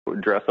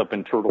Dress up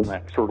in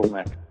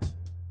turtleneck.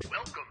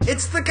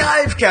 It's the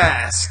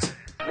Givecast!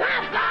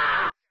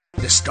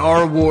 The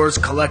Star Wars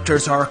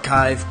Collector's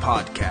Archive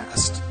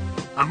podcast.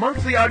 A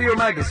monthly audio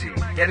magazine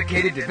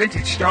dedicated to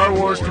vintage Star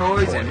Wars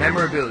toys and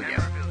memorabilia.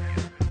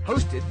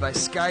 Hosted by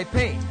Sky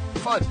Payne,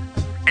 Fudd,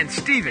 and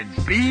Stephen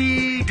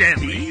B.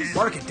 Denley.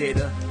 Market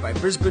data by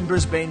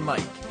Brisbane Mike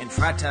and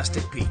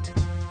Fratastic Pete.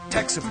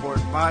 Tech support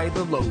by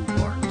the Low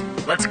Bart.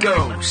 Let's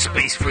go,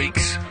 space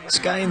freaks!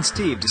 Sky and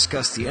Steve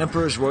discuss the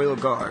Emperor's Royal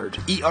Guard,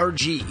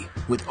 ERG,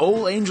 with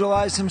Old Angel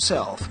Eyes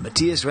himself,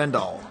 Matthias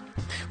Rendall.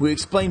 We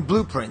explain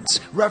blueprints,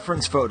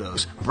 reference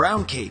photos,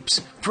 brown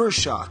capes, first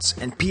shots,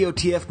 and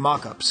POTF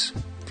mock-ups.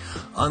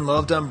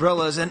 Unloved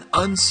umbrellas and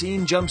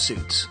unseen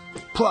jumpsuits.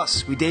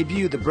 Plus, we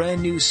debut the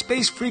brand new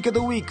Space Freak of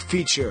the Week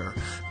feature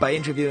by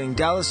interviewing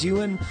Dallas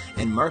Ewan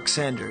and Mark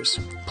Sanders.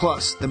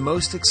 Plus, the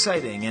most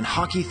exciting and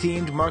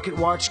hockey-themed Market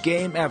Watch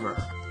game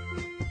ever.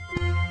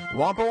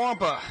 Wampa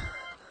Wampa.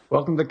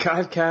 Welcome to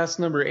Givecast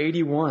number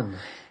 81.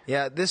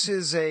 Yeah, this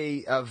is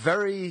a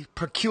very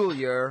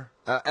peculiar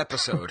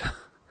episode.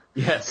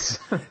 Yes.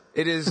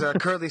 It is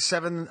currently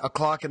 7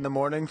 o'clock in the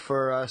morning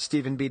for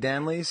Stephen B.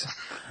 Danley's.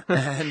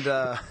 And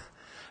have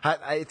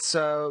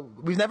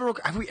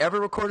we ever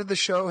recorded the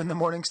show in the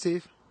morning,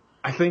 Steve?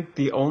 I think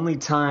the only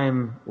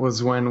time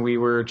was when we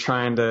were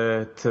trying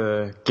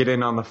to get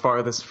in on the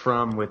farthest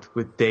from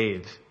with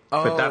Dave.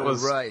 Oh, but that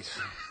was right.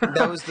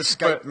 That was the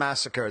Skype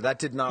massacre. That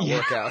did not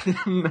work out.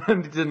 No,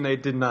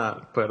 it did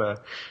not.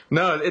 But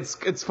no,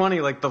 it's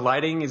funny. Like the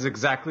lighting is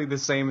exactly the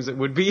same as it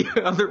would be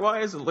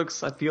otherwise. It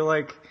looks. I feel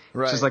like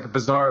it's just like a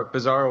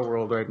bizarre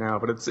world right now.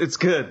 But it's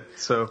good.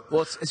 So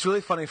well, it's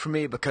really funny for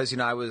me because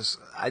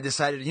I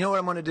decided what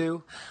I'm going to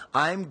do.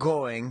 I'm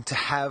going to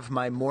have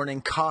my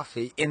morning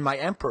coffee in my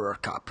Emperor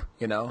cup.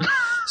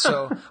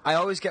 So I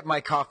always get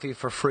my coffee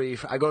for free.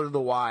 I go to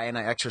the Y and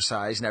I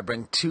exercise and I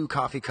bring 2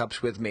 coffee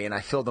cups with me and I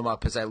fill them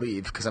up as I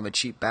leave because I'm a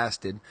cheap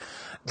bastard.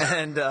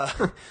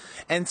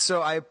 And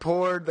so I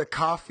poured the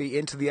coffee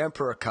into the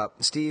Emperor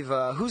cup. Steve,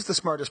 who's the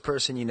smartest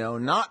person you know?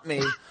 Not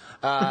me.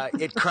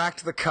 It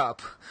cracked the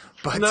cup.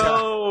 But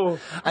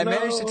I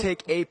managed to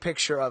take a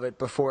picture of it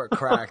before it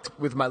cracked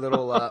with my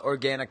little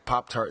organic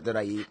Pop-Tart that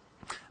I eat.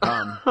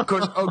 Of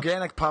course,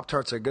 organic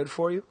Pop-Tarts are good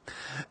for you.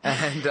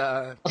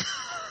 And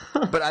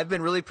but I've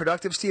been really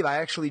productive, Steve. I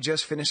actually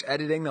just finished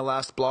editing the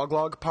last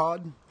Bloglog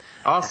pod.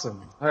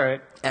 Awesome. All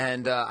right.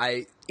 And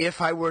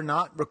if I were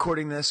not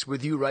recording this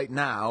with you right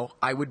now,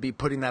 I would be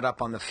putting that up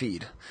on the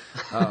feed.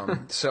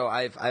 So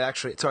I've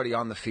actually, it's already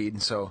on the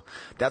feed, so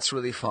that's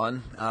really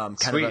fun.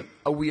 Kind of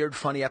a weird,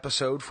 funny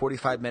episode,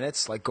 45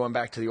 minutes, like going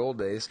back to the old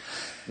days.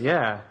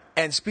 Yeah.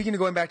 And speaking of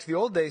going back to the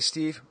old days,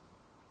 Steve,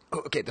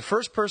 okay, the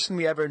first person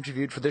we ever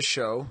interviewed for this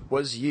show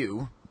was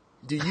you.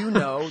 Do you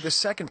know the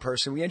second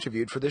person we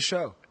interviewed for this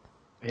show?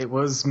 It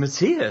was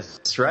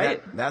Matthias, right?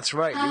 Yeah, that's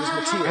right. It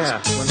was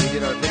Matthias when we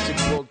did our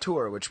Vintage World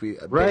Tour, which we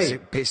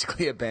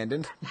basically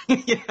abandoned.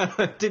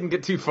 Yeah, didn't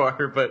get too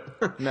far,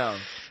 but no.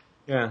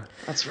 Yeah,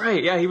 that's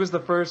right. Yeah, he was the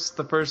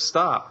first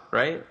stop,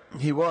 right?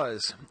 He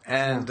was,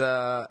 and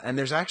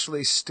there's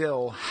actually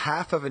still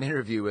half of an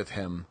interview with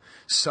him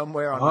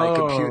somewhere on my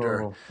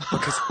computer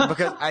because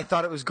I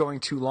thought it was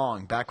going too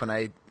long back when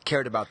I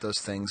cared about those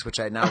things, which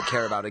I now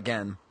care about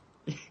again.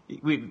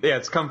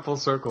 It's come full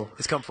circle.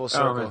 It's come full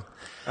circle.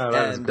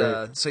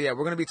 So we're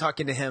going to be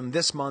talking to him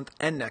this month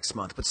and next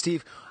month. But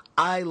Steve,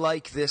 I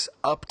like this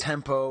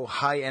up-tempo,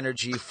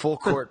 high-energy,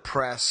 full-court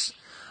press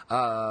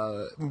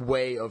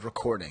way of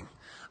recording.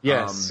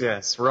 Yes.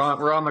 We're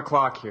on the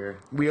clock here.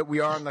 We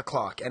are on the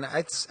clock, and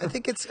I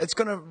think it's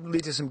going to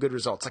lead to some good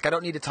results. Like I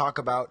don't need to talk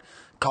about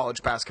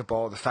college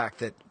basketball, the fact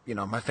that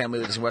my family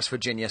lives in West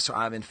Virginia, so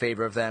I'm in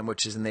favor of them,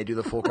 and they do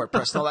the full court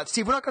press and all that.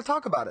 Steve, we're not going to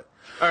talk about it.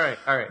 All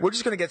right. We're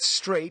just going to get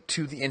straight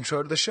to the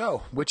intro to the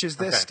show, which is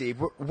this, Steve.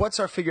 What's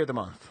our figure of the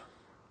month?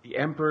 The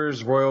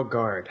Emperor's Royal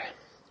Guard.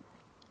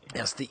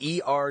 Yes,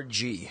 the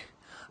ERG.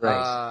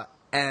 Right.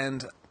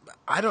 And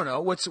I don't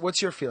know.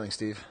 What's your feeling,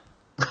 Steve?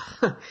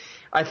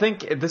 I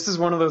think this is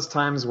one of those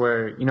times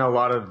where, a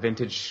lot of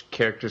vintage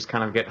characters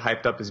kind of get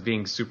hyped up as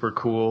being super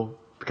cool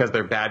because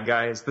they're bad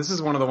guys. This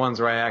is one of the ones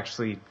where I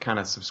actually kind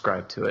of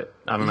subscribe to it.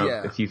 I don't know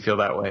if you feel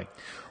that way.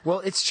 Well,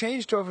 it's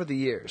changed over the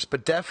years,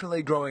 but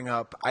definitely growing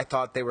up, I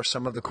thought they were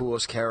some of the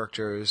coolest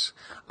characters.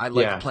 I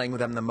liked playing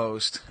with them the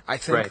most. I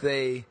think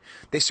they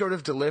sort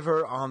of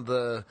deliver on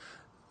the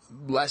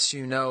less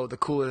you know, the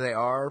cooler they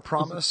are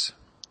promise.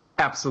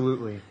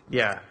 Absolutely,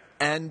 yeah.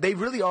 And they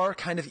really are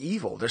kind of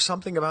evil. There's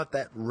something about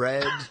that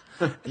red,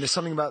 and there's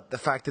something about the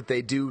fact that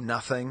they do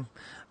nothing.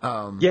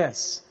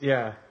 Yes,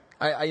 yeah.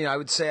 I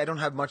would say I don't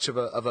have much of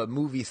a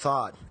movie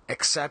thought,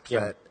 except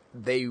that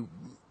they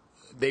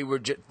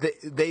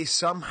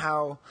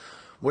somehow,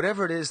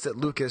 whatever it is that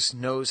Lucas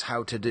knows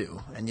how to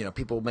do, and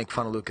people make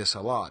fun of Lucas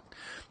a lot,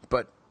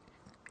 but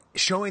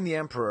showing the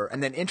Emperor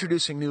and then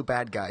introducing new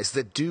bad guys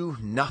that do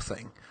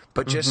nothing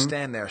but just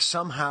stand there.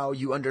 Somehow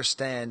you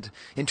understand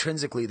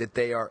intrinsically that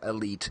they are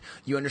elite.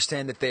 You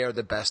understand that they are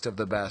the best of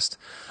the best.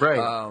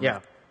 Right, yeah.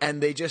 And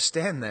they just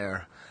stand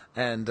there.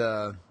 And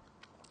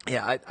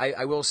Yeah,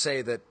 I will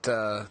say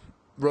that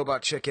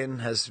Robot Chicken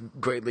has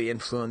greatly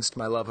influenced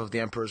my love of the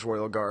Emperor's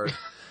Royal Guard.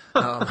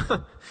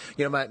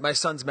 My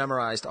son's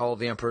memorized all of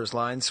the Emperor's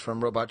lines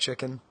from Robot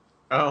Chicken.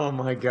 Oh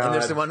my god! And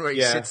there's the one where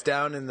he sits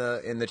down in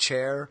the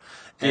chair,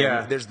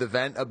 and there's the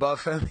vent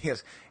above him. He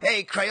goes,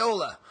 "Hey,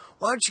 Crayola,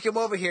 why don't you come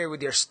over here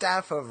with your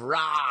staff of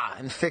Ra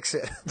and fix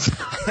it?"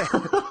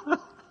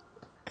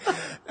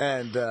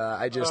 And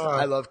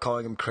I love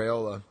calling him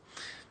Crayola.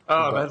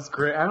 Oh, that's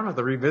great. I don't have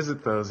to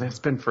revisit those. It's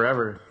been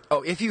forever.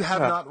 Oh, if you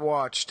have not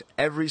watched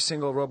every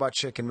single Robot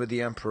Chicken with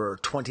the Emperor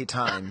 20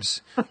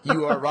 times,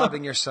 you are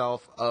robbing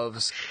yourself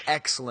of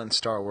excellent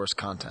Star Wars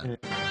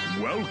content.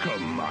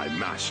 Welcome, my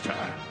master.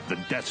 The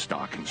Death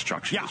Star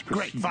construction. Yeah,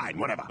 great, fine,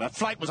 whatever. The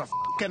flight was a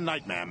f***ing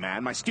nightmare,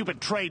 man. My stupid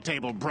tray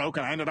table broke,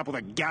 and I ended up with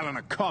a gallon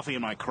of coffee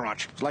in my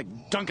crotch. It's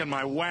like dunking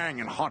my wang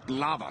in hot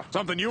lava.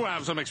 Something you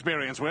have some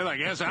experience with, I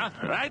guess, huh?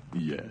 Right?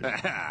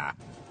 Yeah.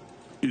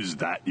 Is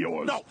that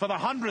yours? No, for the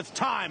 100th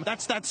time.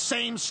 That's that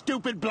same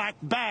stupid black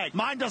bag.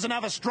 Mine doesn't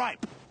have a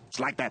stripe. It's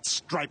like that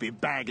stripy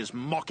bag is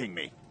mocking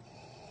me.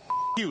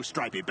 You,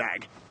 stripy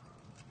bag.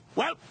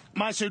 Well,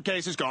 my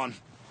suitcase is gone.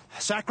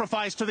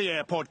 Sacrifice to the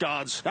airport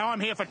guards. Now I'm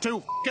here for 2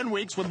 f***ing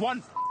weeks with 1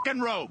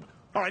 f***ing robe.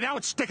 All right, now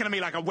it's sticking to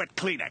me like a wet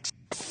Kleenex.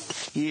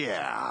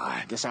 Yeah,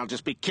 I guess I'll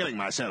just be killing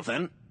myself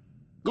then.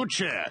 Good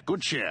chair,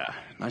 good chair.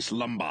 Nice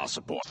lumbar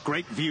support.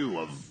 Great view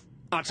of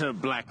utter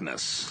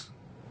blackness.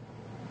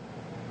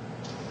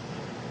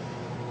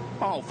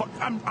 Oh, fuck,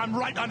 I'm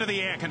right under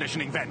the air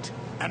conditioning vent.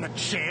 And the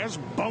chair's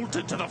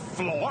bolted to the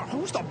floor?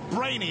 Who's the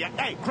brainiac?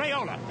 Hey,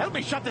 Crayola, help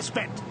me shut this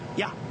vent.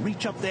 Yeah,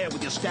 reach up there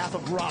with your staff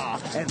of Ra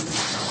and...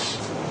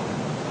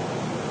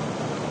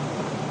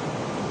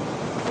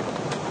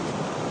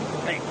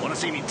 Hey, want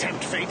to see me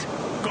tempt fate?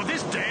 Could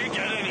this day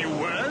get any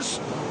worse?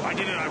 I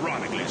did it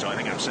ironically, so I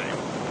think I'm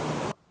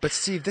safe. But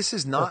Steve, this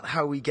is not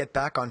how we get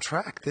back on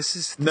track. This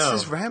is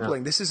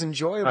rambling. No. This is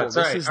enjoyable.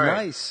 This is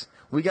nice.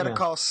 We got to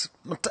call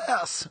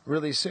Smatas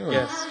really soon.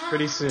 Yes,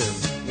 pretty soon.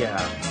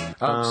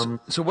 Yeah.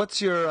 So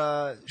what's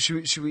your?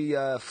 Should we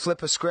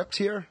flip a script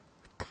here?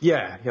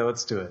 Yeah.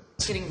 Let's do it.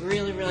 It's getting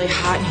really, really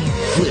hot in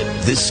here.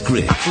 Flip the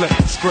script. Flip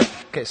the script.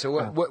 Okay. So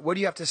what do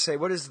you have to say?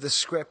 What does the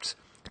script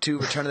to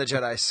Return of the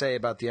Jedi say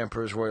about the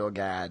Emperor's Royal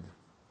Guard?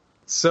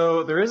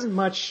 So there isn't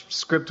much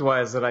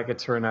script-wise that I could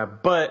turn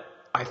up, but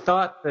I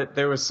thought that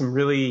there was some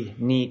really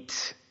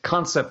neat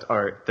concept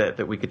art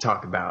that we could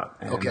talk about.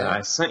 And okay.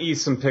 I sent you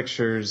some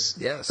pictures.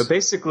 Yes. So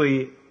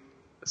basically,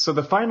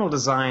 the final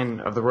design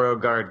of the Royal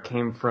Guard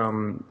came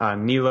from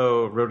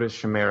Nilo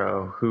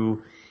Rodashimero,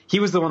 who he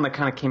was the one that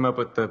kind of came up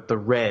with the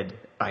red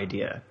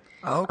idea.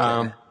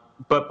 Okay.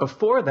 But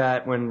before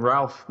that, when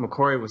Ralph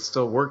McQuarrie was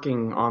still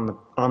working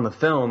on the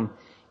film,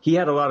 he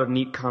had a lot of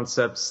neat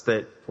concepts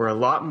that were a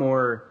lot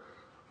more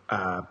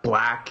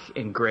black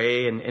and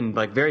gray and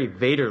like very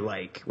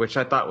Vader-like, which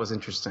I thought was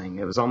interesting.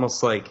 It was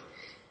almost like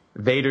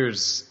Vader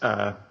was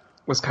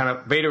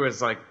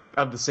like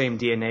of the same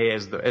DNA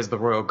as the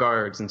Royal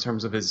Guards in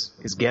terms of his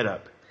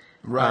getup.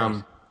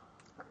 Right.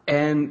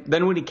 And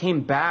then when he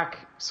came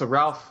back, so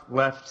Ralph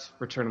left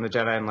Return of the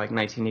Jedi in like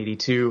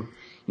 1982,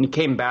 and he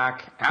came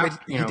back.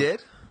 He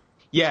did?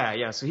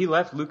 Yeah. So he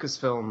left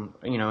Lucasfilm,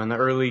 in the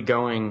early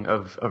going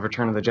of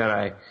Return of the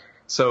Jedi.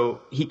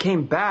 So he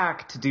came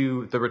back to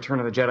do the Return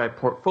of the Jedi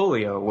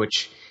portfolio,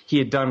 which he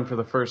had done for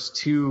the first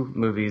 2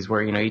 movies,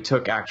 where he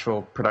took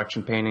actual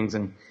production paintings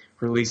and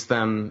released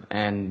them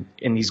and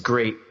in these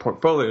great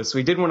portfolios. So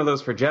he did one of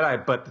those for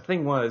Jedi, but the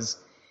thing was,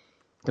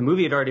 the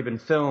movie had already been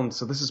filmed,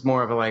 so this is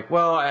more of a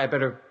I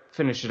better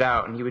finish it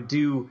out. And he would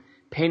do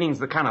paintings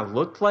that kind of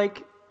looked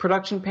like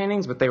production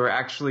paintings, but they were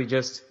actually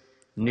just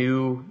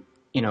new,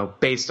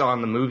 based on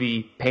the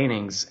movie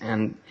paintings.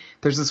 And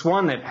there's this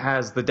one that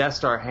has the Death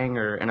Star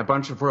hangar and a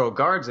bunch of Royal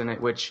Guards in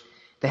it, which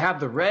they have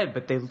the red,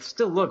 but they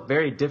still look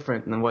very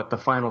different than what the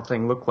final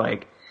thing looked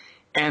like.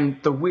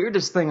 And the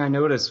weirdest thing I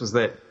noticed was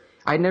that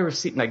I'd never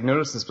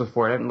noticed this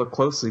before. I didn't look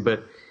closely,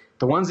 but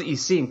the ones that you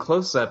see in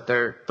close-up,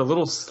 they're the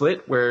little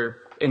slit where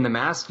in the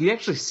mask, you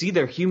actually see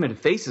their human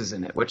faces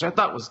in it, which I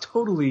thought was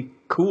totally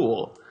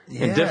cool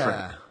and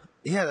different.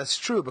 Yeah, that's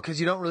true, because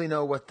you don't really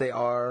know what they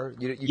are.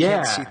 You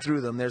can't see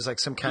through them. There's like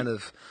some kind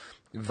of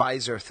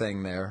visor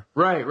thing there.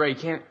 Right.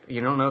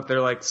 You don't know if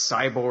they're like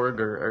cyborg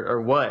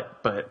or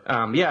what. But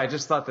I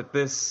just thought that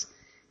this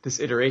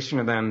iteration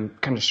of them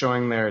kind of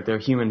showing their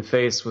human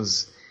face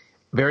was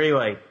very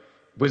like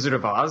Wizard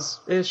of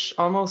Oz-ish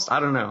almost. I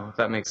don't know if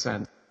that makes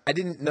sense. I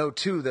didn't know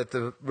too that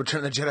the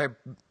Return of the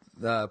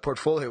Jedi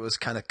portfolio was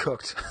kind of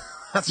cooked.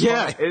 That's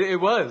funny. It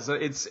was.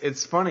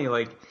 It's funny.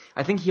 Like,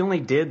 I think he only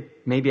did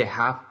maybe a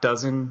half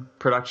dozen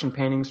production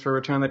paintings for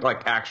Return of the,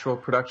 like actual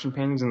production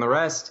paintings, and the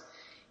rest,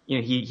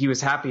 he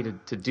was happy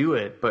to do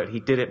it, but he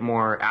did it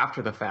more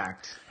after the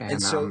fact. And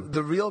so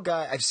the real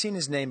guy, I've seen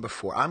his name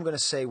before. I'm going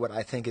to say what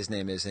I think his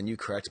name is, and you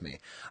correct me.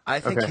 I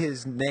think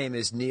his name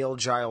is Neil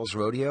Giles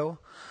Rodeo.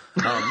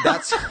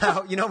 That's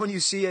how, when you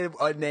see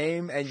a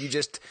name and you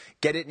just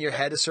get it in your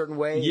head a certain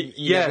way,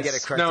 you never get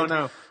it corrected.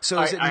 No.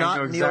 So is it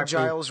not Neil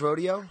Giles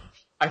Rodeo?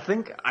 I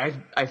think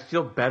I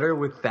feel better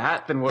with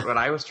that than what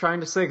I was trying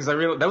to say, because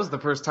that was the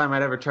first time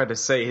I'd ever tried to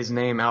say his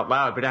name out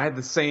loud, but I had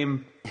the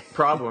same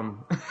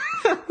problem.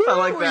 I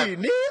like that.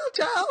 Neil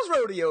Giles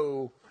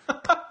Rodeo.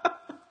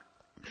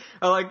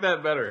 I like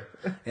that better.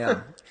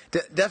 Yeah.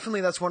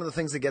 Definitely that's one of the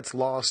things that gets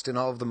lost in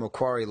all of the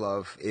Macquarie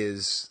love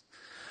is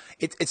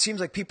it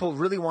seems like people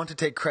really want to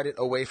take credit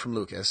away from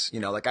Lucas. You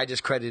know, like I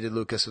just credited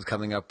Lucas with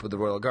coming up with the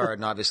Royal Guard,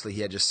 and obviously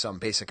he had just some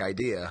basic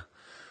idea.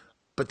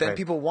 But then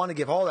people want to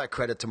give all that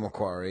credit to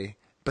Macquarie,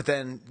 but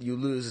then you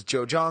lose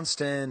Joe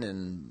Johnston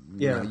and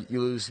you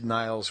lose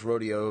Niles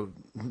Rodeo,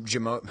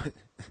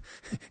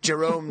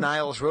 Jerome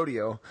Niles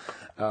Rodeo.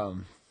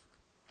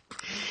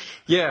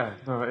 Yeah,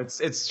 no,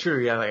 it's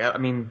true. Yeah, like, I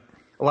mean,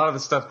 a lot of the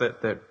stuff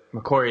that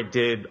Macquarie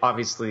did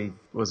obviously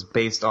was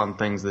based on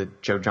things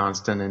that Joe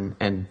Johnston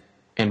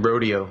and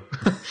Rodeo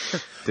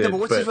did. No, but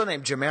what's his real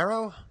name?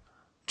 Jamero?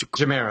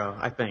 Jamero,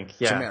 I think.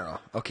 Yeah. Jamero.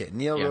 Okay,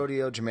 Neil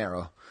Rodeo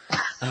Jamero.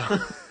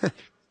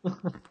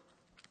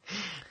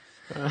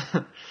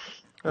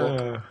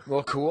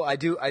 Well, cool. I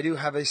do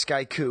have a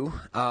Sky Coup.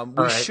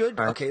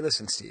 Okay,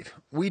 listen, Steve.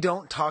 We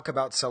don't talk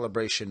about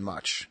Celebration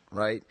much,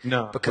 right?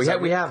 No, because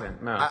we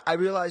haven't. No, I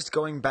realized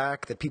going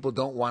back that people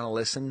don't want to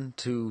listen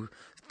to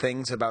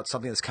things about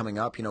something that's coming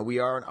up. You know, we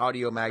are an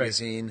audio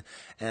magazine,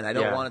 and I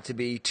don't want it to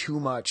be too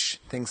much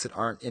things that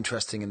aren't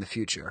interesting in the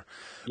future.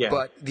 Yeah.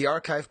 But the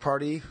archive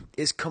party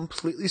is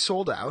completely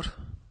sold out.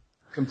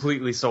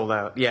 Completely sold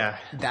out, yeah.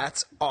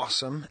 That's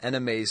awesome and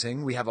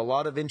amazing. We have a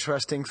lot of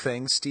interesting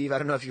things. Steve, I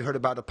don't know if you heard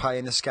about a pie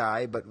in the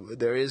sky, but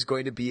there is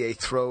going to be a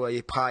throw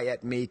a pie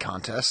at me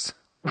contest.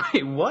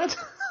 Wait, what?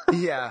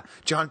 Yeah,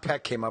 John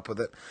Peck came up with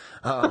it.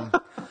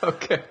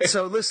 Okay.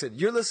 So listen,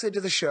 you're listening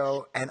to the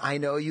show, and I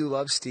know you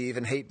love Steve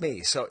and hate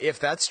me. So if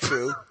that's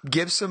true,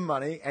 give some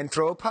money and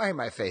throw a pie in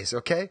my face,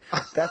 okay?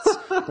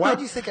 Why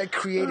do you think I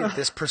created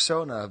this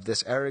persona of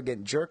this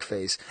arrogant jerk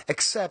face,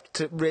 except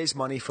to raise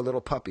money for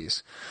little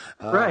puppies?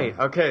 Right,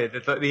 okay.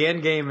 The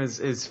end game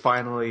is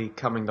finally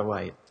coming to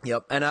light.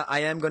 Yep, and I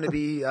am going to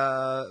be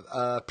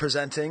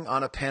presenting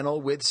on a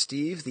panel with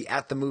Steve, the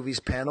At the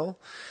Movies panel.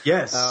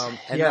 Yes,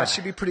 that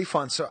should be pretty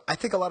fun. So I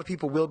think a lot of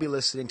people will be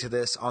listening to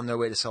this on their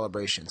way to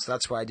Celebration. So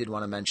that's why I did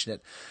want to mention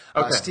it.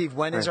 Okay. Steve,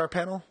 when is our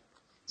panel?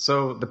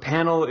 So the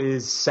panel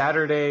is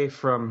Saturday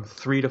from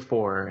 3 to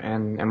 4,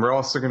 and we're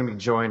also going to be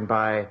joined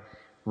by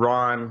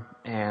Ron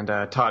and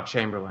Todd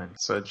Chamberlain.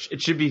 So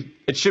it should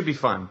be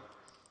fun.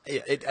 I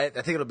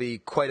think it'll be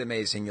quite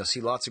amazing. You'll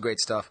see lots of great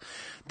stuff.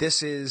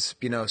 This is,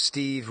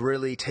 Steve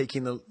really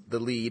taking the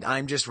lead.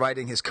 I'm just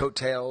riding his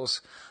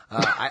coattails.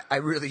 I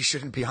really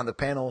shouldn't be on the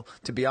panel,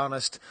 to be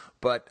honest,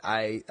 but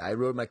I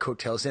rode my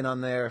coattails in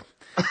on there.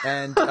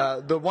 And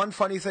the one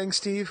funny thing,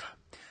 Steve,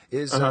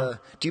 is do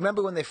you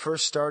remember when they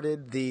first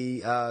started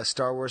the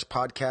Star Wars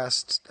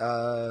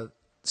podcast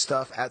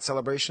stuff at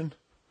Celebration?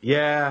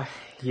 Yeah.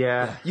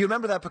 You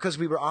remember that because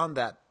we were on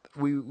that.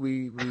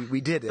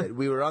 We did it.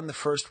 We were on the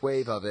first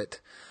wave of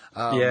it.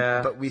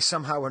 But we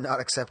somehow were not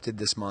accepted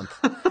this month.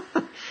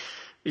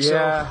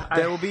 So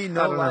there will be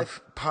no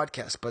live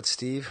podcast. But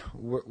Steve,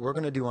 we're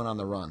going to do one on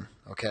the run.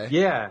 Okay?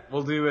 Yeah,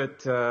 we'll do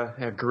it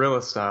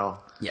guerrilla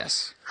style.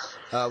 Yes,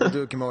 we'll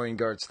do it Gamorrean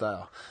Guard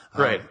style.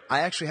 Right.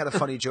 I actually had a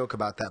funny joke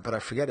about that, but I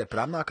forget it. But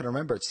I'm not going to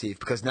remember it, Steve,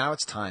 because now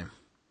it's time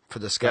for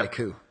the Sky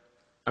Coup.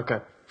 Okay.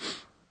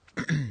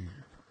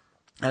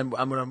 And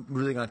what I'm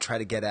really going to try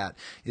to get at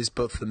is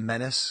both the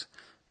menace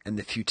and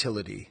the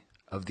futility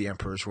of the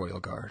Emperor's Royal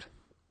Guard.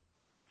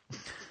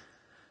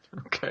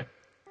 Okay.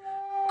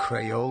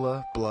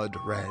 Crayola blood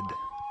red.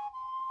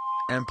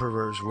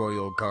 Emperor's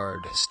Royal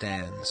Guard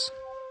stands.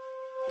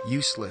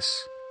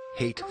 Useless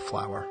hate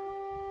flower.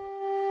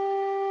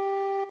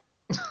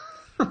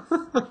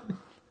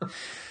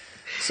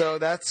 So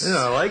that's...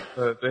 I like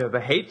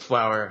the hate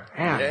flower.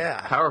 Man,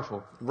 yeah.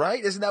 Powerful.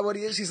 Right? Isn't that what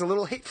he is? He's a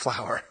little hate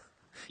flower.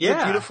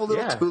 Yeah, a beautiful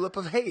little tulip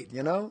of hate,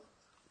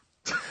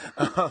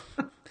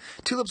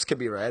 Tulips can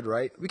be red,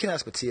 right? We can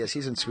ask Matthias.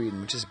 He's in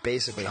Sweden, which is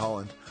basically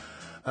Holland.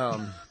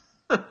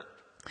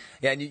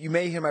 Yeah, and you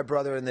may hear my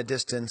brother in the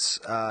distance.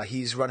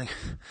 He's running.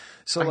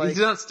 So he's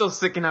not still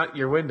sticking out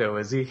your window,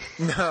 is he?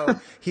 No,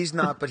 he's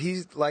not. But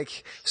he's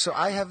like. So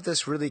I have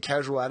this really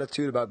casual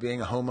attitude about being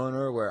a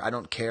homeowner, where I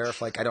don't care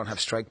if I don't have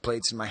strike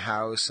plates in my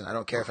house, and I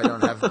don't care if I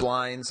don't have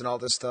blinds and all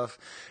this stuff.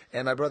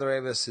 And my brother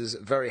Avis is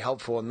very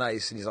helpful and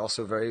nice, and he's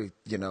also very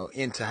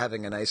into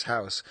having a nice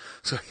house.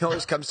 So he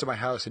always comes to my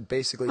house and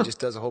basically just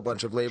does a whole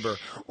bunch of labor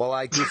while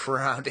I goof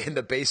around in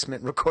the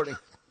basement recording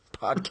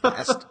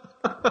podcast.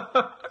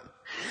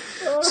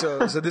 So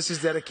this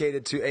is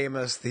dedicated to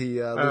Amos, the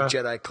Luke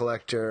Jedi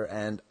collector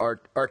and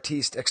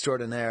artiste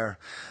extraordinaire,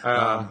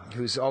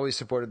 who's always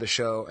supported the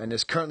show and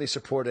is currently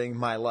supporting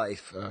my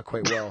life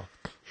quite well.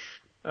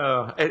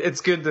 It's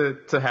good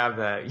to have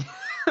that.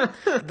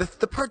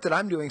 The part that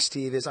I'm doing,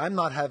 Steve, is I'm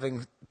not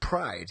having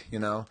pride.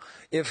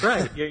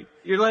 Right,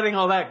 you're letting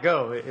all that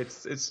go.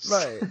 It's just...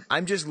 right.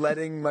 I'm just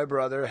letting my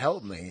brother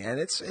help me, and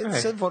it's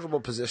a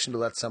vulnerable position to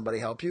let somebody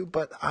help you,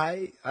 but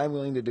I'm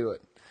willing to do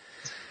it.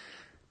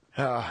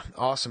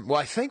 Awesome. Well,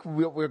 I think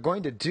what we're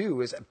going to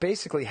do is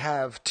basically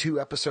have 2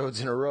 episodes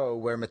in a row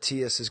where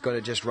Matthias is going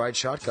to just ride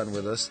shotgun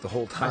with us the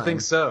whole time. I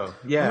think so.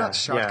 Yeah. Well, not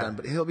shotgun,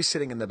 but he'll be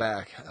sitting in the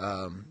back,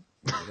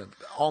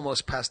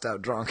 almost passed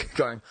out drunk,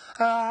 going,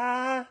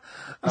 ah.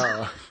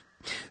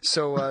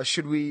 So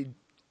should we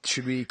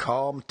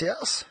call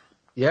Matthias?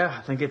 Yeah,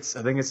 I think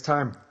it's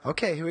time.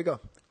 Okay, here we go.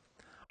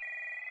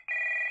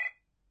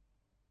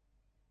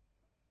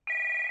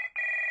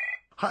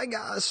 Hi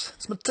guys,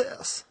 it's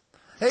Matthias.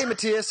 Hey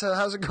Matthias,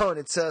 how's it going?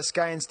 It's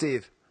Sky and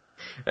Steve.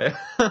 So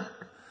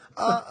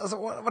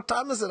what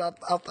time is it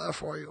out there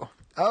for you?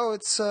 Oh,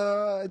 it's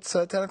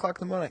 10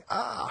 o'clock in the morning.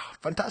 Ah,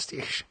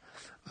 fantastic.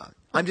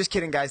 I'm just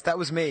kidding, guys. That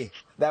was me.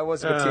 That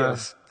was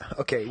Matthias.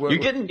 Okay, you're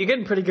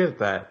getting pretty good at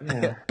that.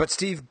 Yeah. But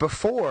Steve,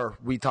 before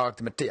we talk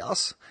to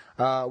Matthias,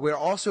 we're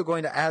also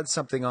going to add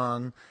something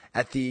on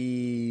at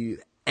the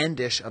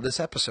endish of this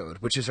episode,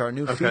 which is our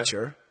new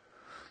feature,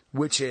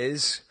 which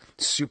is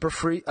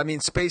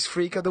Space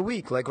Freak of the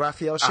Week, like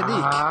Raphael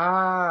Shadik.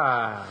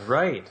 Ah,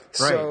 right.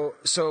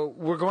 So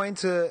we're going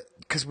to,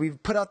 because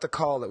we've put out the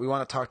call that we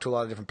want to talk to a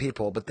lot of different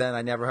people, but then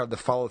I never have the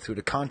follow through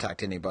to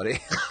contact anybody.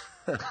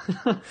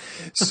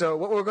 So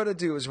what we're going to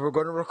do is we're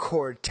going to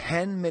record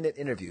 10-minute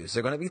interviews.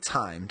 They're going to be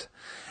timed,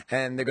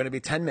 and they're going to be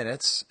 10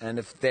 minutes. And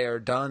if they're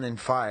done in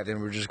 5, then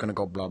we're just going to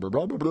go blah, blah,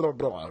 blah, blah, blah,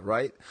 blah,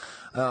 right?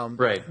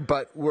 Right.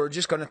 But we're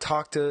just going to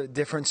talk to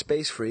different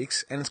space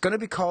freaks, and it's going to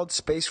be called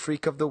Space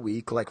Freak of the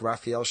Week, like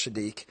Raphael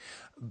Shadik.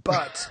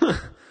 But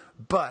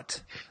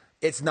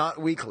it's not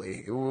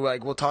weekly.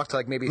 Like we'll talk to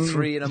like maybe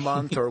 3 in a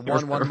month or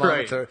one month.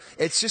 Right. Or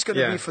it's just going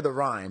to be for the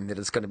rhyme that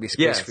it's going to be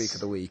Space Freak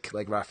of the Week,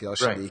 like Raphael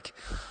Shadik.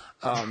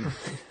 Right.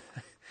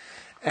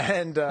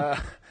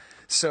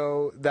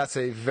 So that's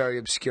a very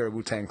obscure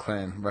Wu-Tang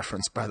Clan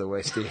reference, by the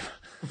way, Steve.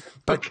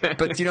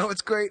 But you know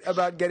what's great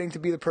about getting to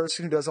be the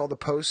person who does all the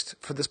post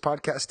for this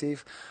podcast,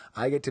 Steve?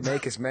 I get to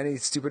make as many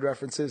stupid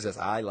references as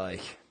I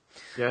like.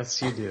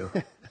 Yes, you do.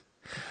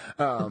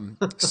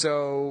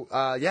 So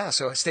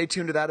stay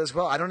tuned to that as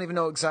well. I don't even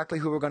know exactly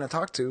who we're going to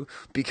talk to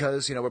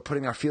because, we're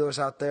putting our feelers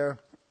out there.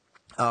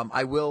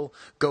 I will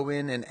go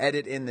in and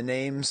edit in the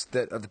names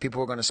of the people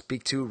we're going to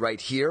speak to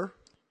right here.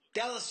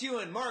 Dallas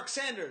Ewan, Mark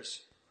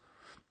Sanders.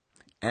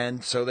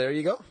 And so there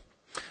you go.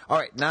 All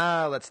right,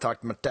 now let's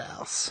talk to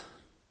Matthias.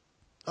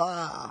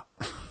 You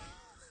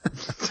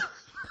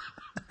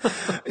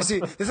see,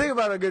 the thing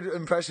about a good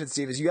impression,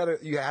 Steve, is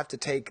you have to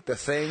take the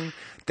thing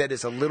that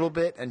is a little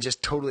bit and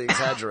just totally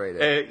exaggerate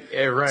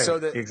it. Right. So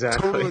the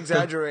exactly. total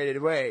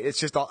exaggerated way, it's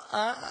just all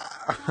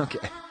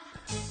okay.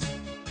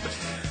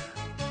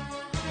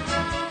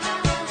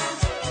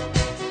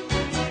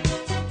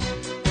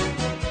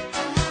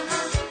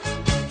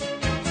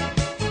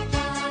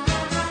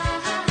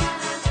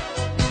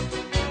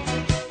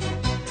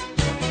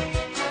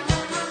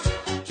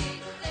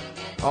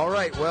 All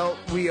right, well,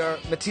 we are,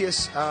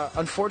 Matthias,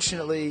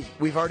 unfortunately,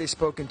 we've already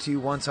spoken to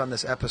you once on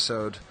this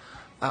episode.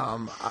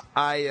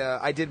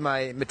 I did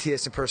my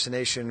Matthias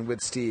impersonation with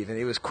Steve, and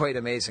it was quite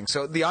amazing.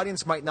 So the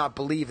audience might not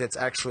believe it's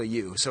actually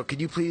you. So could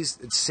you please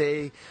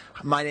say,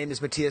 my name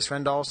is Matthias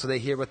Rendall, so they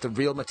hear what the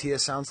real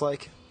Matthias sounds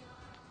like?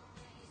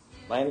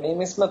 My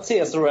name is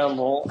Matthias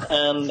Rendall,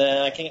 and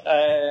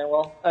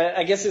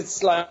I guess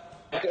it's like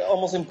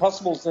almost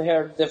impossible to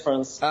hear the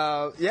difference.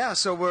 So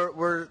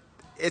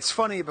it's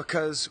funny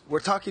because we're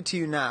talking to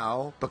you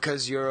now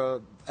because you're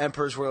a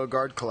Emperor's Royal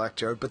Guard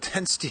collector, but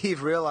then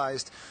Steve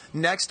realized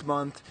next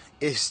month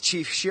is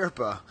Chief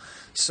Sherpa.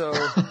 So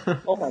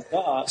oh my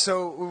God.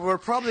 So we're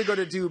probably going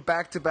to do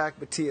back-to-back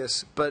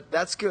Matthias, but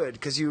that's good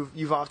because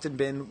you've often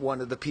been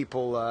one of the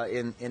people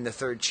in the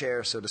third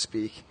chair, so to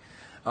speak.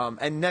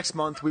 And next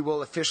month we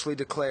will officially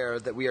declare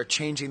that we are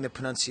changing the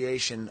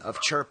pronunciation of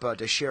Chirpa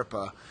to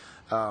Sherpa.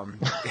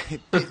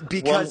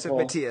 Because of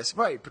Matthias.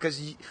 Right,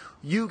 because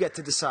you get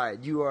to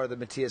decide. You are the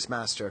Matthias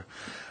master.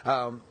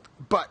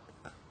 But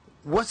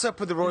what's up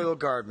with the Royal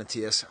Guard,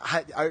 Matthias?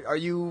 Do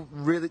you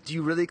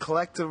really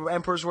collect the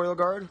Emperor's Royal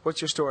Guard?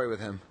 What's your story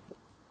with him?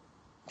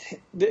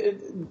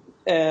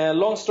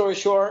 Long story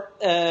short,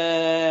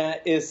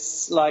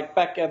 is like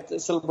back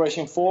at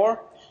Celebration 4,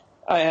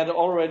 I had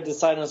already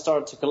decided to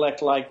start to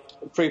collect like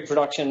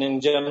pre-production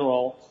in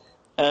general.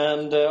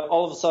 And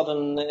all of a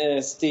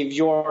sudden, Steve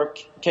York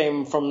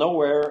came from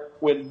nowhere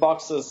with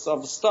boxes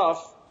of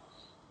stuff,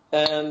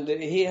 and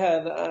he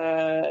had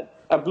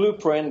a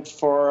blueprint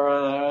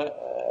for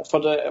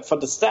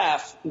the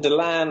staff, the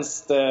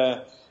lance,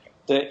 the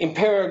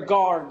Imperial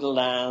Guard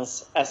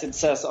lance, as it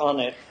says on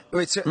it.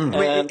 Wait,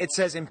 it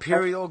says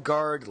Imperial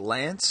Guard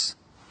lance?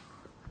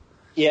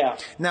 Yeah.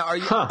 Now,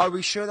 are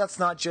we sure that's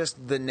not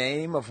just the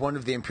name of one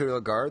of the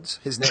Imperial Guards?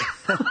 His name.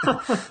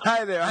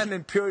 Hi there, I'm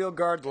Imperial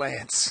Guard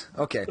Lance.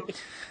 Okay.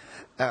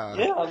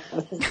 Yeah.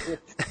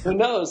 Who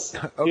knows?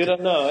 Okay. You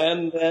don't know.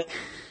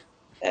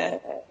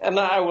 And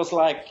I was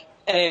like,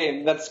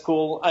 hey, that's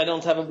cool. I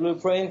don't have a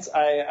blueprint.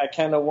 I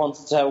kind of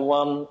wanted to have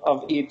one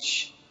of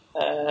each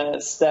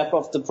step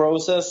of the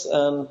process,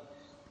 and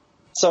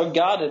so I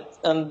got it.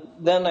 And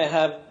then I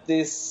have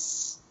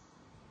this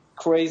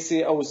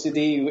crazy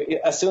OCD.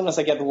 As soon as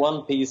I get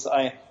one piece,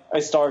 I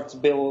start to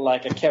build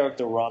like a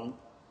character run.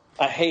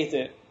 I hate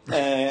it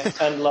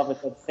and love it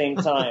at the same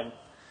time.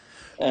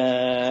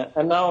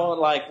 And now,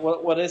 like,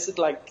 what is it,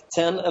 like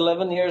 10,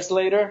 11 years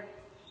later?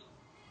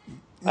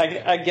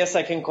 I guess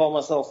I can call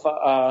myself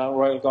a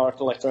Royal Guard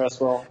collector as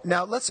well.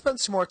 Now, let's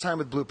spend some more time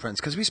with blueprints,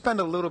 because we spend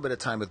a little bit of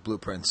time with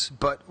blueprints.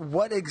 But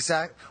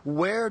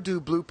where do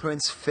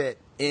blueprints fit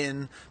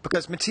in?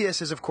 Because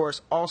Matthias is, of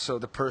course, also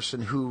the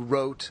person who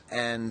wrote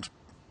and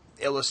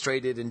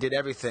illustrated and did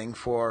everything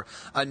for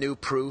A New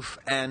Proof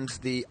and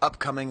the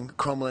upcoming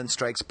Cromlin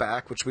Strikes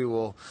Back, which we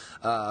will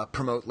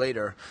promote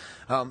later.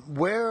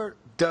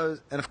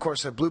 And of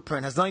course, a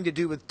blueprint has nothing to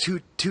do with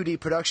 2D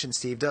production,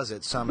 Steve, does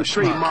it? So I'm a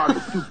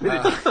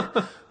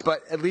schmuck.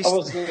 But at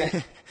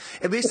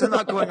least I'm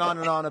not going on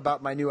and on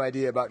about my new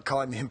idea about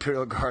calling the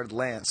Imperial Guard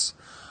Lance,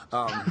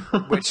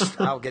 which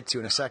I'll get to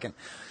in a second.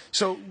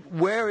 So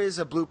where is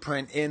a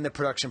blueprint in the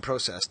production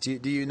process? Do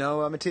you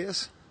know,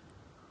 Matthias?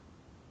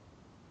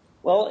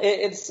 Well, it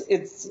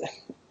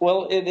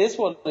is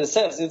what it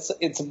says.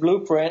 It's a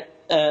blueprint,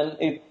 and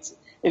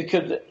it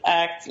could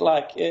act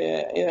like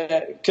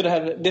it could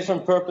have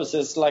different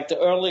purposes. Like the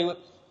early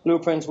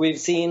blueprints we've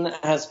seen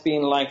has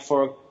been like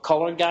for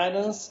color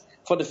guidance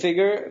for the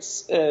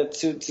figures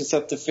to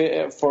set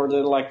for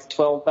the like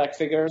 12 back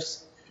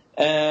figures,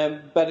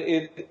 but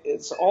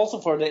it's also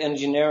for the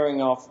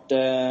engineering of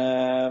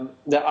the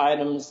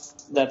items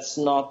that's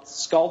not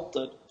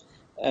sculpted.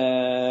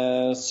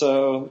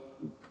 So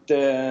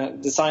the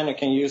designer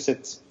can use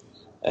it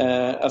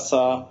as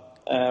a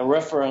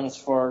reference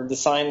for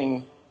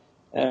designing.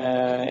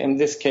 In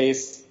this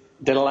case,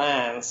 the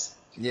lance.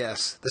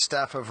 Yes, the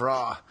Staff of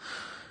Ra.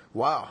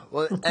 Wow.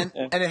 Well, and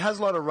it has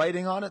a lot of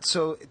writing on it.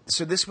 So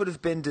this would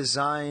have been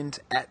designed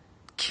at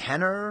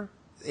Kenner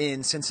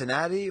in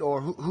Cincinnati, or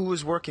who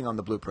was working on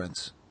the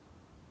blueprints?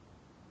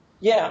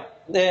 Yeah,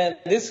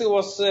 this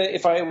was,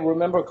 if I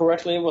remember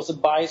correctly, it was a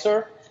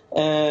Beiser.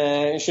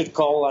 You should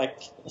call like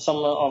some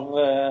of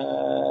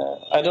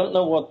I don't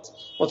know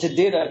what he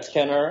did at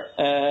Kenner,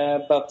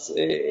 but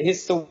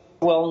he's a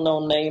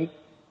well-known name.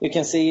 You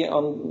can see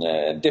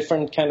on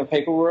different kind of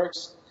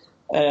paperworks.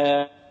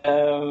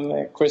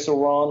 Chris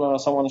O'Ron or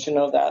someone should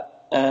know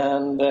that.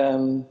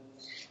 And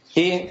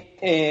he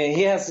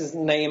has his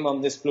name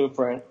on this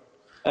blueprint.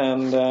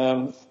 And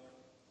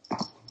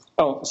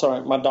oh,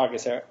 sorry, my dog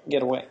is here.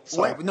 Get away.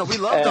 Sorry. Wait, no, we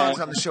love dogs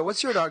on the show.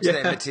 What's your dog's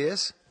name,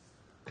 Matthias?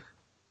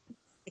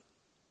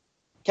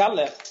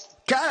 Kalle.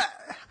 Kalle.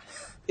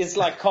 It's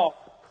like Carl,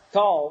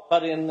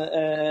 but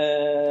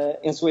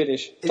in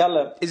Swedish.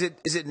 Kalle. Is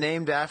it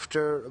named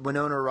after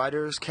Winona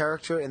Ryder's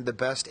character in the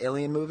best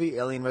Alien movie,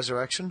 Alien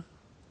Resurrection?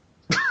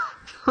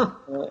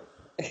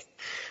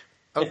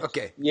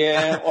 Okay.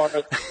 Yeah. Or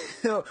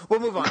no, we'll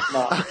move on.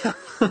 No.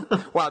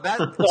 Wow,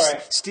 Sorry.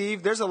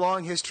 Steve. There's a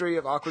long history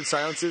of awkward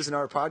silences in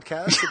our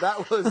podcast. So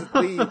that was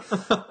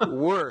the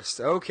worst.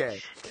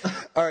 Okay.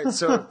 All right.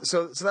 So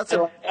that's.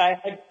 I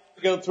had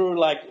to go through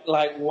like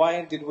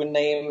why did we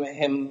name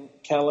him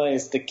Kalle?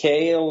 Is the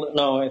Kale?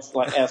 No, it's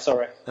like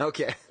sorry.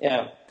 Okay.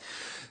 Yeah.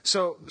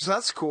 So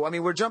that's cool. I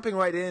mean, we're jumping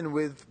right in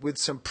with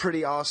some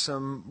pretty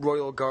awesome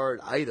Royal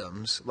Guard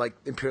items, like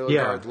Imperial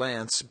Guard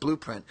Lance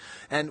blueprint.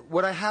 And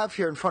what I have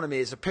here in front of me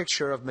is a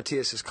picture of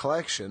Matthias's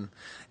collection,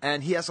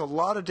 and he has a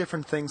lot of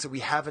different things that we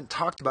haven't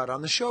talked about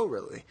on the show,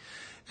 really.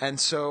 And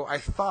so I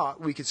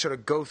thought we could sort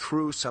of go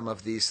through some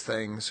of these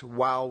things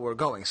while we're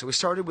going. So we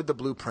started with the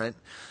blueprint,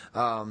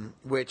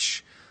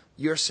 which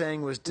you're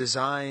saying was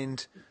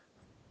designed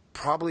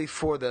probably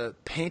for the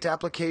paint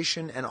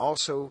application and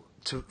also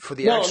for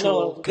the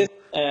actual...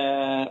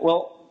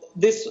 No.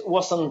 This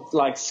wasn't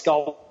like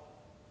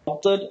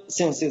sculpted,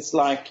 since it's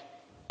like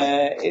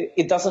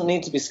it doesn't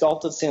need to be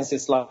sculpted, since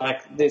it's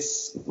like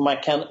this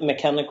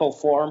mechanical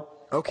form.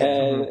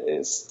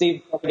 Okay.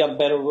 Steve got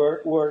better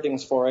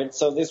wordings for it,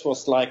 so this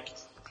was like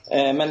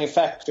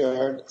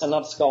manufactured and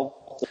not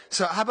sculpted.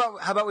 So how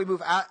about we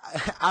move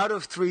out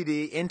of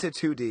 3D into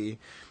 2D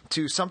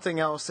to something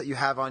else that you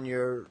have on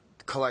your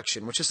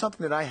collection, which is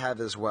something that I have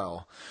as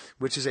well,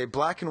 which is a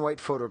black and white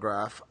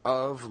photograph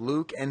of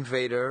Luke and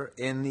Vader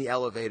in the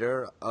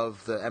elevator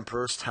of the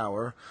Emperor's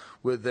Tower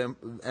with the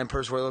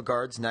Emperor's Royal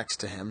Guards next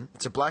to him.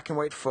 It's a black and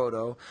white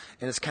photo,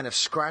 and it's kind of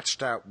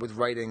scratched out with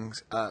writing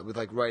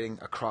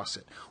across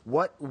it.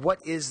 What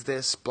is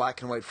this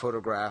black and white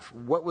photograph?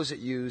 What was it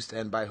used,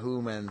 and by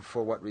whom, and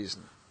for what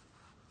reason?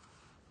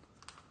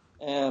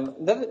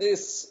 That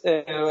is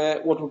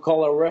what we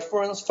call a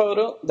reference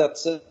photo.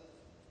 That's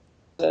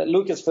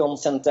Lucasfilm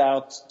sent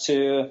out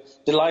to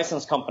the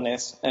license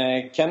companies.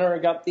 Kenner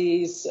got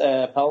these,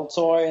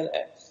 Paltoy,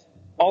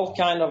 all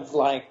kind of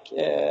like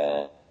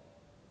the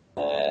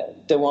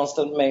ones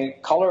that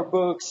make color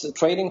books,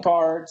 trading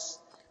cards.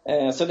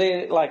 So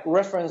they like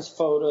reference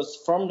photos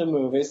from the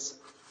movies,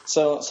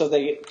 so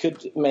they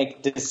could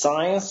make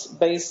designs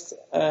based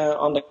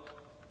on the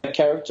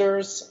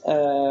characters,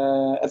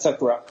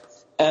 etc.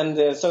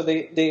 And so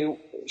they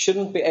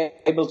shouldn't be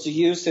able to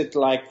use it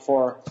like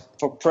for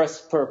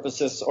press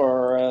purposes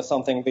or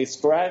something. They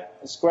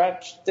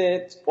scratched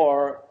it,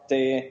 or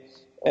they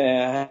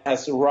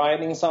has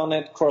writings on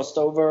it crossed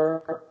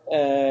over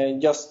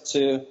just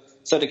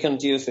so they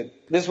couldn't use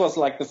it. This was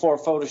like before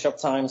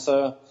Photoshop time,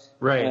 so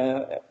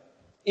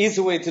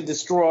easy way to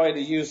destroy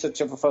the usage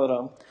of a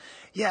photo.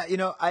 Yeah,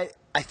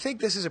 I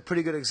think this is a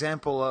pretty good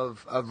example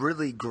of a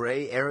really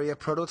gray area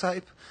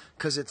prototype,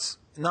 because it's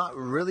not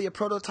really a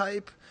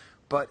prototype,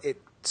 but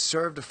it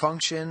served a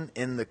function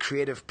in the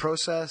creative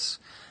process,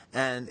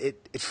 and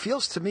it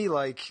feels to me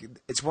like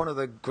it's one of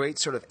the great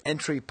sort of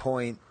entry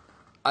point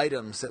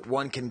items that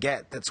one can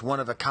get that's one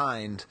of a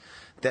kind,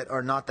 that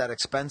are not that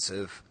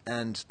expensive,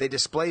 and they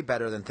display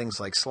better than things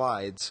like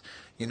slides,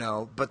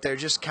 but they're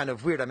just kind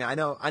of weird. I mean, I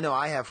know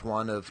I have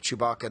one of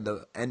Chewbacca in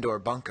the Endor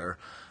bunker,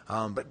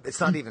 but it's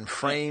not even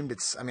framed.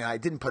 I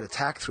didn't put a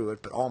tack through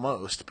it, but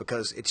almost,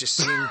 because it just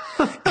seemed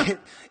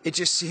it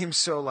just seems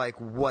so like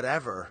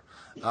whatever.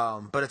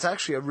 But it's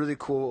actually a really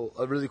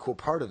cool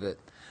part of it.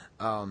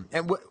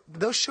 And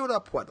those showed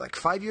up like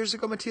 5 years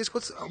ago, Matthias?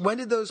 When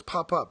did those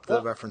pop up?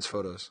 The reference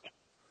photos.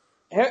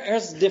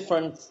 Here's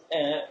different.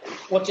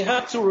 What you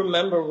have to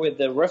remember with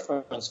the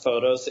reference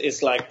photos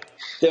is like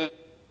the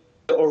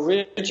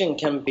origin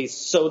can be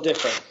so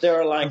different. There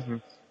are like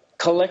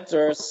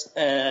collectors,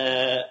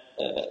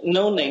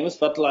 no names,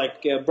 but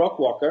like Brock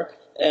Walker.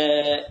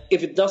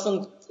 If it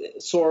doesn't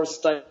source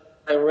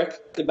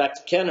directly back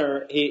to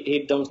Kenner,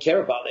 he don't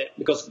care about it,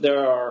 because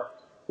there are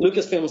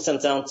Lucasfilm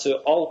sent out to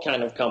all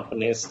kind of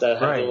companies that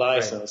have a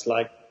license,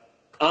 like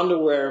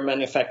underwear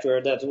manufacturer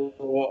that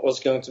was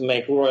going to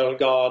make Royal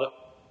Guard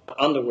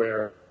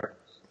underwear,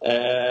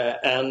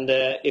 and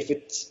if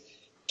it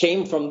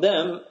came from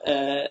them,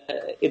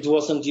 it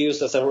wasn't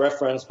used as a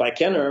reference by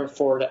Kenner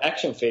for the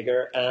action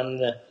figure,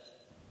 and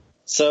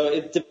so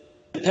it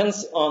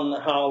depends on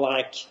how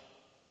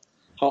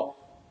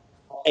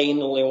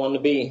anal you want to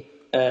be,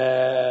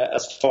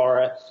 as far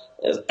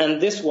as,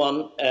 and this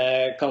one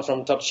comes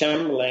from Todd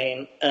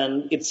Chamberlain,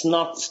 and it's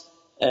not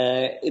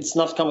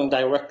coming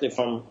directly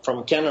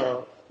from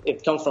Kenner.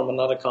 It comes from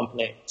another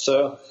company.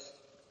 So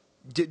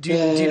do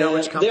you know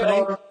which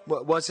company?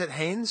 Was it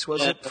Hanes?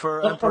 Was it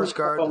for Emperor's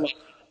Guard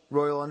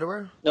Royal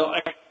Underwear? No,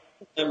 I can't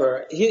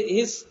remember.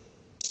 He's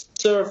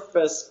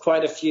surfaced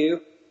quite a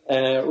few.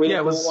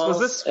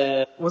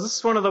 Was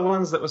this one of the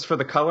ones that was for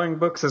the coloring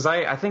books?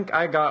 I think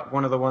I got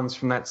one of the ones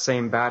from that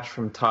same batch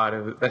from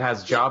Todd that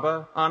has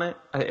Jabba on it.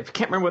 I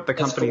can't remember what the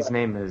company's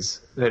name is.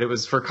 That it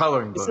was for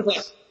coloring books. Is it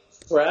like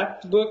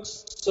scrap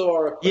books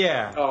or?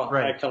 Yeah,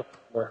 right. I can't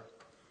remember.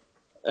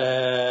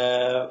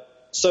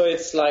 So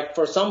it's like,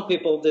 for some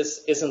people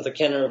this isn't a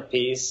Kenner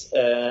piece,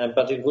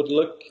 but it would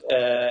look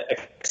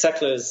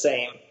exactly the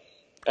same.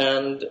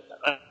 And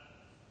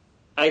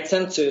I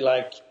tend to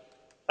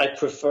I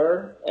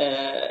prefer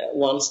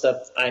ones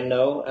that I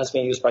know has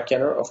been used by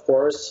Kenner, of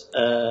course,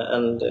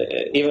 and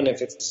even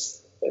if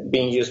it's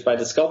being used by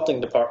the sculpting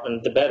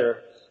department, the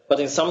better. But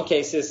in some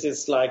cases,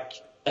 it's like,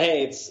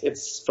 hey,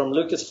 it's from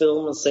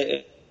Lucasfilm, and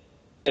say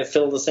it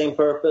filled the same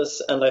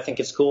purpose, and I think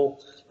it's cool,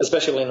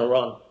 especially in a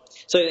run.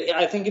 So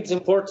I think it's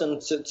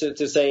important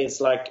to say it's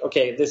like,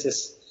 okay, this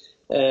is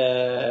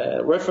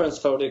reference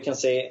photo. You can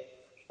say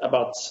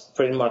about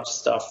pretty much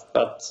stuff,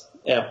 but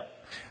yeah.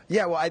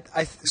 Yeah, well,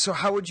 so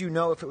how would you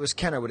know if it was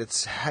Kenner? Would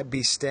it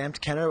be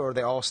stamped Kenner, or are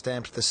they all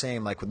stamped the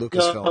same, like with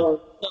Lucasfilm?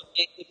 No,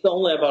 it's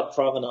only about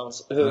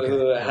provenance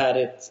who had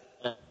it.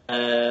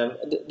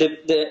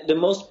 The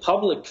most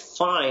public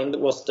find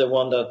was the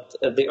one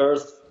that the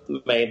Earth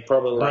made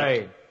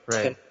probably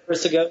 10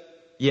 years ago.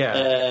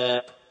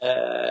 Yeah.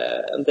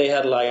 They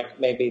had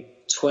maybe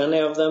 20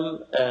 of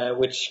them,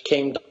 which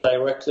came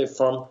directly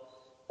from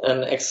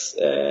an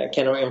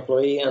ex-Kenner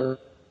employee, and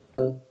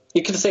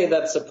you can say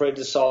that's a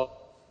pretty solid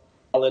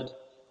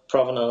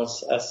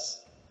provenance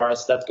as far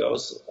as that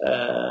goes.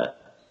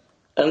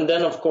 And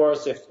then, of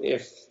course,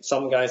 if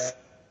some guys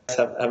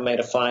have made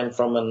a find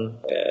from an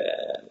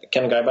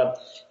Kenner guy, but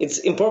it's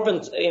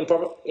important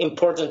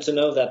to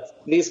know that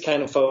these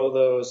kind of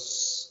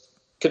photos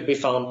could be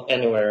found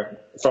anywhere,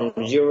 from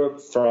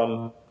Europe,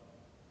 from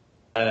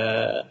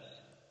the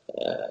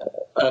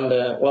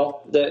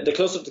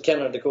closer to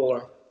Kenner, the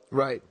cooler.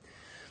 Right.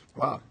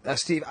 Wow.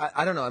 Steve,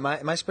 I don't know. Am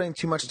I spending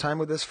too much time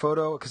with this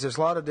photo? Because there's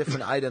a lot of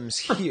different items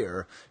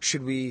here.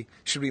 Should we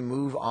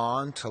move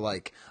on to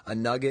like a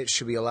nugget?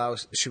 Should we allow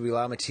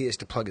Matthias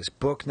to plug his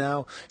book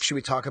now? Should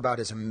we talk about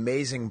his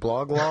amazing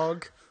blog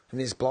log? And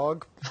his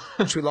blog?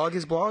 Should we log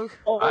his blog?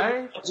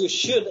 You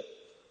should.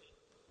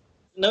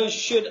 No, you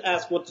should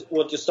ask what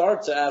you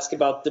start to ask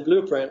about the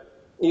blueprint.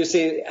 You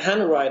see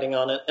handwriting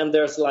on it, and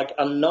there's like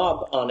a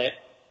knob on it.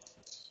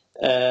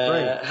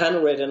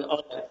 Handwritten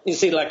on it. You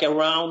see like a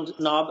round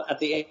knob at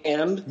the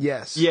end?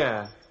 Yes.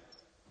 Yeah.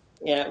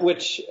 Yeah,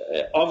 which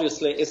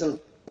obviously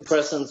isn't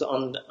present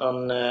on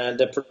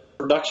the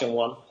production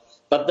one.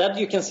 But that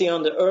you can see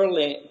on the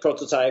early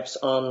prototypes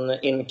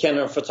in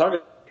Kenner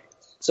photography.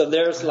 So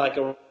there's like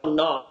a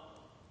knob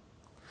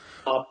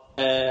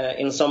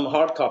in some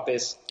hard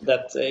copies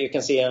that you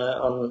can see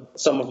on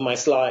some of my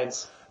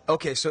slides.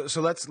 Okay, so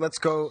let's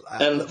go.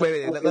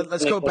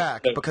 Let's go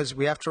back, because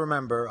we have to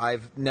remember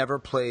I've never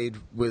played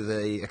with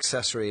a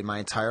accessory in my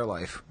entire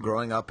life.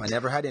 Growing up, I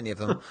never had any of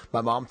them.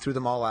 My mom threw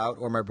them all out,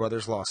 or my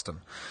brothers lost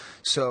them.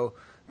 So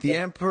the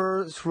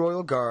Emperor's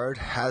Royal Guard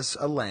has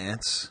a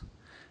lance,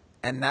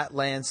 and that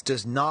lance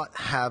does not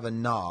have a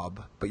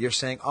knob. But you're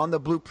saying on the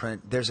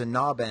blueprint there's a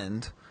knob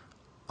end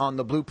on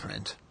the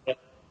blueprint,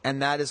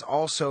 and that is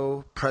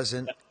also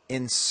present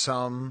in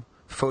some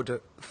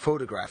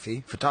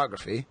photography.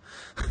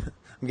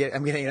 I'm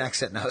getting an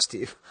accent now,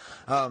 Steve.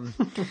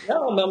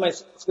 No, my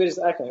Swedish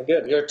accent,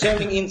 good. You're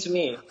turning into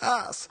me.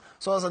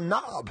 So as a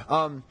knob.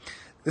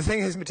 The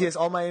thing is, Matthias,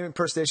 all my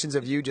impersonations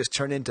of you just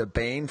turn into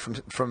Bane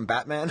from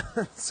Batman.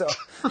 So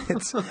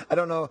I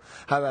don't know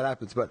how that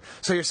happens, but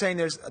so you're saying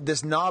there's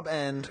this knob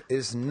end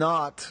is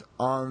not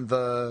on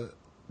the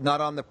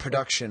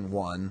production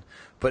one,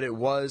 but it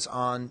was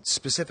on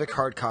specific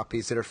hard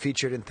copies that are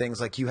featured in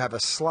things like you have a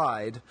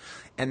slide,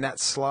 and that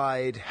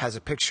slide has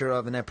a picture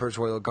of an Emperor's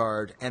Royal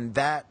Guard, and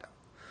that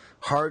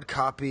hard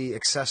copy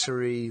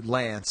accessory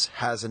lance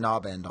has a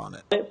knob end on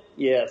it.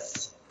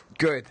 Yes.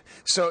 Good.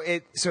 So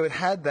it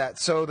had that.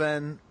 So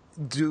then,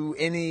 do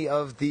any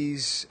of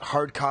these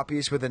hard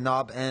copies with a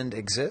knob end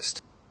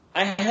exist?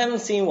 I haven't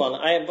seen one.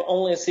 I've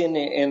only seen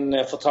it in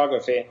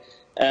photography.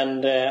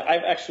 And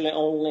I've actually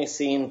only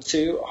seen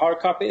 2 hard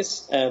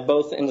copies,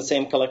 both in the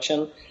same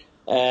collection.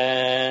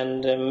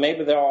 And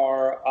maybe there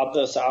are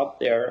others out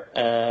there.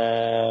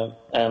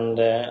 And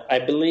I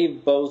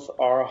believe both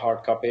are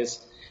hard copies.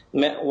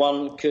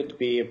 One could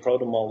be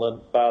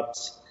proto-molded, but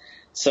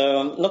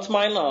so not to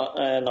my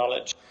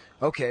knowledge.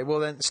 Okay, well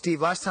then, Steve,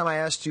 last time I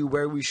asked you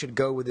where we should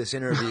go with this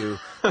interview,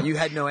 you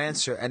had no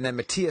answer, and then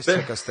Matthias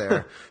took us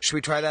there. Should we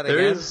try that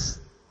again?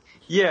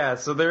 Yeah,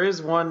 so there is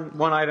one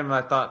item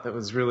that I thought that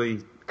was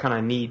really kind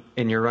of neat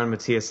in your run,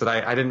 Matthias, that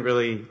I didn't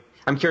really...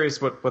 I'm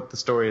curious what the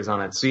story is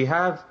on it. So you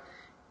have,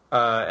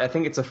 I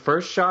think it's a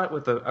first shot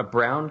with a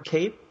brown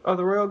cape of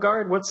the Royal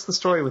Guard. What's the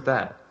story with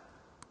that?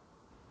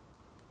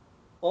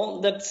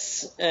 Well,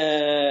 that's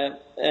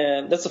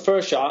the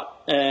first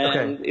shot,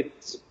 and okay.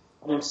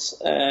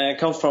 It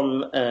comes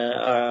from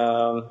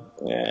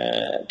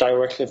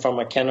directly from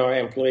a Kenner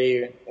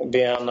employee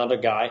via another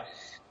guy.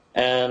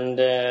 And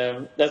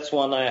that's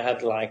one I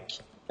had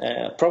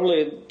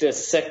probably the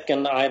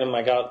second item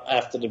I got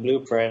after the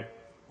blueprint.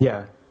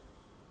 Yeah.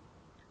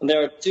 And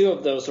there are 2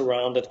 of those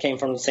around that came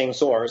from the same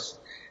source.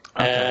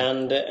 Okay.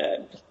 And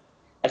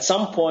at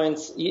some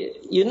points,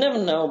 you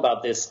never know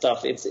about this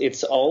stuff.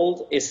 It's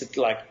old. Is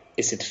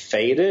it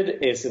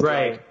faded? Is it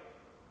right.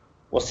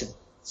 Was it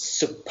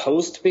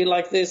supposed to be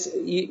like this?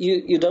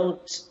 You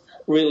don't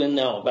really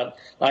know. But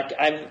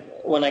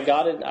when I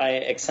got it, I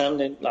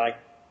examined it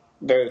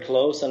very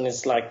close, and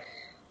it's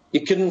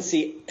you couldn't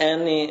see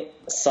any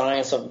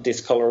signs of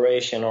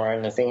discoloration or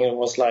anything. It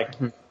was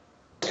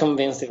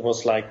convinced it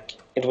was a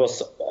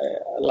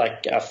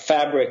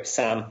fabric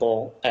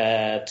sample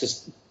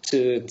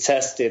to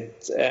test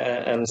it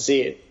and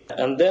see it.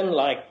 And then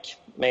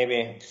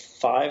maybe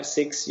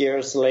 5-6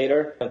 years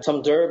later,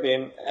 Tom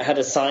Derby had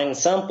a signed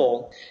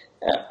sample.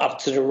 Up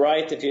to the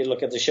right, if you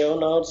look at the show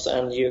notes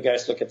and you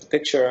guys look at the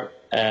picture,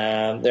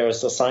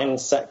 there's a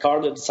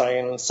carded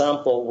signed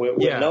sample with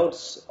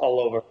notes all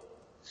over.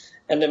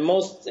 And the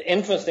most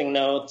interesting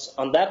note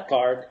on that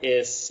card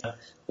is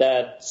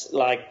that,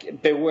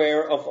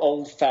 beware of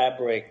old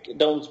fabric,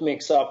 don't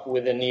mix up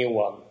with a new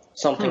one,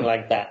 something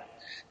like that.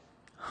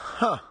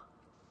 Huh.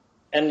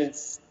 And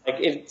it's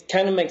it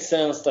kind of makes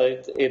sense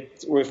that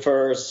it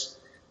refers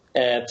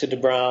to the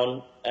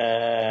brown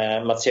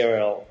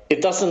material.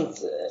 It doesn't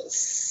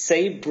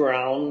say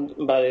brown,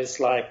 but it's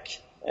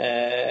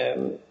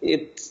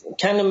it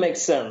kind of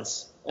makes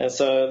sense.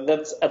 So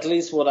that's at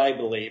least what I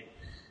believe.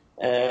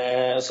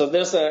 So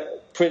there's a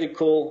pretty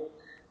cool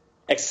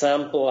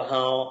example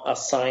how a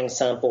signed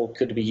sample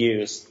could be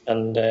used,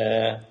 and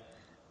a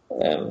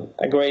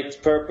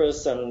great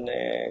purpose and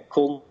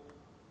cool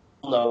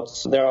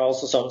notes. There are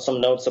also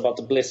some notes about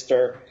the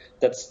blister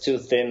that's too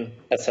thin,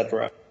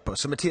 etc.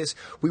 So, Matthias,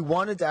 we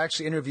wanted to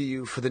actually interview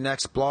you for the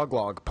next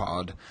Blog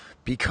Pod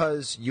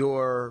because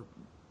your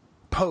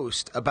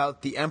post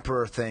about the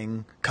Emperor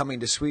thing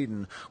coming to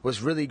Sweden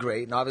was really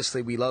great, and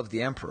obviously we love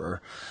the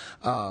Emperor,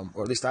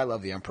 or at least I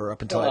love the Emperor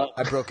up until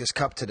I broke his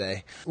cup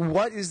today.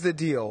 What is the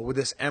deal with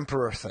this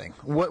Emperor thing?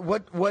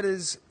 What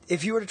is,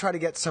 if you were to try to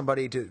get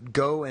somebody to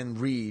go and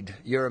read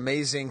your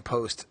amazing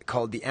post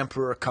called "The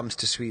Emperor Comes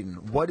to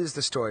Sweden," what is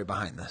the story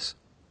behind this?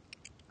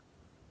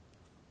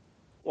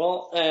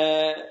 Well,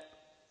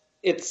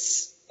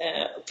 it's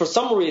for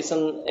some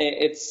reason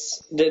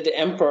it's the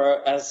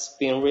Emperor has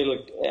been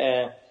really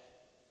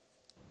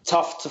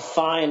tough to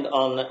find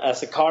on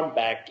as a card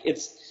back.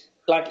 It's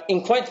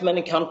in quite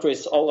many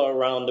countries all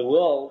around the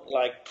world,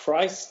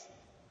 price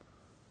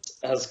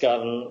has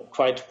gotten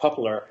quite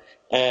popular,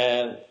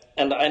 and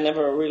I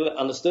never really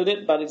understood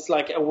it, but it's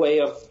a way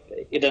of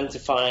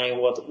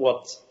identifying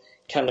what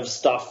kind of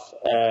stuff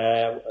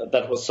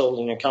that was sold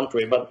in your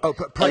country. But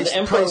price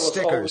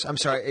stickers. I'm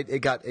sorry, it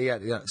got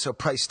so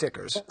price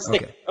stickers.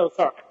 Okay. Oh,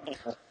 sorry.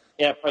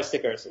 Yeah, price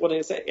stickers. What did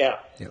you say? Yeah.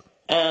 Yep.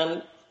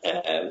 And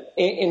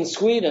in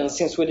Sweden,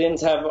 since we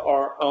didn't have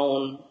our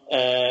own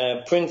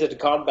printed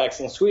card backs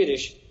in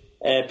Swedish,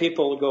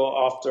 people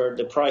go after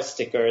the price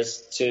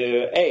stickers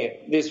to,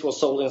 hey, this was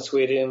sold in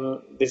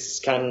Sweden, this is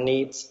kind of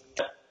neat.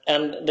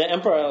 And the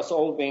Emperor has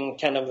all been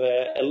kind of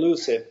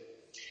elusive.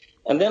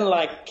 And then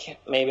like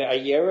maybe a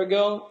year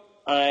ago,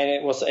 I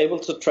was able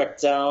to track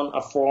down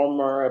a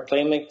former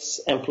Playmix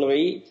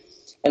employee,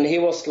 and he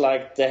was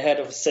like the head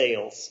of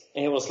sales.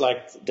 He was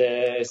like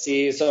the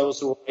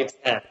CEO's right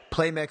hand.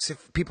 Playmix,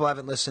 if people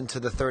haven't listened to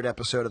the third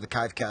episode of the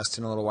Kivecast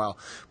in a little while,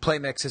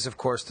 Playmix is, of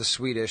course, the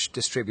Swedish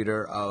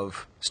distributor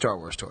of Star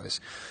Wars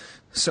toys.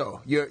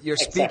 So you're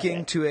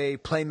speaking to a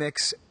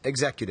Playmix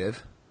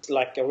executive.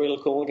 Like a real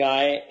cool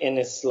guy, and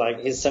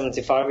he's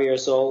 75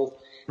 years old,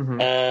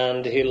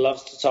 and he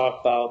loves to talk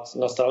about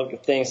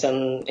nostalgic things.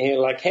 And he's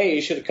like, hey,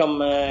 you should come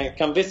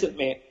visit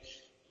me.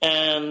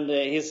 And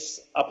he's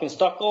up in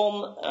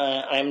Stockholm.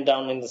 I'm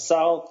down in the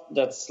south.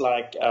 That's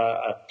like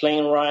a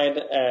plane ride.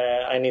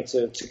 I need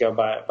to go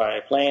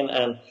by plane.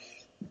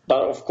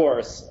 But of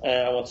course,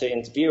 I want to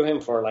interview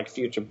him for like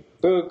future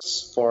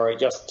books, for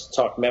just to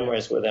talk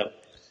memories with him.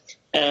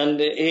 And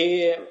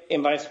he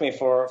invites me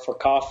for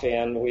coffee,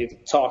 and we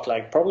talk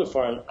like probably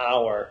for an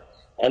hour.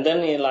 And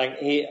then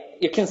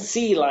you can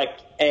see like,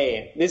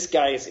 hey, this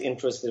guy is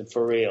interested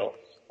for real.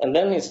 And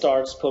then he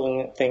starts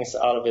pulling things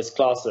out of his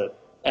closet.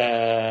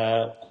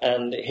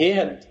 And he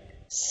had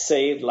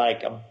saved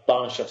like a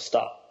bunch of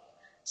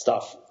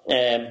stuff,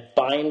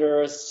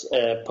 binders,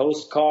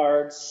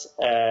 postcards.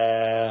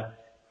 The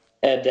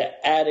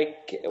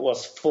attic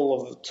was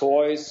full of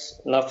toys,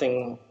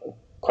 nothing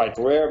quite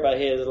rare, but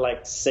he had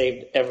like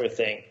saved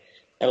everything,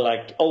 and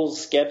like old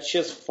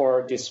sketches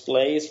for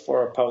displays,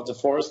 for Power of the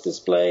Force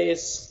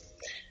displays,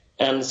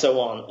 and so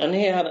on. And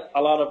he had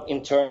a lot of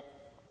internal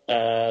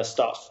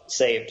stuff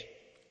saved.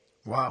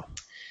 Wow.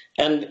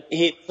 And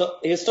he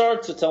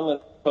started to tell me a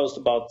post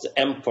about the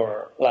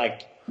Emperor.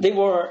 Like they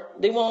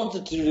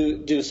wanted to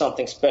do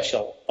something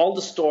special. All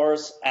the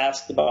stores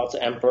asked about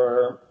the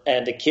Emperor,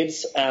 and the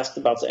kids asked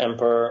about the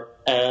Emperor,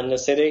 and the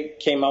city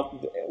came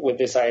up with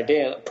this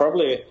idea,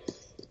 probably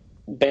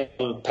based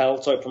on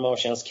Paltoy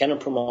promotions, Kenner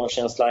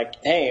promotions, like,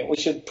 hey, we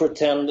should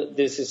pretend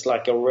this is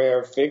like a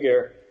rare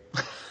figure,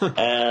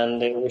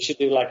 and we should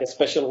do like a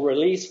special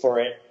release for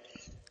it.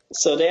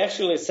 So they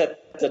actually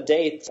set the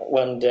date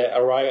when the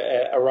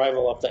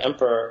arrival of the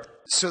Emperor.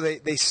 So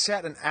they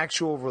set an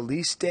actual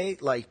release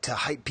date, like to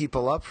hype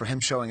people up for him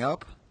showing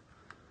up?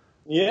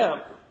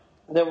 Yeah.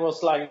 There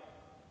was like,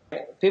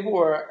 people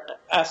were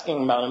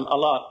asking about him a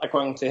lot,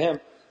 according to him.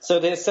 So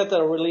they set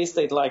a release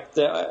date like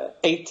the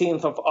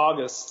 18th of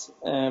August,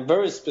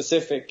 very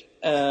specific.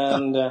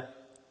 And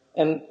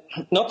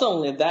not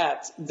only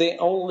that, they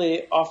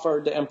only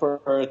offered the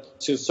Emperor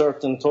to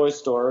certain toy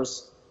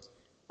stores.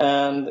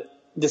 And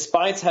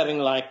despite having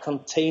like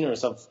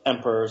containers of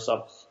Emperors,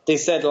 they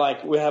said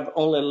like, we have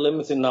only a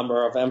limited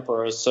number of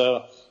Emperors,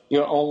 so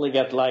you only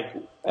get like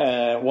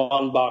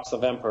one box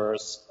of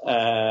Emperors.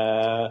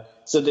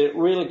 So they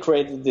really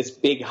created this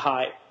big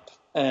hype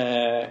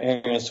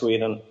here in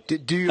Sweden.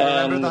 Do you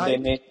remember the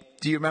hype?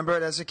 Do you remember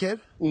it as a kid?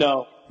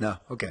 No. No.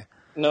 Okay.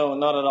 No,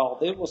 not at all.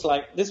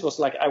 This was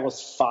like I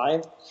was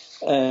 5,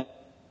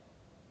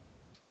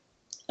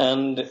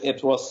 and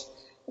it was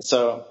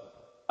so.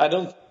 I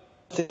don't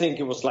think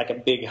it was like a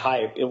big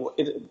hype.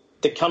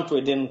 The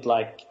country didn't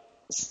like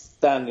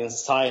stand in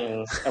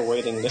silence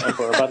awaiting the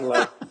Emperor, but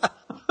like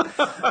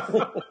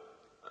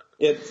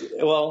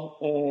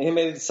he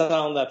made it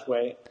sound that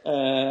way.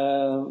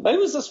 But it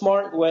was a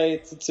smart way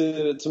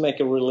to make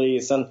a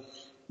release, and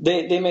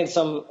they made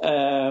some.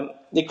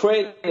 They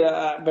created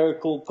a very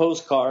cool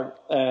postcard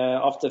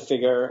of the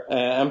figure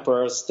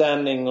Emperor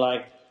standing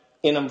like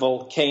in a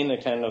volcano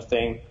kind of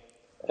thing.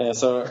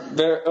 So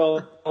very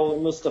old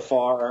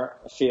Mustafar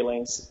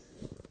feelings.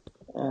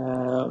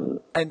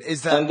 And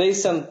is that and they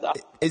sent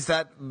is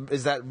that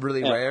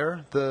really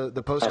rare,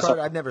 the postcard?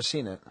 I've never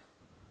seen it.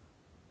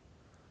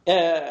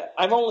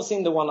 I've only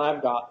seen the one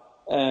I've got.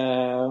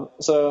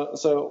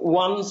 So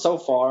one so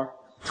far,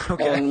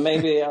 and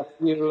maybe a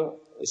few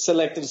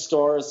selected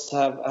stores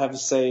have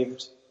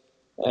saved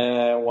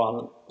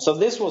one. So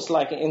this was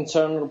like an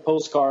internal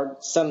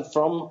postcard sent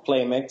from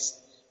Playmix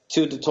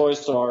to the toy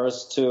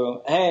stores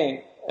to,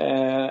 hey,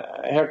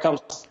 here comes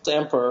the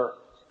Emperor.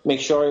 Make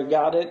sure you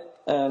got it,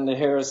 and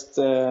here's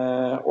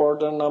the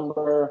order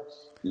number.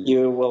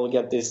 You will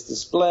get this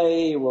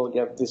display, you will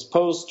get this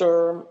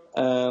poster,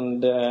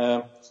 and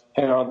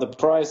here are the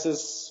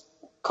prices.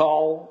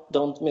 Call,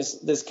 don't miss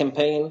this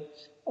campaign.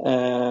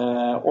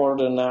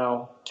 Order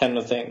now, kind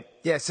of thing.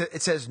 Yes,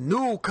 it says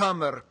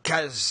Newcomer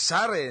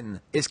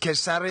Kazarin. Is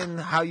Kazarin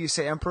how you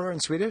say emperor in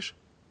Swedish?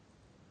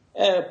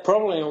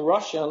 Probably in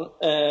Russian.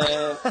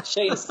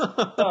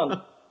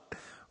 Kejsaren.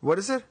 What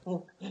is it?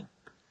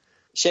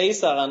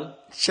 Kejsaren.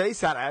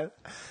 Kejsaren.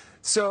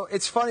 So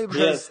it's funny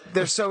because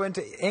they're so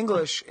into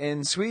English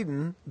in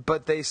Sweden,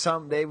 but they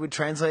would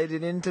translate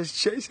it into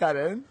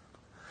Kejsaren.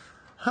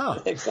 Huh.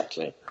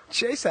 Exactly.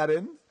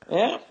 Kejsaren.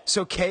 Yeah.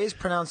 So K is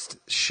pronounced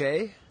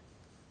Shay?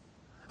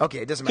 Okay,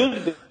 it doesn't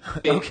matter.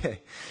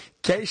 Okay.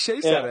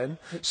 Kejsaren.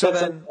 Yeah. So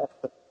then,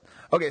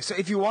 okay, so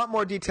if you want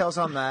more details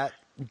on that,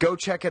 go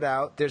check it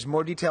out. There's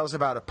more details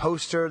about a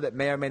poster that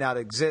may or may not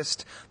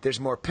exist. There's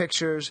more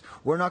pictures.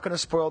 We're not going to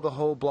spoil the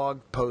whole blog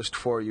post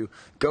for you.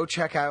 Go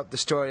check out the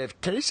story of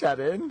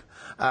Kejsaren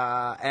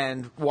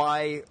and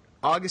why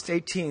August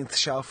 18th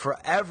shall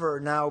forever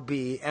now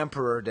be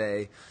Emperor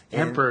Day.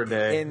 In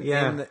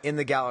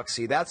the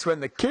galaxy. That's when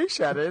the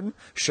Kejsaren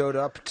showed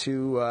up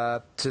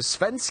to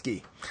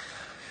Svenski.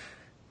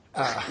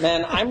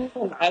 Man, I'm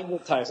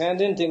advertising. I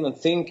didn't even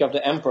think of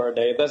the Emperor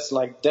Day. That's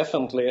like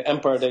definitely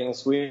Emperor Day in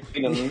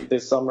Sweden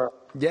this summer.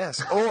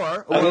 Yes.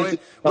 Or wait,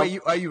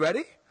 are you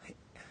ready?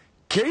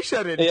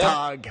 Kejsaren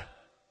Tag.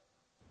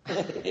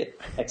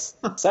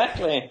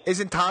 Exactly.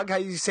 Isn't Tag how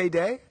you say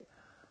day?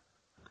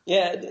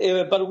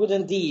 Yeah, but with a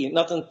D,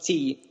 not a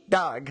T.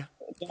 Dog.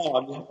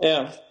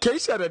 Yeah.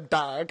 Kejsaren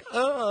Tag.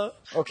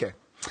 Okay.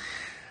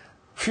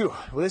 Phew.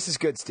 Well, this is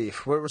good,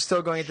 Steve. We're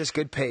still going at this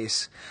good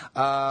pace.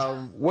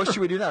 What should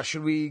we do now?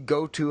 Should we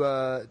go to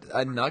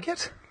a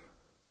nugget?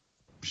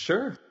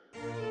 Sure.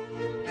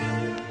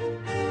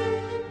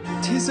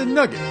 'Tis a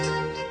nugget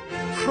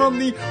from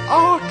the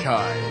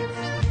archive.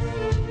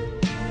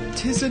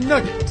 'Tis a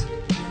nugget.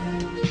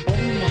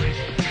 Oh my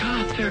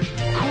God, they're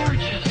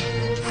gorgeous.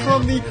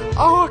 From the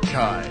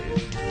archive.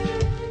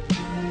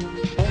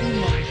 Oh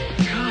my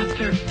God,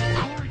 they're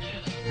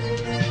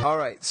gorgeous. All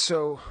right,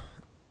 so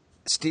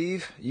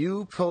Steve,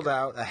 you pulled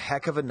out a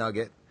heck of a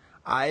nugget.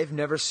 I've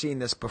never seen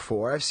this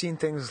before. I've seen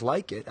things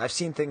like it. I've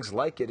seen things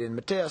like it in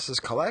Matthias's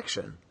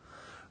collection.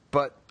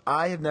 But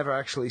I have never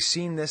actually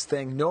seen this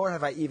thing, nor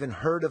have I even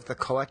heard of the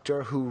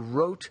collector who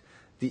wrote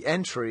the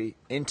entry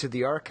into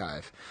the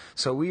archive.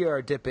 So we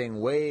are dipping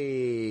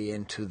way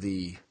into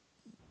the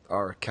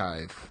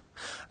archive.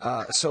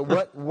 So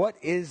what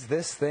is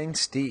this thing,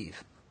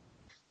 Steve?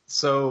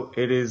 So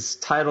it is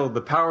titled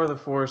The Power of the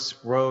Force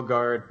Royal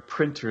Guard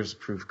Printer's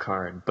Proof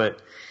Card.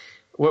 But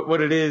what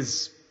it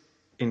is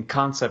in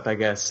concept, I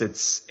guess,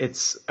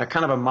 it's a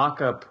kind of a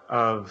mock-up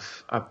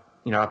of a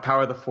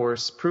Power of the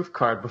Force proof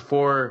card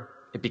before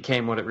it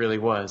became what it really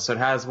was. So it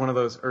has one of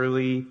those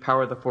early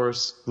Power of the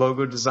Force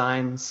logo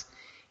designs,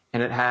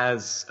 and it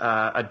has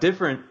a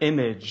different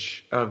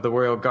image of the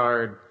Royal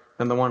Guard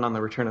than the one on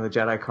the Return of the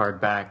Jedi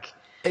card back.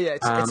 Yeah,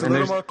 it's a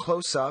little more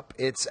close up.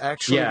 It's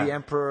actually the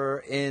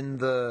Emperor in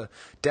the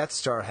Death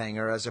Star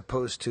hangar as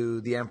opposed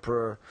to the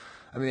Emperor's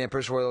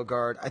Royal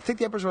Guard. I think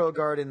the Emperor's Royal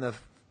Guard in the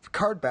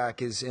card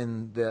back is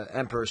in the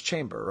Emperor's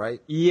chamber,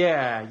 right?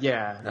 Yeah.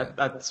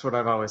 That's what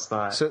I've always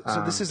thought. So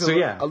this is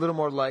a little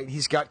more light.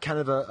 He's got kind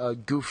of a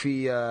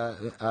goofy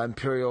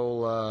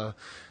Imperial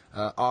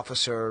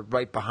officer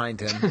right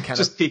behind him. Kind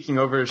just peeking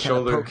over his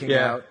shoulder. Poking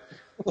out.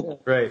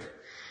 Right.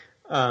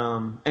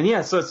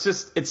 So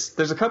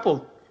there's a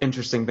couple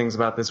interesting things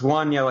about this.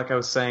 One, like I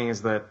was saying,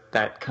 is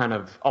that kind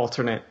of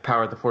alternate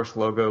Power of the Force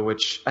logo,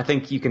 which I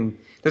think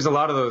there's a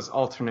lot of those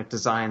alternate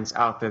designs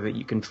out there that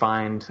you can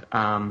find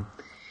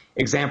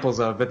examples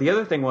of. But the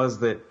other thing was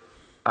that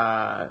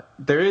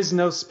there is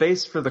no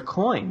space for the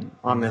coin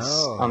on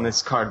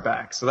this card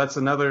back. So that's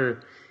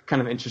another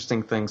kind of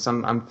interesting thing.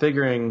 So I'm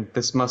figuring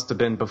this must have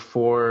been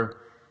before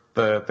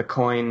the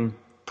coin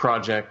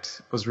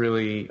project was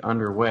really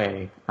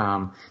underway.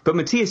 But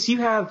Matthias, you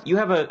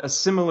have a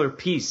similar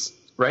piece,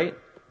 right?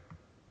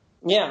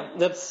 Yeah,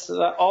 that's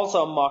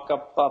also a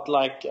mock-up, but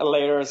like a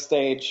later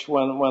stage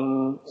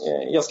when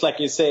just like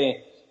you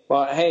say,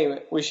 well,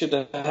 hey, we should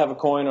have a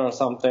coin or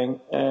something.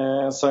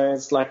 So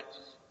it's like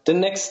the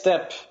next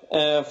step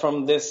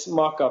from this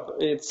mock-up.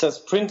 It says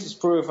printer's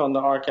proof on the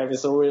archive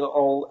is a real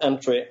old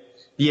entry.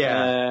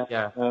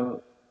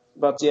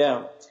 But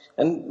yeah,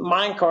 and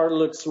mine card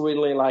looks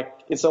really like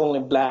it's only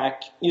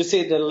black. You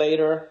see the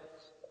later,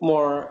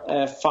 more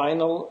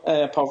final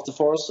Power of the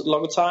Force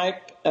logotype.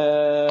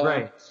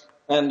 Right.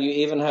 And you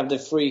even have the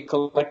free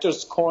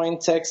collector's coin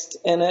text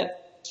in it.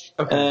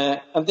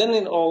 Okay. And then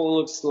it all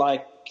looks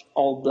like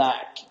all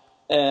black.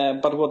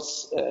 But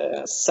what's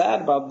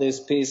sad about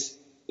this piece,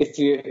 if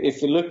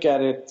you look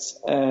at it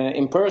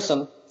in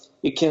person,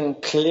 you can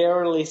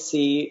clearly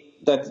see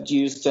that it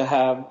used to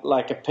have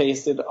like a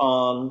pasted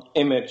on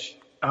image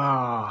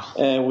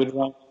with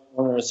one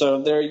corner.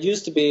 So there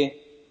used to be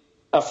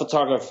a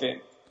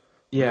photography.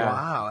 Yeah.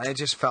 Wow, and it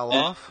just fell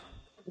off?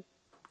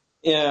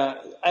 Yeah,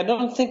 I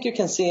don't think you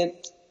can see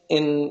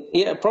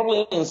it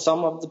probably in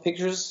some of the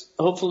pictures.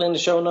 Hopefully in the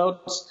show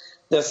notes,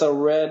 there's a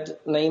red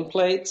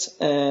nameplate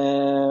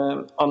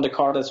on the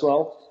card as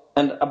well.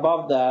 And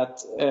above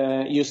that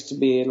used to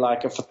be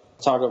like a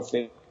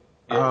photography.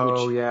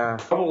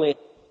 Probably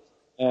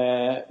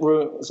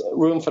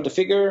room for the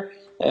figure,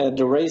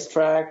 the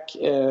racetrack,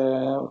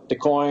 the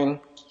coin.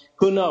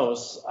 Who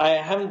knows? I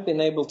haven't been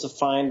able to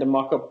find the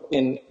mock-up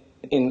in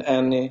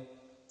any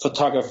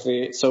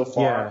photography so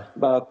far. Yeah.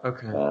 But,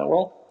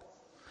 Well,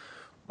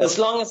 As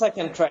long as I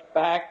can track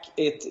back,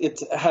 it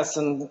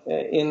hasn't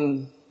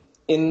in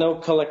no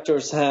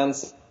collector's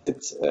hands.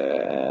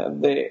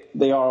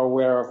 They are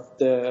aware of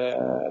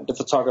the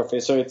photography,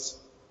 so it's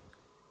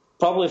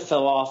probably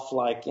fell off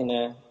like in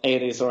the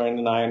 80s or in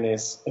the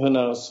 90s. Who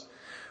knows?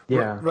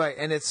 Yeah. Right,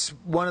 and it's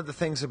one of the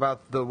things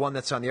about the one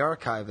that's on the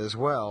archive as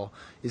well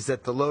is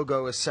that the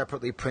logo is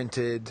separately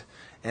printed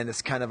and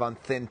it's kind of on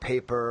thin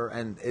paper,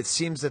 and it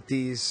seems that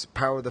these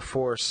Power of the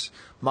Force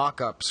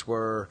mock-ups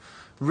were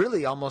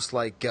really almost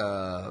like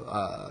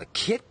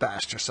kit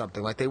bashed or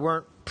something. Like they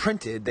weren't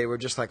printed, they were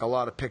just like a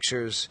lot of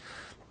pictures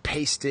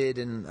pasted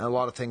and a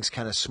lot of things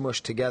kind of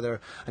smushed together.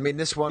 I mean,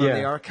 this one on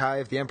the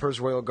archive, the Emperor's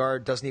Royal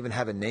Guard, doesn't even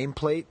have a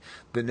nameplate.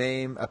 The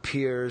name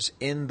appears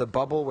in the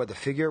bubble where the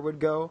figure would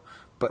go,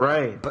 but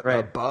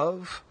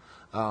above.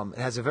 It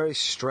has a very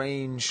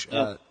strange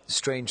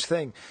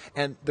thing.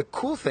 And the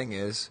cool thing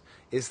is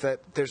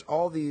that there's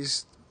all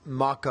these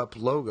mock-up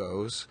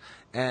logos,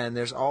 and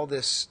there's all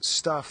this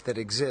stuff that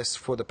exists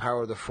for the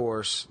Power of the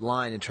Force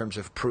line in terms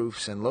of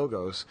proofs and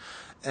logos.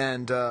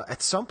 And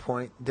at some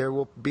point, there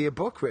will be a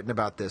book written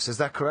about this. Is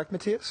that correct,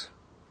 Matthias?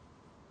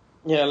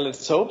 Yeah,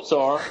 let's hope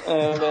so.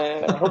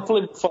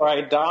 Hopefully before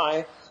I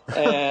die.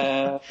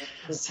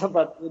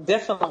 But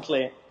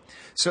definitely.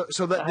 So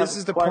this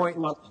is the point,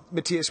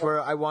 Matthias,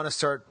 where I want to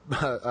start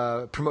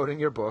promoting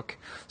your book.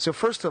 So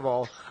first of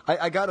all,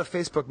 I got a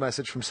Facebook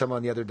message from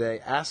someone the other day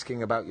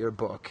asking about your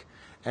book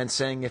and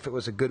saying if it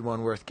was a good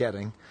one worth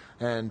getting.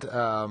 And,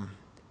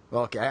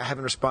 okay, I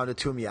haven't responded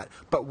to him yet.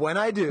 But when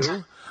I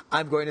do,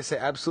 I'm going to say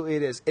absolutely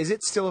it is. Is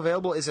it still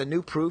available? Is a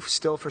new proof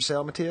still for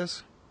sale,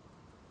 Matthias?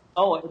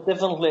 Oh, it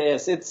definitely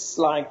is. It's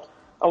like,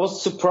 I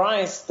was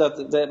surprised that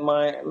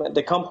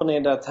the company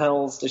that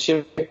handles the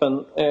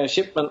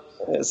shipment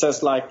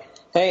says like,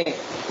 hey,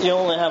 you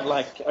only have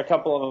like a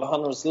couple of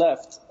hundreds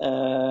left.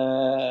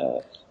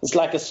 It's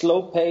like a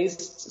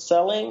slow-paced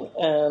selling,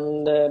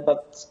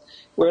 but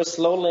we're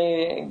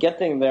slowly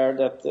getting there.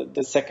 That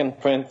the second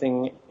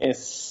printing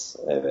is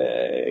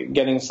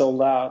getting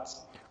sold out.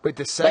 Wait,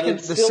 the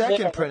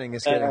second printing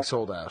is getting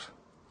sold out.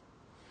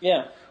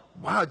 Yeah.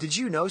 Wow, did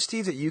you know,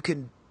 Steve, that you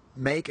can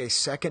make a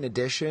second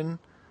edition?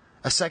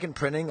 A second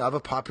printing of a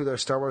popular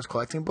Star Wars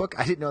collecting book?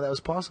 I didn't know that was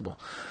possible.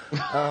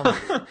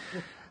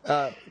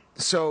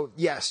 So,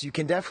 yes, you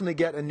can definitely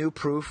get a new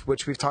proof,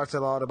 which we've talked a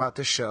lot about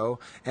this show.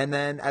 And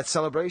then at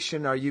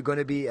Celebration, are you going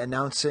to be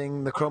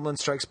announcing the Kremlin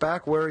Strikes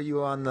Back? Where are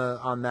you on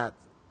that,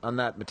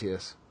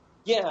 Matthias?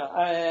 Yeah,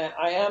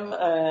 I am.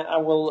 I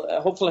will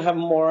hopefully have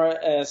more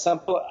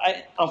sample.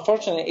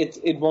 Unfortunately,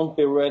 it won't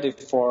be ready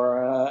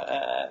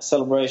for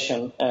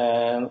Celebration.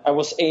 I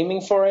was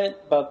aiming for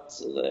it, but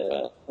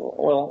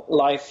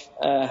life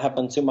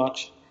happened too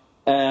much.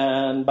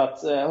 But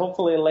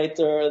hopefully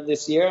later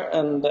this year,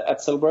 and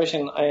at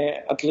Celebration,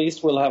 I at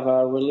least will have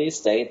a release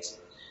date,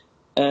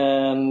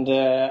 and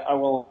I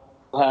will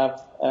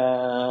have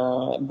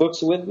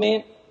books with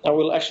me. I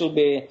will actually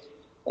be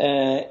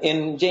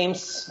in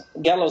James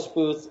Gallo's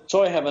booth,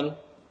 Toy Heaven,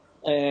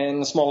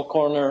 in a small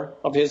corner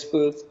of his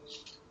booth.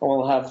 I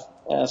will have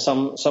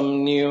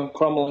some new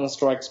Kremlin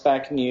Strikes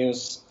Back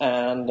news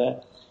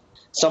and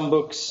some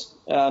books,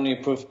 new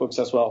proof books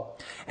as well.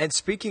 And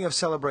speaking of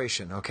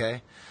Celebration,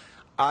 okay,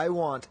 I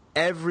want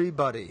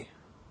everybody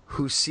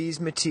who sees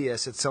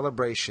Matthias at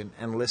Celebration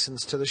and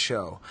listens to the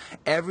show,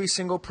 every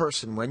single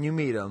person, when you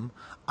meet him,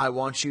 I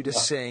want you to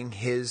sing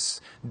his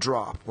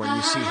drop when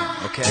you see him,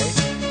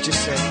 okay?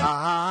 Just say,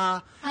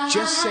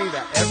 just say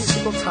that every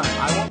single time.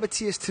 I want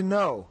Matthias to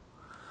know.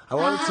 I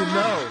want him to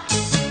know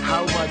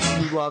how much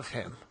you love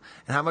him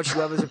and how much you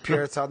love his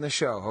appearance on the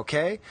show,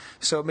 okay?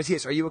 So,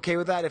 Matthias, are you okay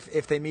with that?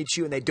 If they meet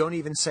you and they don't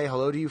even say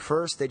hello to you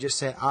first, they just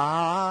say,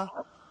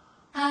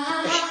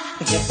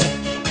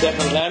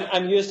 Definitely.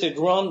 I'm used to it.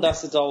 Ron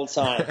does it all the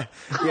time.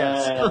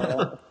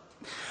 Yes.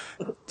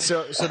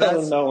 So that's out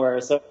of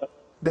nowhere. So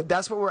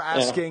that's what we're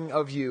asking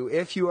of you.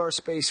 If you are a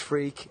space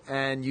freak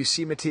and you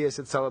see Matthias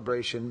at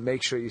Celebration,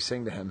 make sure you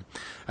sing to him.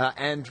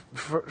 And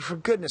for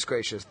goodness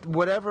gracious,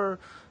 whatever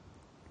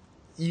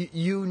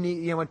you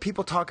need, when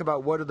people talk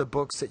about what are the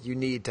books that you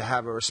need to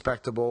have a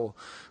respectable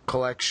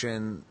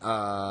collection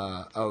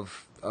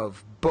of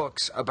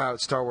books about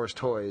Star Wars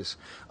toys,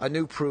 a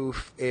new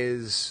proof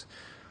is,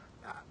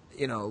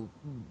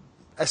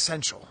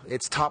 essential.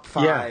 It's top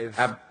 5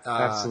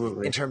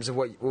 absolutely. In terms of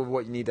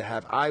what you need to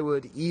have. I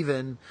would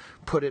even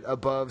put it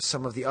above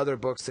some of the other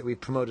books that we've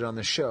promoted on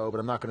the show, but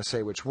I'm not going to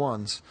say which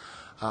ones.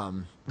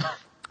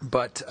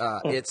 But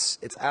it's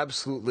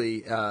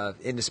absolutely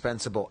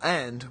indispensable.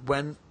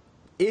 And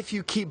if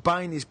you keep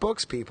buying these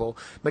books, people,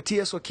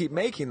 Matthias will keep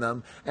making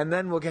them, and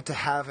then we'll get to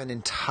have an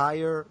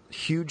entire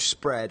huge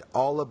spread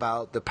all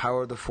about the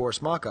Power of the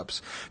Force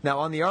mock-ups. Now,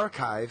 on the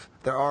archive,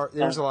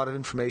 there's a lot of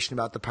information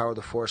about the Power of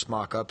the Force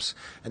mock-ups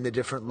and the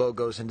different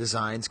logos and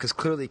designs, because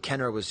clearly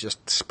Kenner was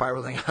just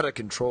spiraling out of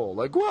control.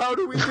 Like, well, how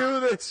do we do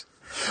this?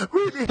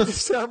 We need to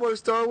sell more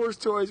Star Wars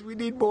toys. We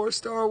need more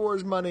Star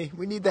Wars money.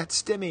 We need that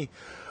stimmy.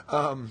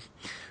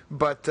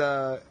 But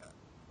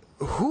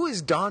who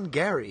is Don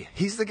Gary?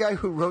 He's the guy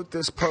who wrote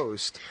this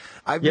post.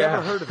 I've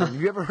never heard of him.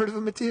 Have you ever heard of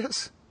him,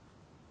 Matthias?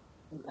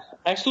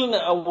 Actually,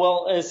 no.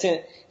 Well, it's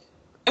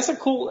a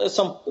cool,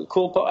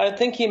 I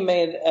think he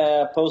made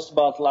a post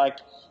about like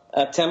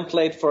a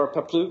template for a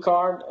Paplu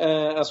card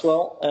as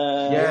well.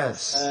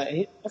 Yes.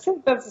 I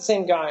think that's the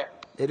same guy.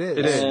 It is.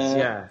 It is,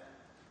 yeah.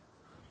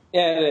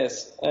 Yeah, it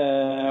is.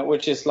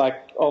 Which is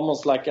like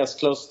almost like as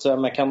close to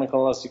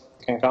mechanical as you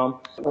can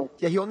come.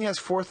 Yeah, he only has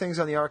 4 things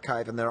on the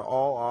archive, and they're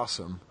all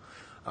awesome.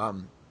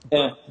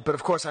 But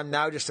of course, I'm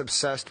now just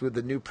obsessed with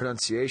the new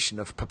pronunciation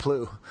of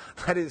Paplu.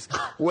 That is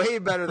way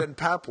better than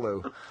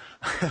Paplu.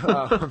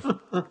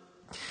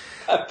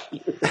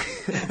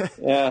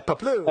 Yeah,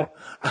 Paplu.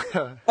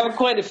 I have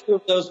quite a few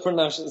of those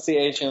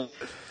pronunciations.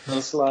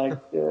 It's like,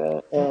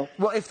 well,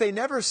 if they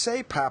never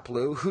say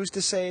Paplu, who's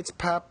to say it's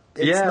not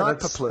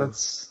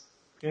Paplu?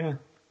 Yeah.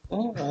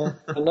 Who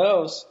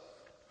knows?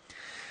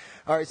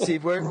 All right,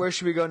 Steve, where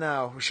should we go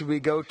now? Should we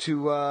go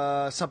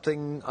to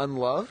something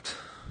unloved?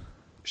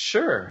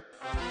 Sure.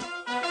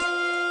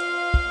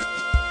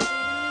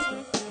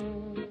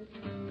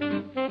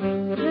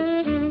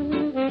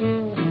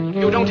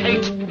 You don't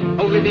hate,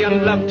 only the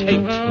unloved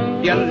hate.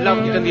 The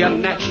unloved and the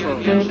unnatural.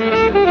 The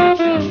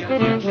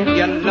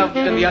unloved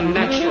and the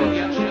unnatural.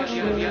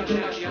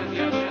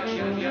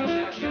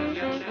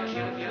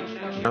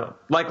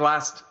 Like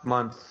last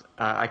month,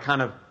 I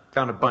kind of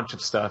found a bunch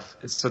of stuff.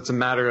 So it's a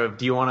matter of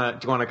do you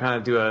want to kind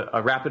of do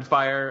a rapid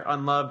fire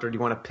unloved, or do you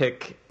want to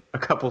pick a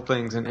couple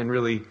things and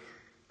really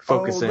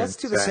focus in? Let's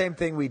do the same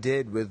thing we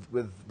did with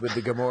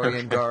the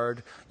Gamorrean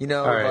Guard. You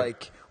know,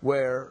 like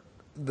where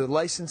the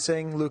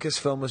licensing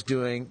Lucasfilm was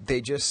doing,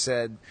 they just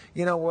said,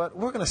 you know what,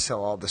 we're going to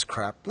sell all this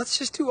crap. Let's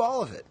just do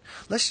all of it.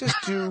 Let's just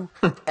do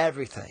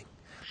everything.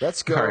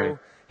 Let's go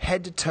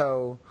head to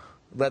toe.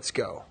 Let's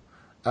go.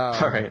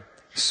 All right.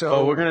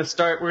 So we're gonna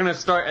start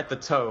at the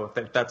toe,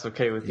 if that's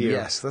okay with you.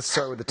 Yes, let's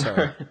start with the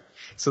toe.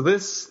 So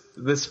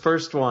this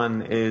first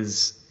one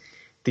is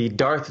the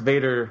Darth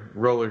Vader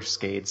roller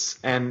skates,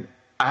 and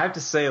I have to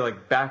say,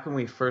 like, back when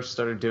we first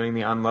started doing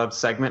the Unloved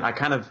segment, I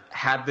kind of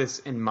had this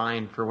in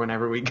mind for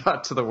whenever we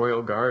got to the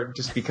Royal Guard,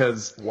 just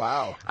because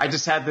I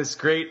just had this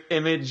great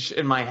image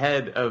in my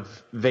head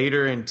of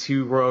Vader and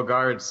 2 Royal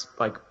Guards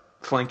like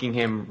flanking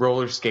him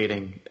roller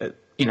skating.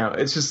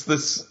 It's just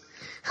this.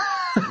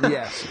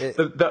 Yes,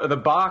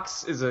 the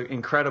box is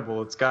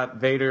incredible. It's got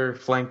Vader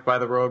flanked by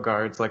the Royal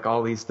Guards, like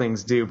all these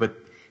things do. But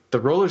the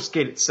roller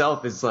skate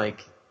itself is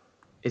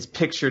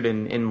pictured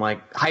in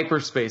like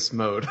hyperspace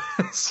mode.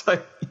 It's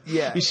like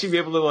you should be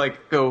able to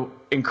like go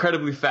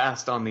incredibly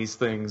fast on these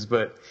things.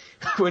 But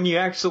when you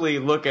actually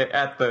look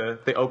at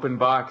the open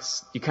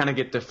box, you kind of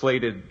get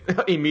deflated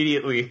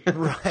immediately.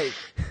 Right.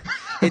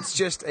 It's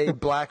just a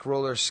black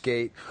roller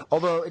skate,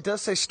 although it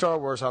does say Star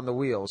Wars on the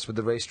wheels with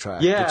the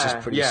racetrack, which is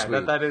pretty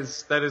sweet. that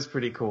is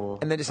pretty cool.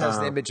 And then it just has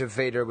an image of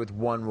Vader with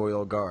 1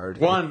 Royal Guard.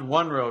 One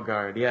Royal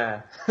Guard,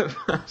 yeah.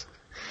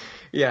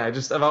 Yeah,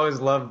 I've always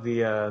loved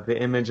the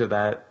image of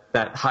that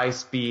high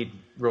speed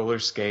roller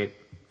skate.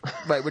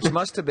 Right, which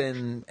must have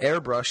been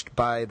airbrushed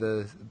by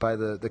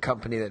the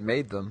company that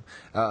made them.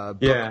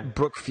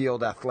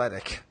 Brookfield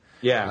Athletic.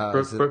 Yeah,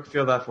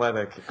 Brookfield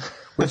Athletic.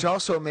 Which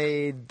also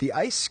made the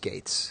ice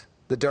skates.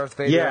 The Darth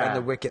Vader and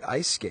the Wicket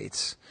ice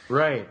skates.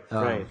 Right,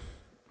 right.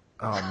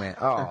 Oh, man.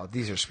 Oh,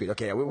 these are sweet.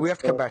 Okay, we have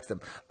to come back to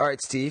them. All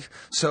right, Steve.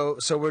 So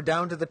we're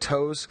down to the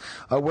toes.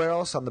 Where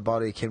else on the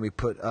body can we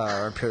put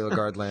our Imperial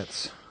Guard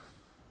lance?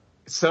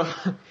 So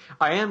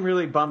I am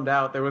really bummed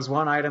out. There was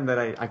one item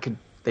that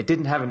they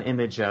didn't have an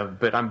image of,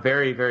 but I'm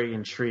very, very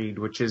intrigued,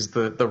 which is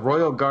the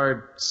Royal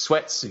Guard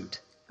sweatsuit.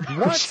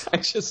 What?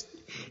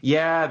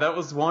 That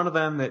was one of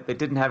them that they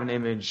didn't have an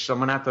image. So I'm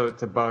going to have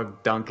to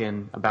bug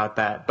Duncan about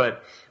that.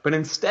 But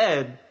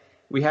instead,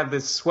 we have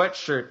this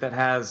sweatshirt that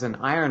has an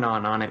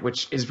iron-on on it,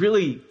 which is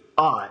really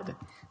odd.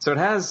 So it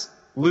has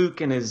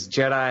Luke in his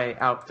Jedi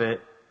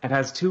outfit. It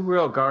has 2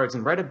 Royal Guards,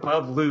 and right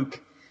above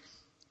Luke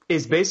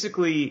is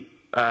basically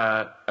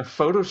a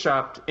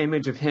photoshopped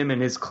image of him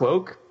in his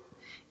cloak.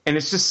 And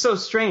it's just so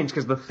strange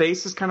because the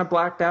face is kind of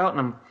blacked out,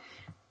 and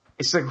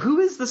it's like, who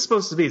is this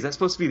supposed to be? Is that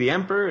supposed to be the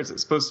Emperor? Is it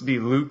supposed to be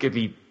Luke if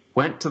he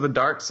went to the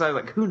dark side?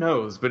 Like, who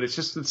knows? But it's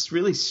just this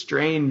really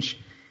strange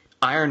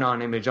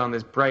iron-on image on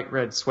this bright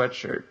red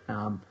sweatshirt.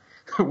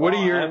 What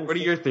are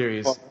your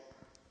theories?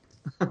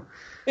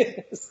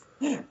 It's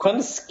kind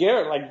of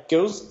scared, like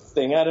ghost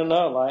thing. I don't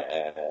know. Like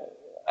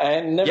I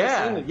had never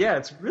seen it. Yeah,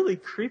 it's really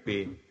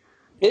creepy.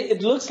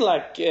 It looks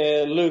like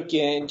Luke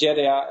in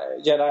Jedi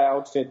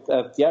outfit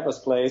at Jabba's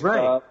place,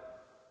 right?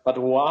 But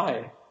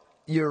why?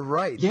 You're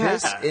right. Yeah.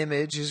 This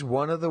image is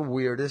one of the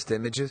weirdest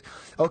images.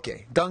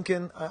 Okay,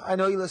 Duncan, I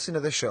know you listen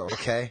to the show,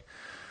 okay?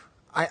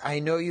 I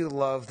know you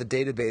love the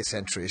database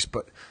entries,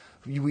 but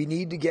we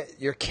need to get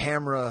your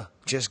camera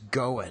just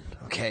going,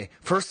 okay?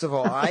 First of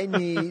all, I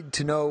need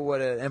to know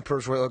what an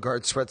Emperor's Royal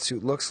Guard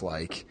sweatsuit looks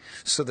like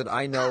so that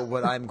I know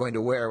what I'm going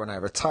to wear when I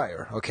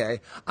retire,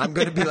 okay? I'm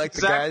going to be like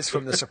the guys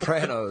from The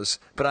Sopranos,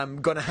 but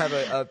I'm going to have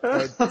a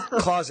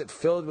closet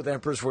filled with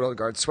Emperor's Royal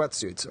Guard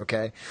sweatsuits,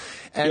 okay?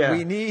 And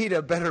we need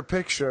a better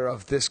picture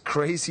of this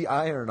crazy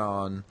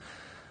iron-on.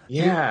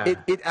 Yeah.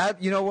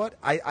 You know what?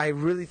 I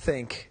really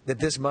think that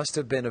this must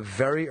have been a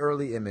very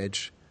early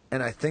image,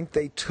 and I think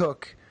they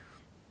took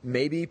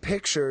maybe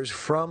pictures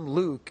from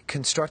Luke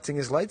constructing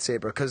his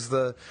lightsaber, because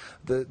the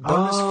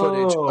bonus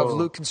footage of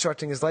Luke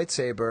constructing his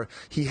lightsaber,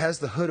 he has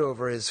the hood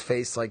over his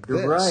face like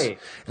this. Right.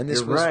 And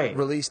this was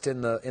released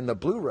in the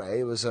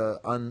Blu-ray. It was a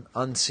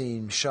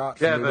unseen shot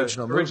from the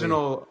original movie.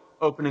 Original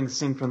opening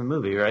scene from the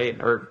movie,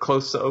 right? Or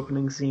close to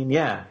opening scene.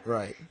 Yeah.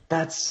 Right.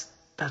 That's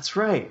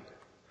right.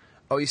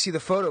 Oh, you see, the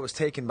photo was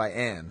taken by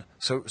Anne.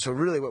 So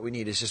really what we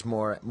need is just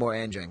more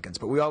Anne Jenkins.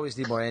 But we always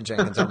need more Anne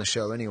Jenkins on the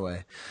show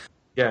anyway.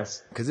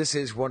 Yes. Because this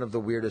is one of the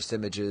weirdest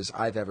images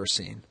I've ever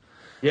seen.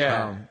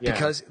 Yeah.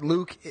 Because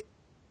Luke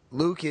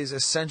is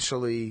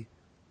essentially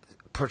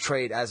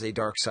portrayed as a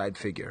dark side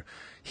figure.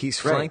 He's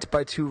flanked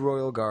by 2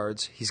 royal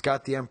guards. He's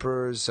got the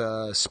Emperor's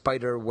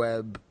spider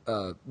web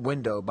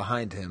window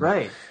behind him.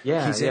 Right,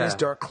 yeah. He's in his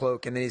dark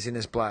cloak, and then he's in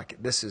his black.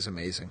 This is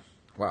amazing.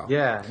 Wow.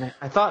 Yeah,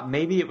 I thought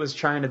maybe it was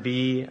trying to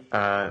be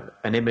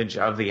an image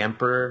of the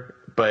Emperor,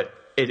 but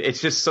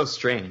it's just so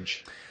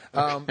strange.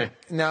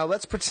 Now,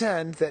 let's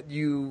pretend that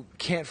you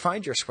can't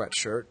find your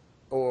sweatshirt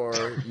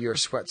or your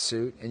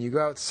sweatsuit, and you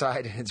go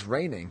outside and it's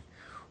raining.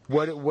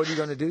 What are you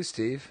going to do,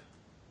 Steve?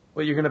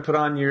 Well, you're going to put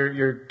on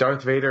your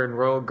Darth Vader and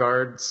Royal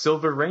Guard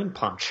silver rain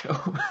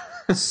poncho.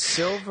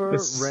 Silver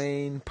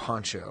rain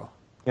poncho.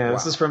 Yeah, wow.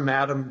 This is from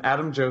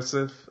Adam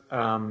Joseph,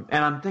 and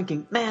I'm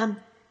thinking,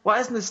 man, why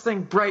isn't this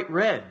thing bright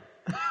red?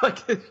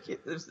 Like,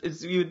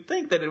 you'd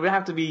think that it would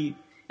have to be,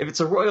 if it's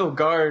a Royal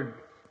Guard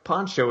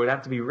poncho, it would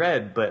have to be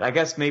red, but I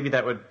guess maybe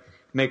that would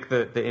make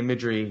the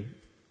imagery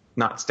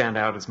not stand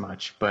out as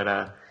much.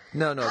 But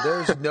No,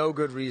 there's no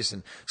good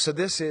reason. So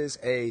this is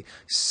a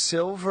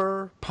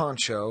silver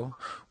poncho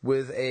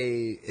with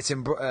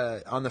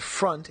on the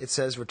front it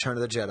says Return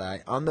of the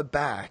Jedi. On the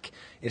back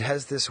it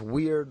has this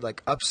weird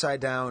like upside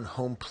down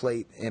home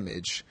plate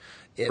image.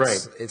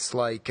 It's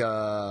like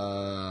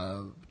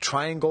a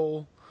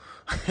triangle,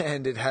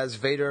 and it has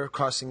Vader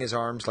crossing his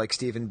arms like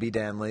Stephen B.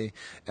 Danley,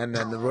 and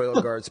then the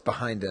Royal Guards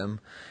behind him,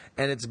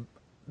 and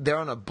they're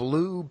on a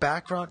blue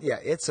background. Yeah,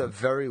 it's a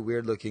very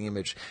weird-looking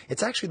image.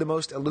 It's actually the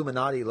most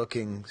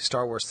Illuminati-looking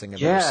Star Wars thing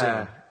I've ever seen.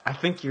 Yeah, I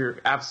think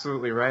you're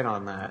absolutely right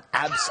on that.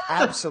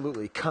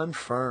 Absolutely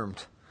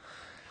confirmed.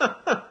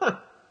 I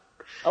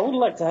would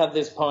like to have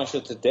this poncho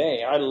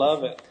today. I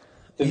love it.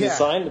 The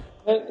design,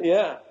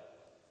 yeah.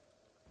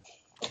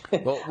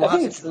 Well, I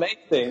think it's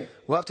amazing.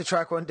 We'll have to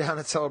track one down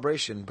at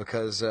Celebration,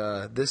 because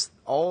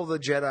all the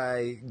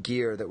Jedi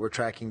gear that we're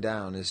tracking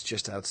down is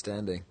just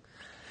outstanding.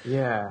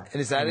 Yeah.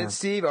 And is that it,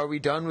 Steve? Are we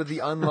done with the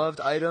unloved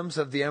items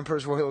of the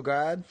Emperor's Royal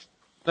Guard?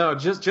 No,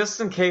 just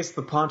in case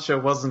the poncho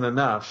wasn't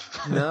enough.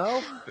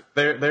 No?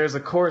 There's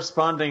a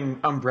corresponding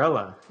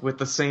umbrella with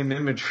the same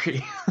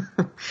imagery.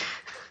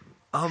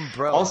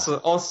 Umbrella.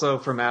 Also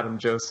from Adam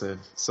Joseph.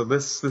 So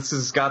this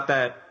has got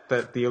the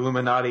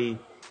Illuminati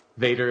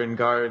Vader and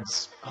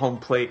Guards home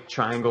plate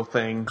triangle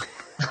thing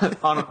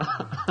on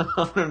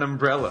an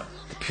umbrella.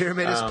 The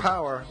pyramid is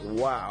power.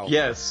 Wow.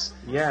 Yes.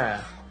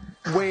 Yeah.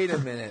 Wait a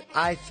minute.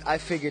 I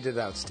figured it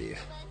out, Steve.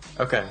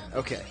 Okay.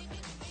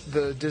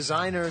 The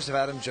designers of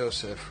Adam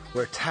Joseph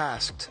were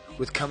tasked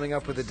with coming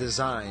up with a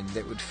design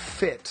that would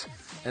fit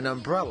an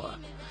umbrella.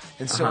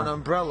 And so an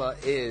umbrella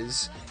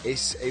is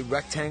a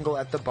rectangle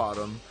at the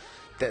bottom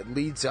that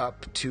leads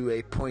up to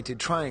a pointed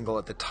triangle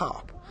at the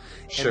top.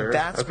 Sure. And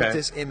that's what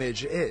this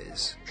image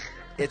is.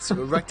 It's a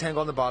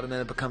rectangle on the bottom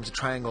and it becomes a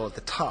triangle at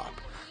the top.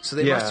 So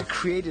they must have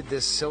created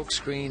this silk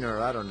screen, or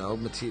I don't know,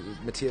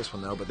 Matthias will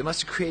know, but they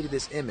must have created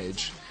this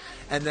image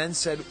and then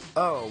said,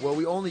 oh, well,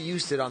 we only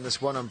used it on this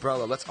one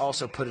umbrella. Let's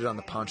also put it on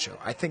the poncho.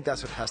 I think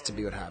that's what has to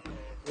be what happened.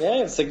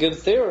 Yeah, it's a good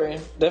theory,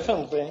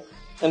 definitely.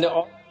 And the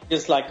art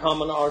is like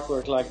common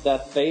artwork, like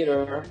that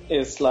Vader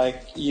is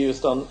like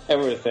used on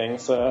everything.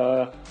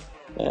 So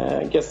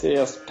I guess they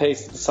just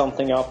pasted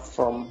something up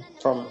from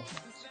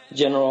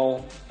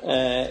general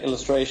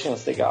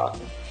illustrations they got.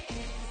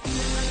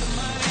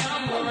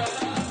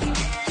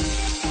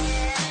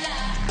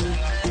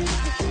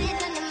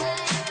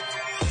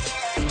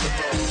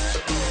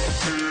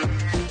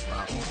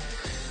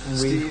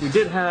 We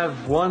did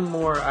have one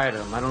more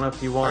item. I don't know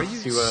if you want to... Are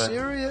you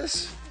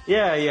serious?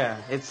 Yeah.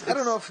 I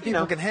don't know if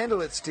people can handle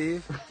it,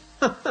 Steve.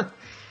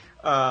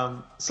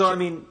 I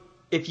mean,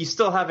 if you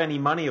still have any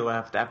money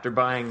left after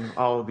buying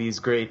all of these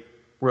great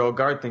Royal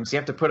Guard things, you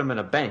have to put them in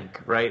a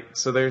bank, right?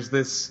 So there's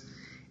this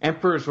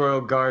Emperor's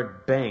Royal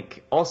Guard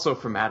bank, also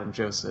from Adam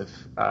Joseph,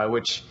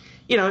 which...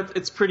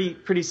 it's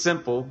pretty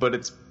simple, but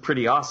it's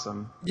pretty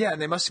awesome. Yeah,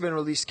 and they must have been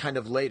released kind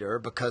of later,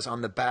 because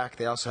on the back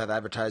they also have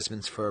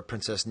advertisements for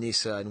Princess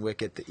Nisa and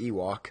Wicket the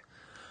Ewok.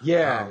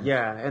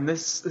 Yeah. And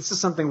this is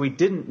something we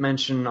didn't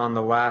mention on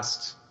the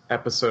last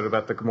episode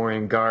about the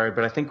Gamorrean Guard,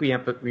 but I think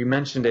we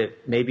mentioned it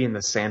maybe in the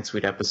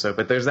Sansweet episode.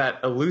 But there's that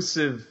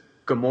elusive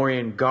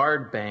Gamorrean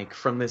Guard bank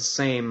from this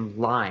same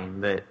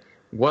line that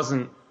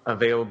wasn't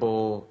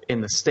available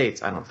in the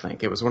States, I don't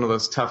think. It was one of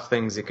those tough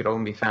things that could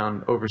only be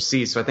found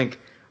overseas. So I think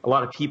a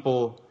lot of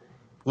people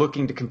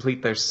looking to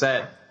complete their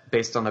set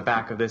based on the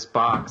back of this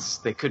box,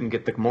 they couldn't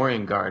get the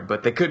Gamorrean Guard,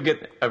 but they could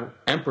get an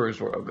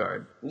Emperor's Royal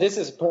Guard. This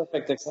is a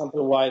perfect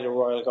example why the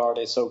Royal Guard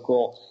is so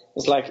cool.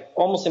 It's like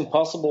almost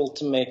impossible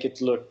to make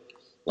it look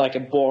like a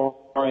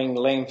boring,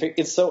 lame figure.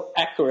 It's so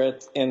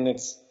accurate in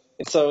it's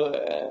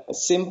so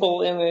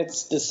simple in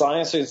its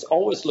design, so it's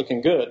always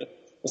looking good.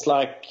 It's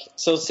like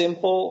so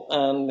simple,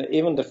 and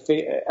even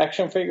the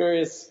action figure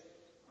is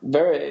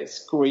very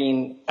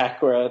screen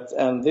accurate,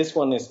 and this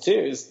one is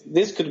too.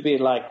 This could be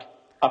like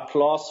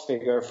applause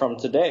figure from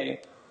today,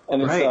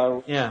 and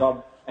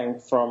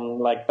it's from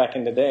like back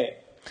in the day.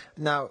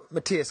 Now,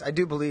 Matthias, I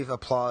do believe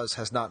applause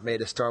has not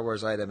made a Star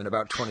Wars item in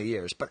about 20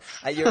 years, but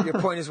your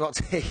point is well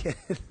taken.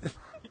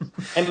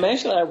 I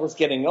mentioned I was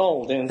getting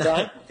old, didn't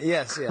I?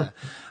 Yes, yeah.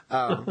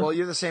 Well,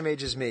 you're the same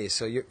age as me,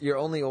 so you're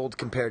only old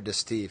compared to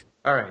Steve.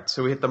 All right,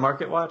 so we hit the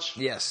Market Watch?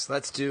 Yes,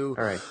 let's do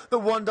the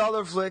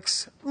 $1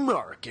 Flicks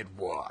Market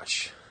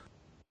Watch.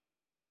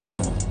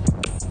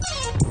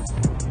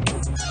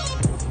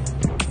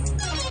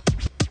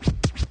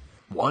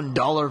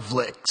 $1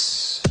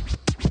 Flicks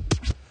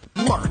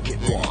Market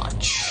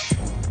Watch.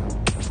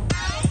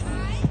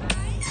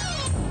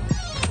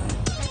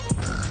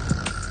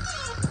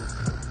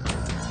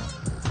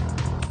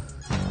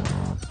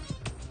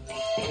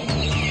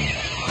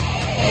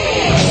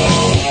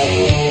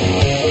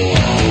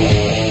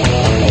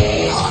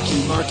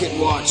 Hockey Market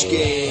Watch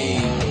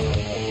game.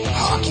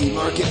 Hockey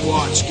Market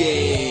Watch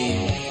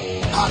game.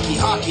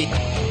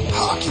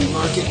 Hockey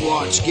Market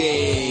Watch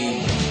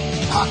game.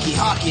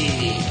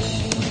 Hockey.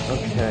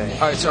 Okay.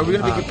 All right, so are we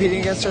going to be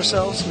competing against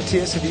ourselves,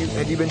 Matthias?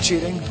 Have you been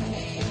cheating?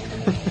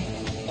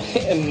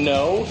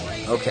 No.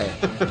 Okay.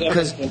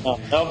 No,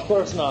 of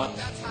course not.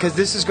 Because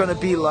this is going to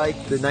be like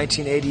the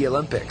 1980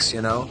 Olympics,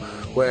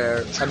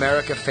 where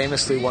America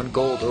famously won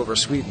gold over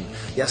Sweden.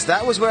 Yes,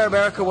 that was where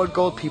America won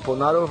gold, people,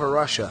 not over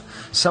Russia.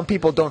 Some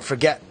people don't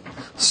forget.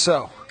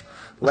 So,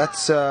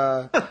 let's...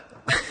 I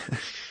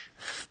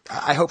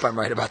hope I'm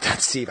right about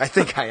that, Steve. I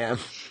think I am.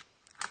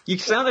 You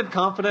sounded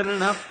confident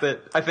enough that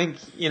I think,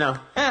 people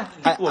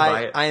will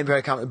buy it. I am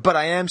very confident. But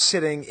I am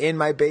sitting in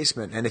my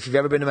basement, and if you've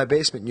ever been to my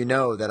basement, you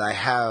know that I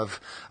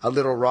have a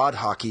little rod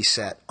hockey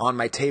set on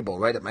my table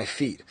right at my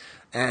feet.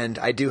 And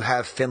I do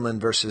have Finland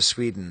versus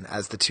Sweden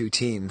as the two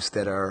teams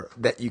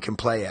that you can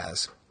play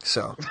as.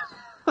 So,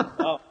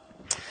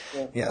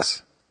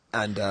 yes.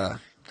 And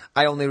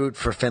I only root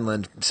for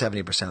Finland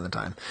 70% of the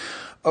time.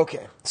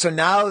 Okay, so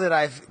now that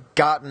I've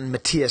gotten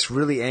Matthias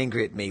really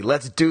angry at me,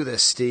 let's do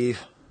this,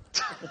 Steve.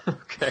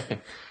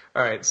 Okay.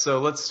 All right. So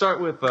let's start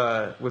with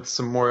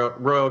some more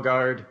Royal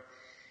Guard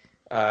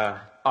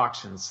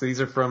auctions. So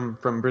these are from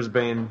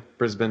Brisbane,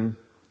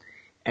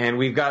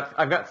 and I've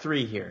got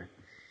 3 here,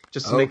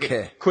 just to make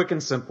it quick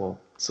and simple.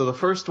 So the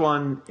first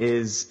one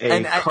is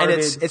carded,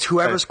 and it's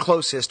whoever's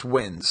closest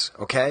wins.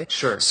 Okay.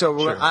 Sure. So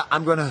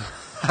I'm gonna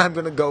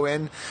go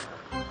in.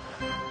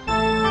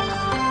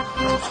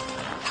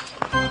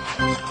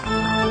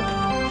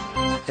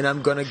 And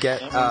I'm going to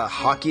get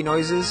hockey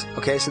noises.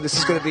 Okay, so this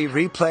is going to be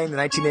replaying the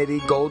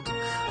 1980 Gold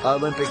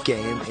Olympic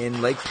game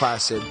in Lake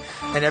Placid.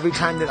 And every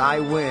time that I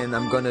win,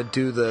 I'm going to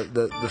do the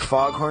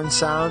foghorn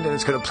sound, and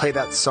it's going to play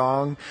that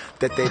song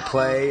that they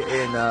play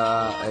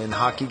in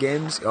hockey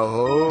games.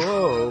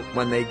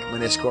 When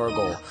they score a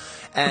goal.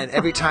 And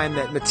every time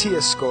that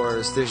Matthias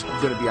scores, there's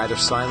going to be either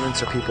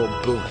silence or people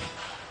booing.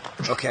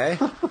 Okay?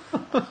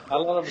 A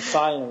lot of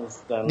silence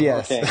then.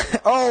 Yes. Okay.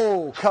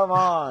 Oh, come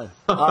on.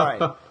 All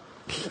right.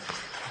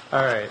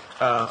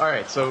 All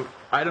right. So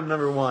item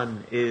number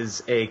 1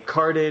 is a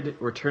carded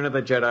Return of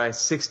the Jedi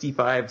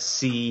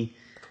 65C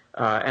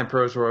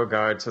Emperor's Royal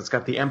Guard. So it's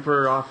got the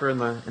Emperor offer in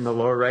the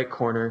lower right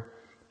corner.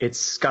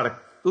 It's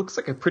got looks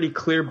like a pretty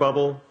clear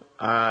bubble.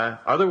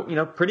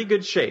 Pretty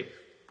good shape.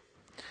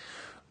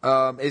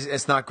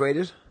 It's not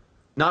graded?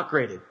 Not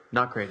graded.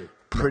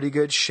 Pretty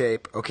good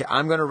shape. Okay,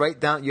 I'm going to write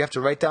down. You have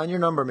to write down your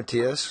number,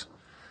 Matthias.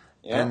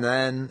 Yeah. And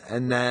then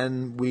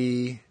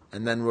we'll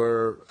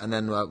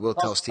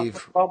tell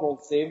Steve. Bubble,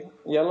 Steve.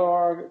 Yellow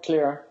or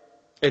clear?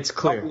 It's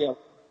clear.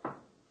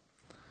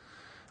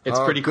 It's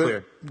pretty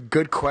clear.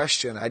 Good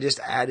question. I just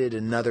added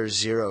another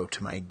 0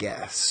 to my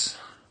guess.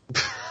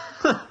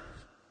 All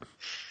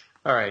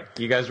right.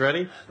 You guys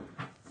ready?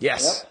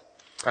 Yes. Yep.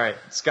 All right.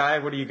 Sky,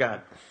 what do you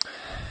got?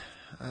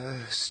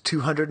 It's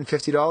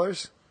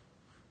 $250.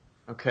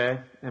 Okay.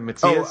 And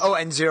Matthias?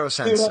 And 0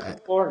 cents.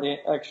 240,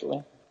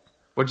 actually.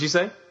 What'd you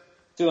say?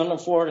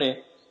 240.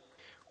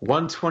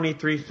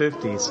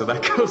 123.50, so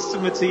that goes to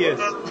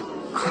Matthias.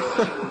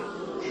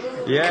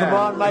 Yeah. Come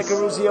on, Michael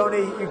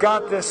Ruzioni, you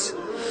got this.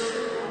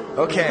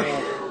 Okay.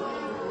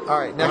 All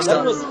right, next that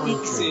up. was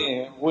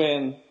easy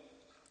win.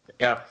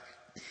 Yeah.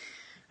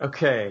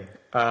 Okay.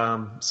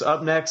 So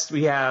up next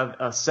we have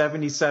a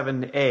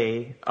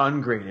 77A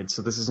ungraded.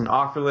 So this is an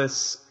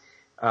offerless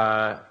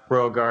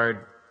Royal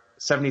Guard,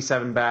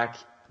 77 back.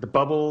 The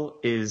bubble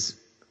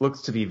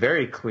looks to be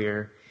very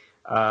clear.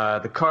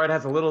 The card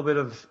has a little bit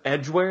of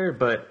edge wear,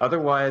 but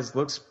otherwise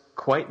looks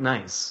quite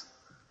nice.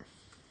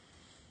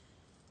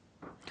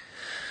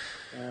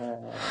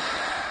 All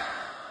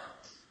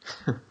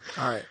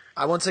right.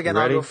 Once again,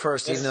 I'll go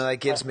first, even though that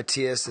gives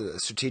Matthias a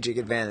strategic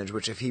advantage,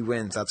 which if he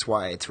wins, that's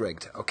why it's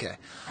rigged. Okay.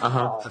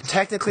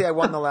 Technically, I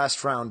won the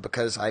last round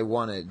because I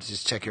won it.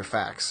 Just check your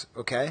facts,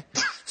 okay?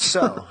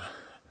 So,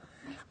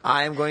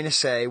 I am going to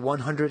say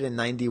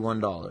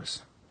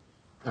 $191.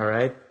 All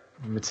right.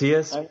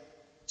 Matthias?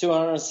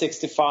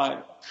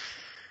 265.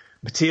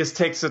 Matthias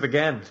takes it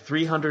again,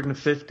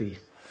 350.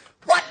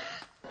 What?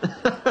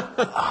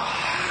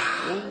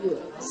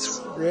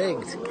 It's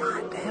rigged.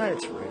 God damn,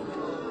 it's rigged.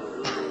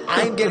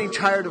 I'm getting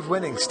tired of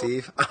winning,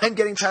 Steve. I'm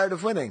getting tired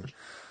of winning.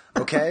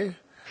 Okay?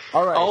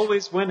 All right.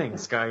 Always winning,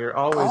 Sky. You're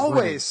always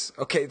winning.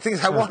 Okay, the thing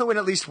is, I want to win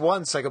at least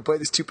once so I can play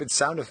the stupid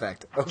sound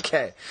effect.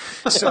 Okay.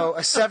 So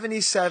a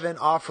 77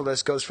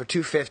 offerless goes for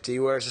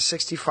 $250, whereas a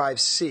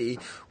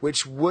 65C,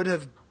 which would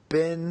have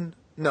been...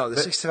 No, the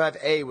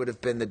 65A would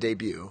have been the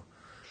debut.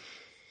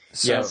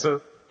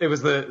 So it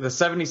was the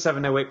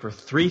 7708 for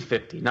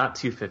 $350, not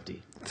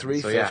 $250.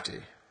 $350. So, yeah.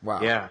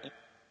 Wow.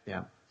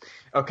 Yeah.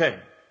 Okay.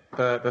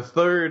 The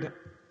third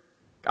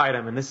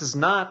item, and this is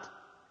not,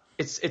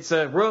 it's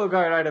a Royal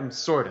Guard item,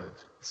 sort of.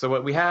 So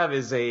what we have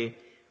is a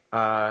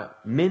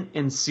mint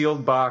and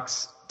sealed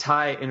box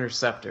TIE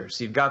interceptor.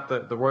 So you've got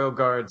the Royal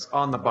Guards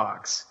on the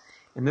box.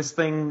 And this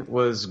thing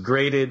was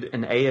graded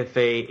an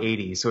AFA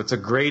 80, so it's a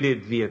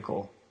graded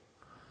vehicle.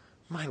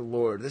 My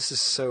lord, this is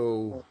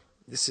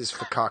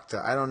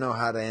fakakta. I don't know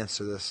how to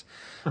answer this.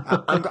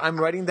 I'm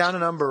writing down a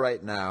number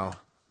right now.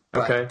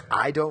 But okay.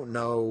 I don't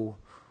know.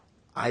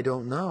 I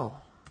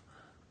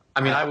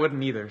mean, I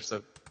wouldn't either.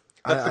 So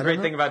that's the great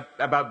thing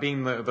about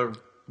being the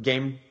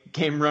game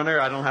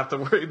runner. I don't have to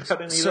worry about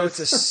any of this. So it's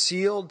a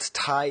sealed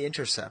TIE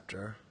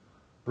interceptor,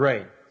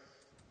 right?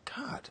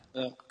 God,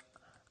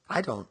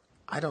 I don't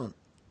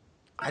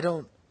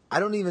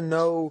even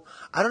know.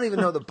 I don't even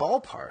know the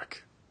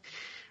ballpark.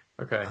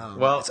 Okay,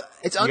 well,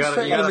 it's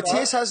unfair.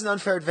 Matthias has an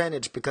unfair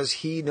advantage because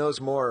he knows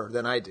more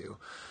than I do.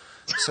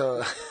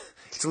 So.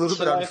 It's a little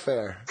bit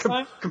unfair.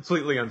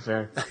 Completely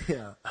unfair.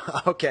 Yeah.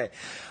 Okay.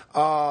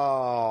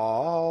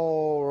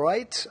 All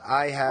right.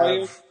 I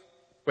have...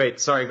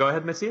 Wait, sorry. Go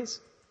ahead, Matthias.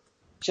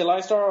 Shall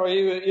I start or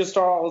you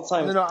start all the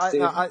time? No,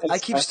 I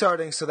keep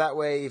starting so that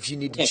way if you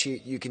need to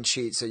cheat, you can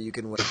cheat so you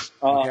can win.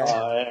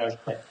 Okay.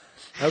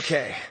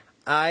 Okay.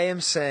 I am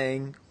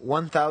saying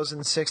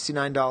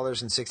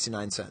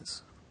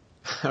 $1,069.69.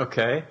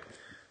 Okay.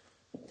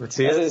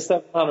 Matthias? It's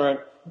 700.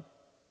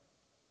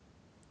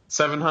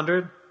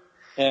 700?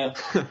 Yeah.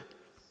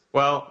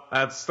 Well,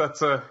 that's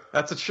a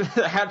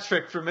hat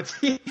trick for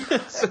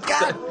Matthias.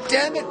 God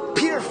damn it!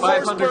 Peter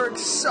Forsberg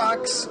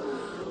sucks.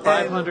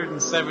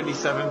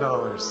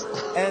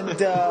 $577. And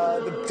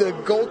the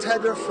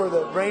goaltender for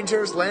the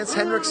Rangers, Lance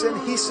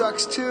Henriksen, he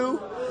sucks too.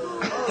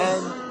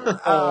 And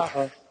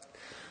God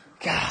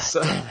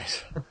damn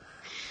it!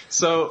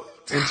 So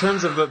in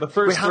terms of the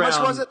first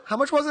round, How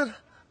much was it?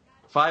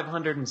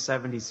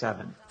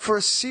 577 for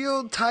a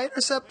sealed TIE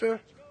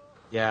interceptor.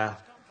 Yeah.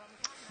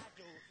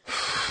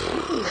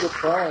 Good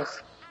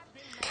price.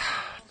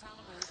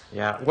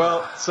 Yeah.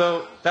 Well,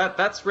 so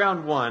that's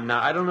round one.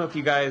 Now I don't know if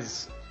you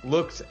guys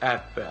looked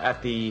at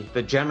the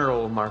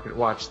general market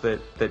watch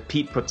that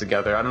Pete put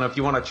together. I don't know if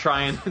you want to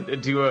try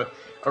and do a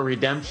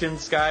redemption,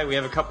 Sky. We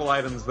have a couple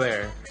items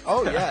there.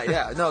 Oh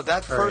yeah. No,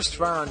 that first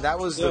round, that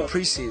was the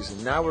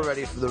preseason. Now we're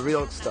ready for the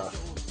real stuff.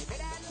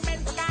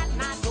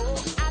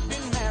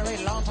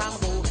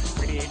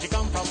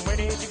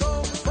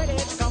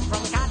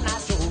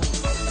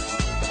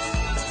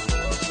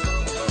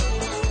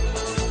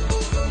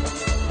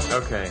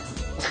 Okay.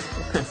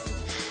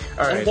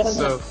 All right.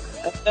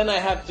 Then I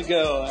have to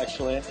go.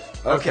 Actually.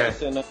 Okay.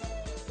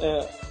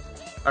 Yeah.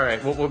 All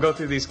right. We'll go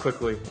through these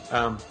quickly.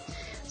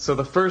 So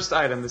the first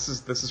item. This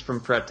is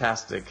from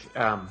Fredtastic.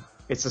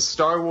 It's a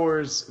Star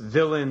Wars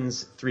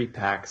Villains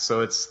 3-pack. So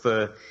it's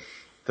the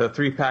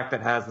 3-pack that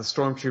has the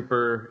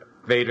Stormtrooper,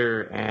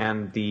 Vader,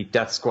 and the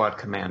Death Squad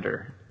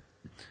Commander.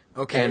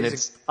 Okay. And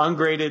it's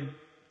ungraded.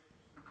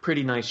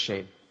 Pretty nice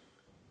shape.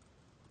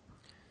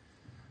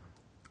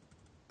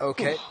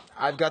 Okay,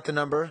 I've got the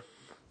number.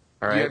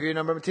 All right. Do you have your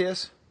number,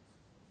 Matthias?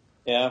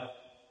 Yeah.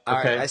 All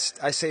right,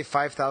 I say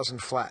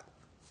 5,000 flat.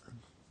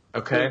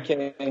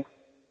 Okay.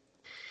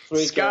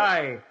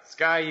 3K.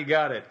 Sky, you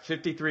got it.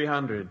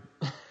 5,300.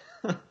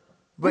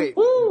 Wait,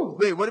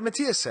 what did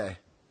Matthias say?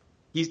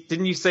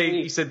 Didn't you say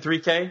you said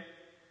 3K?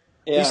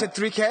 Yeah. You said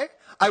 3K?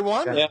 I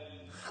won? Yeah.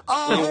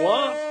 Oh, you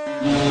won.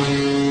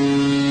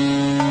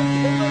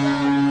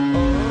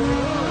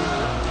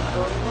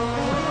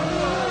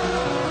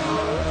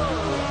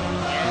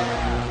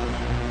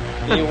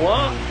 You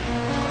won.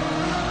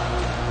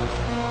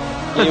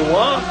 You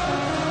won.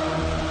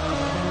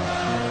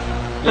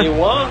 You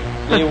won.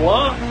 You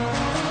won.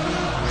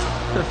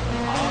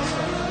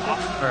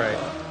 All right.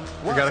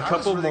 We got a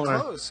couple really more.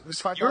 Close. It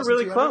was 5,300. You were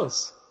really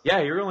close.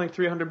 Yeah, you're only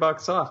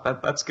 $300 off.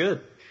 That's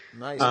good.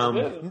 Nice.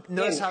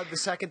 Notice how the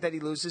second that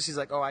he loses, he's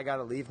like, "Oh, I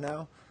gotta leave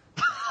now."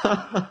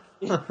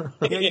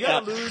 You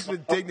gotta lose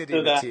with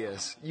dignity,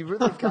 Matthias. You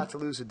really have got to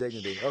lose with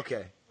dignity.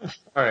 Okay.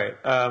 All right.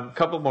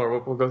 Couple more.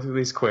 We'll go through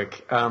these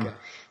quick. Okay.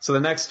 So the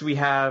next we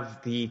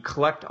have the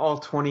Collect All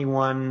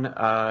 21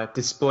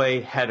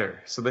 display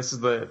header. So this is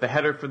the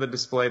header for the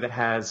display that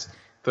has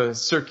the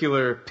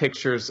circular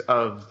pictures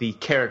of the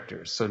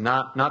characters. So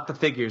not the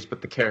figures,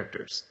 but the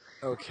characters.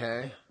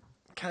 Okay.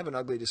 Kind of an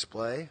ugly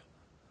display.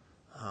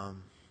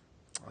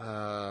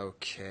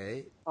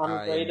 Okay.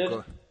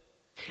 Ungraded?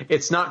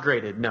 It's not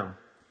graded, no.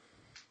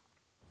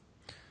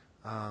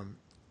 1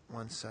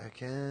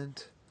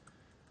 second.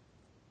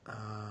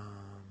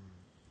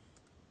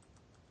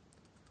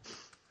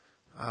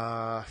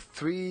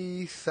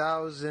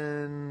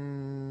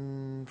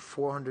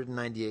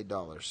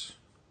 $3,498.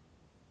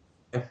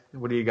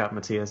 What do you got,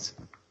 Matthias?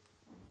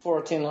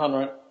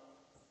 1,400.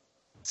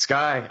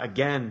 Sky,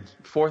 again,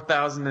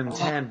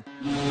 4,010.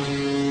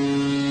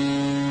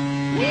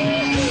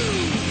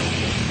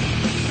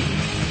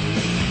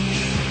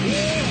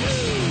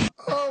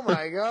 Oh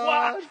my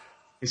God!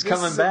 He's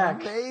coming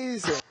back.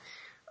 Amazing.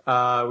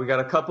 We got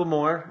a couple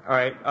more. All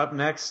right, up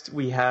next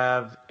we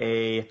have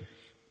a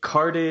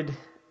carded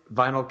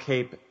vinyl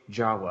cape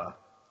Jawa,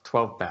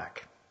 12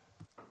 back.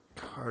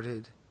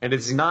 Carded. And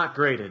it's not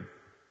graded.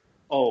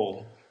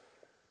 Oh.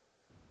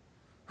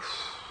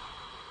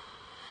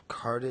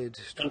 Carded.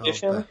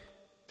 Condition?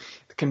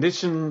 The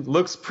condition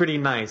looks pretty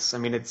nice. I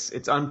mean, it's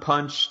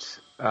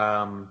unpunched.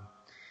 I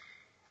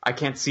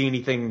can't see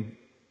anything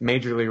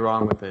majorly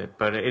wrong with it,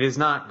 but it is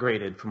not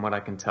graded from what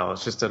I can tell.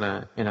 It's just in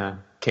a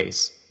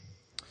case.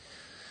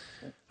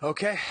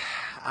 Okay,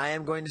 I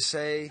am going to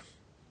say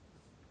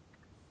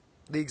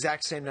the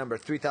exact same number,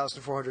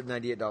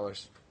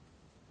 $3,498.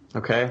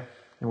 Okay,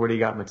 and what do you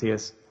got,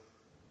 Matthias?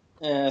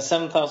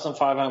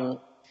 7,500.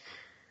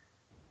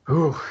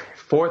 Ooh,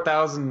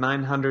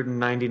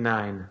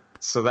 4,999.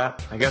 So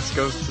that, I guess,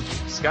 goes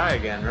to Sky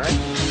again, right?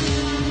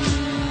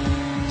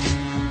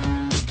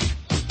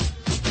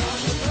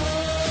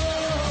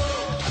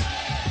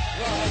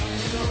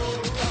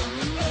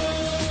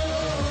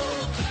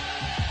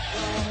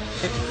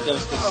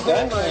 Oh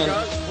my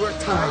God, we're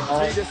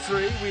tied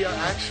 3-3. We are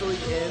actually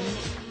in.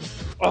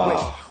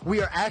 Wait,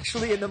 we are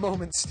actually in the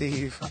moment,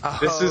 Steve.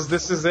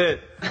 This is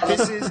it.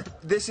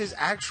 This is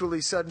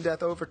actually sudden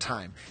death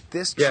overtime.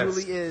 This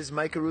truly is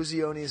Mike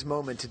Eruzione's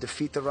moment to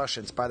defeat the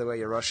Russians. By the way,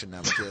 you're Russian now,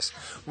 Matthias.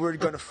 We're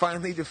going to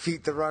finally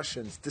defeat the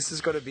Russians. This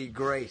is going to be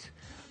great.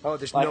 Oh,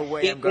 there's no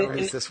way I'm going to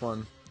lose this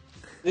one.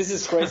 This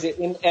is crazy.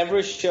 In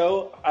every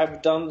show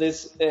I've done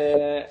this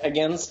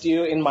against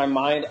you in my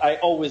mind, I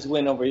always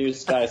win over you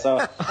guys.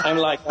 So I'm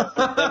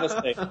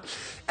devastated.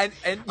 And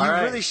you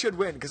really should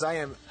win because I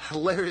am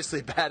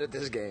hilariously bad at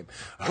this game.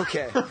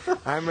 Okay,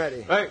 I'm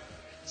ready. All right.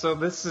 So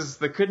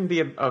there couldn't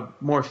be a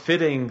more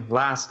fitting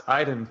last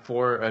item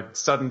for a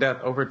sudden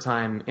death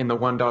overtime in the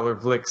 $1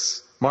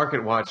 Vlix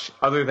Market Watch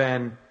other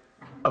than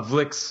a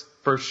Vlix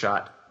first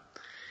shot.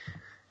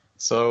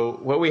 So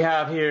what we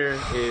have here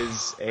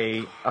is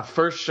a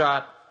first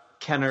shot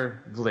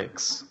Kenner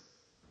Vlix.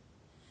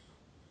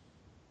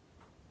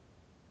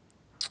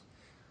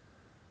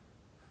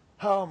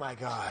 Oh my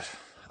God.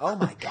 Oh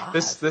my God.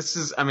 This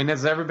is, I mean,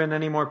 has there ever been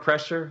any more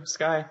pressure,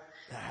 Sky?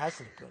 There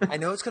hasn't been. I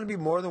know it's going to be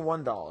more than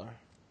 $1.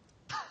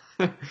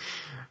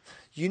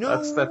 You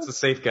know, that's a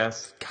safe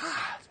guess.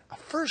 God, a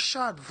first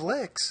shot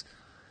Vlix.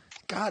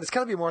 God, it's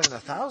got to be more than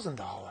 $1,000.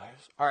 All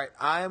right,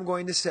 I'm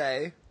going to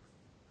say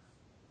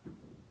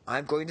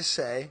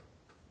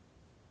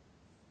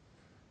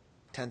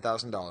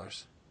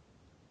 $10,000.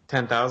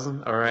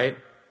 10,000. All right,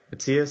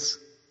 Matthias.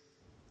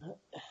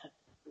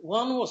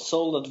 One was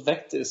sold at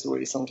Vectis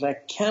recently. I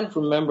can't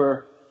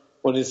remember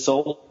what it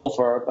sold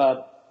for,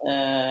 but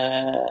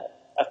I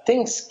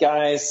think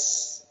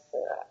Sky's.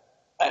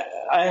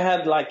 I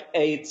had like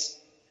 8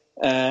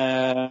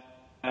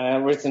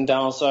 written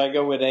down, so I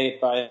go with 8.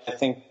 But I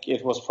think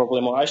it was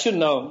probably more. I should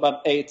know,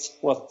 but 8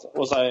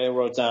 was I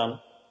wrote down.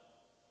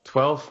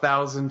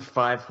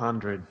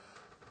 12,500.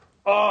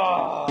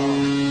 Oh!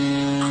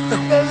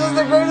 This is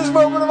the greatest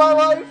moment of my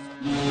life.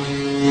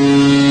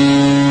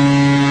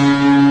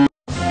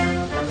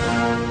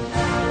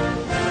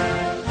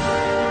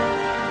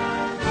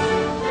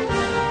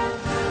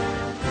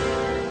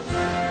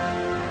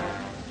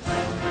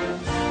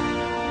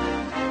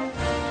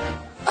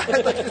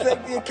 I'd like to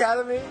thank the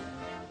Academy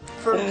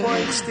for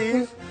employing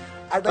Steve.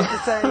 I'd like to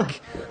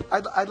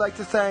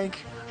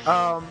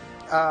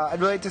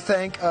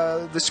thank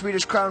the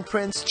Swedish Crown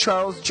Prince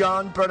Charles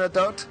John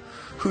Bernadotte,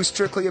 who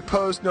strictly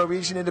opposed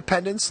Norwegian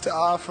independence to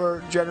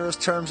offer generous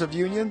terms of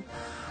union.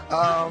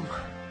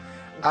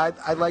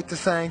 I'd like to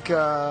thank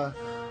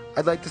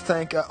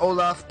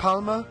Olaf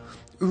Palme,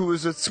 who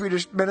was a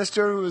Swedish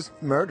minister who was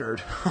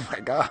murdered. Oh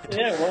my God.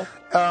 Yeah,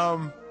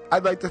 well.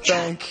 I'd like to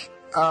thank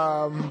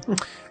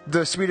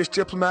the Swedish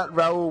diplomat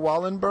Raoul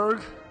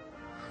Wallenberg,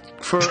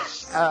 for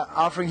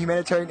offering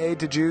humanitarian aid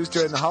to Jews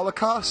during the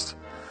Holocaust.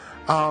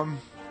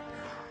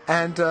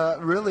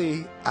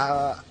 Really,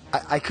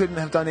 I couldn't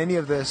have done any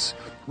of this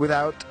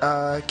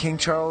without King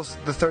Charles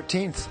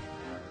XIII,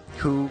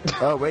 who...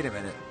 Oh, wait a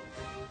minute.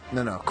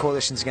 No,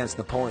 Coalitions Against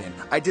Napoleon.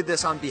 I did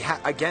this on behalf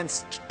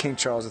against King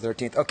Charles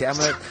XIII. Okay, I'm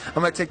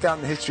gonna take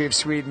down the History of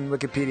Sweden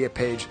Wikipedia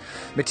page.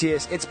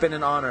 Matthias, it's been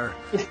an honor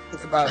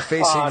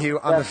facing you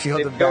on the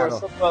field of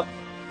battle.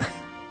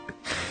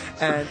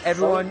 And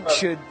everyone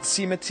should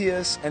see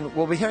Matthias, and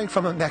we'll be hearing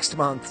from him next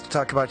month to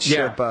talk about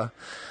Sherpa.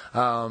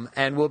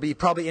 And we'll be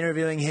probably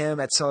interviewing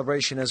him at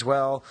Celebration as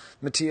well.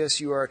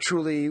 Matthias, you are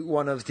truly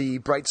one of the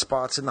bright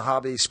spots in the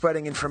hobby,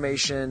 spreading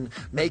information,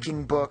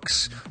 making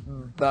books,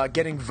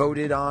 getting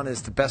voted on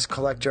as the best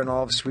collector in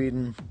all of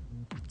Sweden.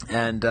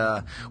 And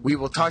we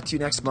will talk to you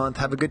next month.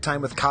 Have a good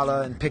time with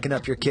Kala and picking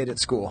up your kid at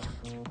school.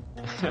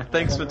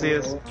 Thanks,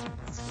 Matthias.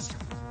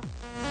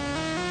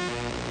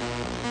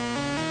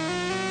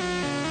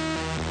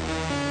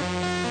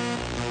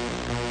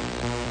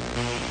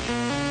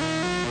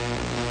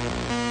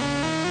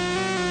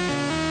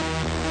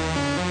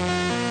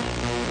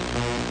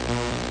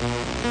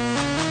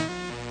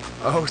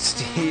 Oh,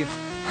 Steve,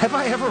 have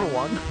I ever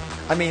won?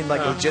 I mean,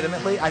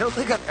 legitimately? I don't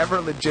think I've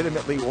ever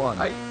legitimately won.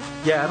 I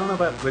don't know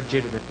about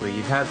legitimately.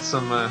 You've had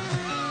some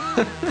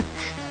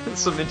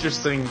some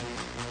interesting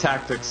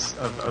tactics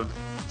of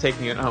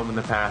taking it home in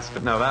the past,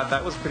 but no,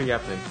 that was pretty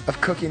epic. Of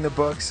cooking the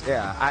books?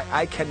 Yeah,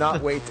 I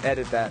cannot wait to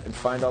edit that and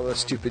find all those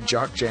stupid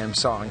Jock Jam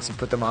songs and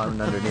put them on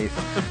underneath.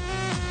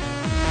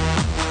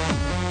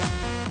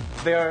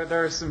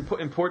 There are some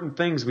important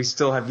things we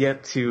still have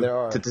yet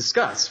to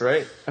discuss,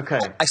 right? Okay.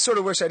 I sort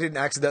of wish I didn't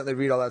accidentally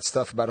read all that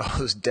stuff about all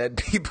those dead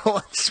people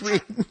in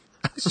Sweden.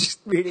 I was just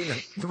reading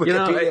the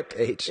Wikipedia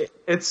page.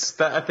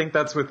 I think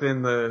that's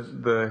within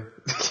the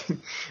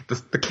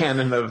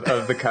canon of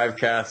the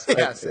Kivecast.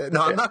 Yes.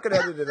 No, I'm not going to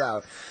edit it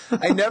out.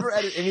 I never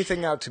edit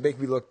anything out to make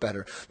me look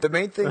better. The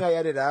main thing I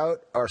edit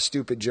out are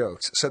stupid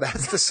jokes. So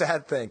that's the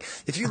sad thing.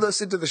 If you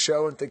listen to the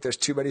show and think there's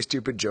too many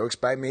stupid jokes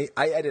by me,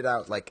 I edit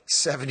out like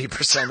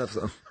 70% of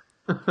them.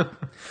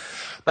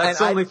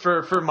 That's only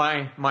for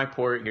my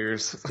poor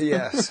ears.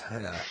 Yes.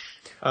 Yeah.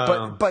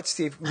 But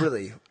Steve,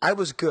 really, I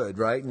was good,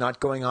 right? Not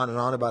going on and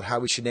on about how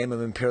we should name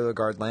him Imperial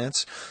Guard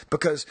Lance,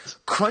 because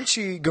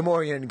Crunchy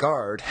Gamorrean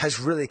Guard has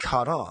really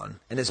caught on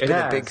and has been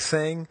a big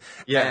thing.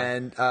 Yeah.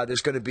 And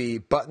there's going to be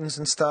buttons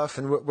and stuff,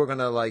 and we're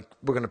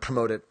gonna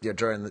promote it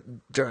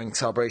during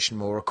Celebration.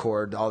 We'll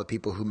record all the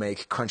people who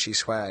make Crunchy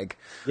swag.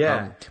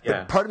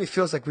 But part of me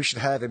feels like we should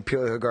have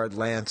Imperial Guard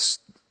Lance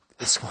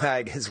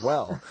swag as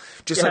well,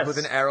 just like with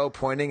an arrow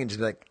pointing and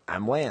just like,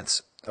 I'm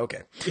Lance.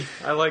 Okay.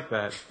 I like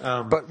that.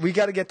 But we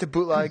got to get to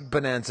Bootleg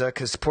Bonanza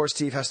because poor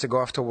Steve has to go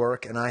off to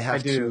work, and I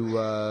have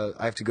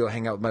to go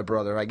hang out with my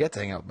brother. I get to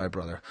hang out with my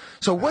brother.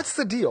 So what's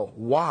the deal?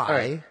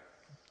 Why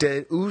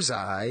did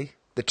Uzay,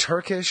 the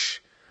Turkish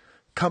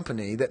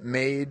company that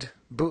made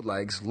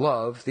bootlegs,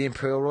 love the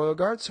Imperial Royal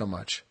Guard so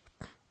much?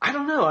 I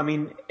don't know. I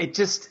mean, it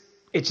just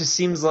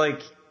seems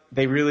like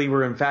they really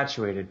were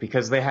infatuated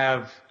because they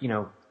have,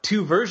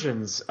 two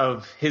versions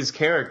of his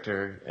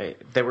character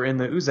that were in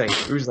the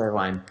Uzay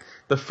line.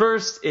 The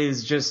first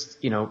is just,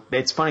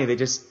 it's funny.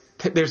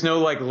 There's no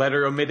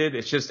letter omitted.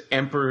 It's just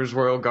Emperor's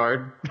Royal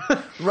Guard.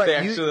 Right. They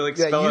actually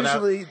spell it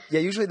out. Yeah,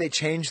 usually they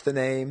change the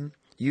name.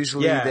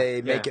 Usually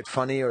they make it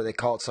funny or they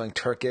call it something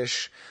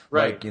Turkish.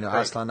 Right. Like,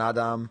 Aslan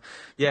Adam.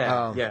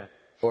 Yeah.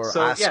 Or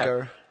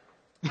Asker.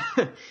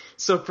 Yeah.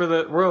 So for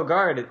the Royal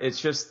Guard,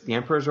 it's just the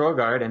Emperor's Royal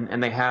Guard,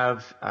 and they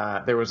have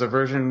there was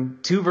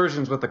two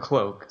versions with a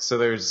cloak. So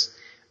there's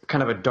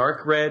kind of a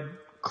dark red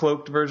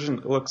cloaked version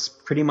that looks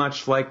pretty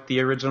much like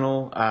the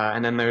original,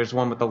 and then there's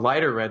one with the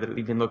lighter red that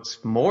even looks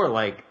more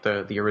like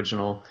the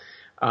original.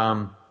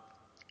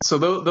 So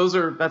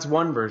that's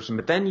one version,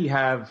 but then you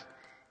have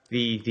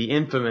the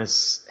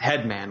infamous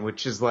Headman,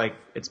 which is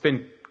it's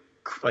been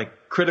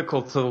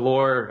critical to the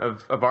lore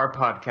of our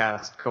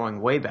podcast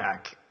going way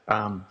back.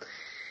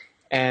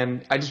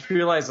 And I just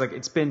realized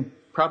it's been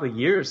probably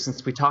years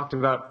since we talked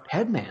about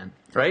Headman,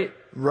 right?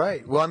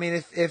 Right. Well, I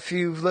mean, if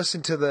you've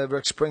listened to the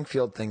Rick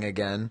Springfield thing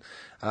again,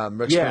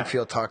 Rick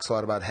Springfield talks a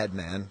lot about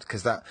Headman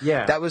because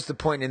that was the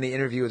point in the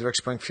interview with Rick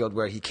Springfield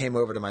where he came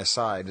over to my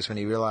side is when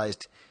he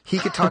realized he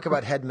could talk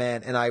about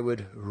Headman and I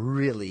would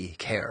really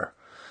care.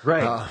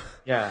 Right.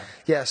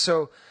 Yeah.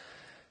 So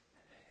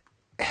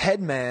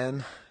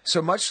Headman,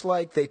 so much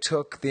like they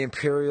took the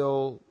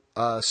Imperial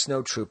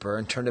Snow Trooper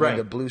and turned him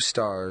into Blue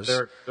Stars.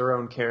 Their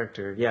own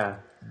character, yeah.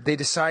 They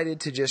decided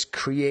to just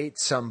create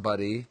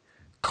somebody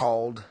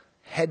called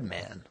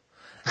Headman.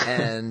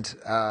 And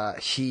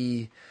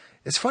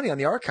it's funny, on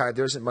the archive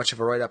there isn't much of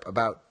a write-up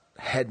about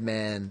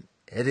Headman.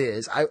 It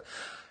is.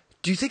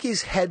 Do you think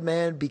he's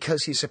Headman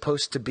because he's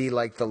supposed to be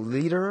like the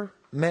leader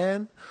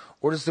man?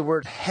 Or does the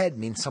word head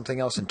mean something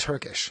else in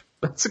Turkish?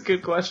 That's a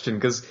good question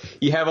because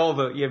you have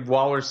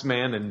Walrus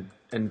Man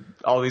and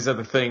all these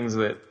other things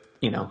that,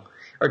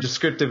 are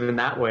descriptive in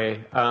that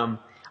way. I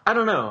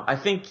don't know. I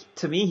think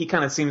to me he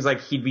kind of seems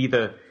like he'd be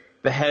the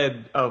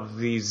head of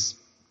these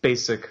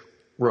basic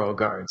Royal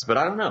Guards, but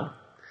I don't know.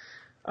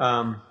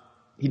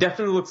 He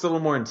definitely looks a little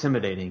more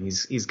intimidating.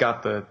 He's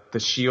got the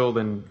shield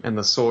and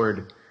the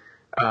sword.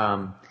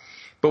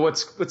 But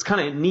what's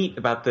kind of neat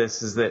about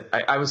this is that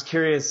I was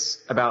curious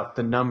about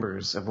the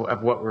numbers of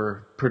what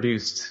were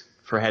produced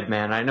for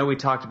Headman. I know we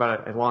talked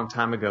about it a long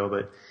time ago,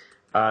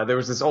 but there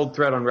was this old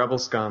thread on Rebel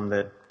Scum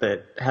that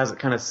has it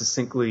kind of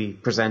succinctly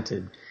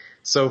presented.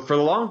 So for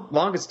the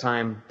longest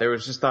time, there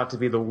was just thought to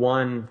be the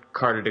one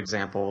carded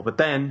example, but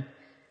then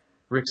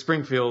Rick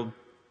Springfield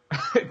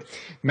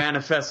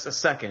manifests a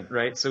second,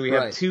 right? So we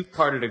have two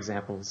carded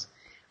examples.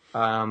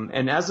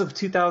 And as of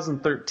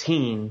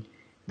 2013,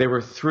 there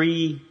were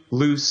 3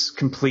 loose,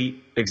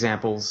 complete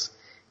examples,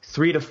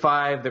 3 to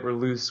 5 that were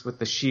loose with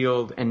the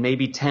shield, and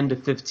maybe 10 to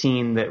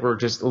 15 that were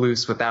just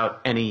loose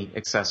without any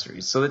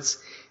accessories. So it's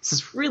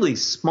this really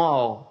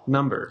small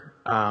number,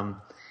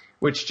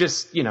 which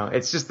just,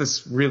 it's just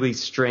this really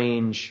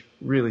strange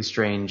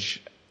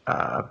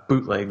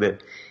bootleg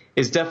that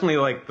is definitely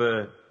like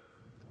the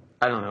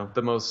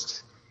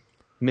most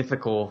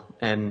mythical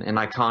and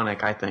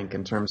iconic, I think,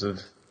 in terms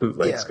of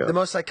bootlegs go. The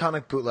most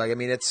iconic bootleg. I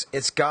mean,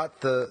 it's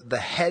got the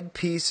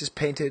headpiece is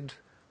painted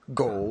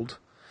gold.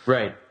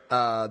 Right.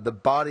 The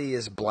body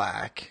is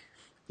black.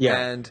 Yeah.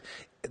 And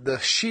the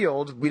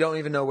shield, we don't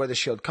even know where the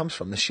shield comes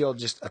from. The shield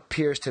just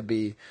appears to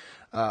be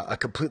a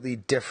completely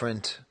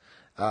different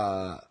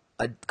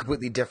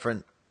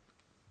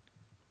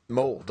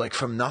mold, like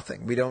from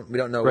nothing. We don't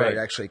know where it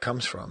actually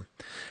comes from.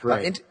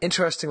 Right.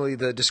 Interestingly,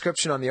 the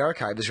description on the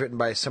archive is written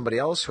by somebody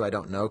else who I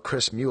don't know,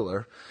 Chris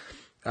Mueller.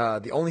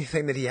 The only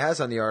thing that he has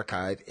on the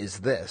archive is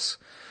this.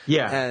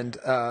 Yeah. And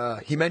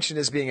he mentioned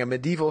as being a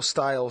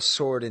medieval-style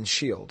sword and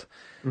shield.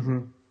 Mm-hmm.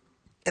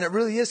 And it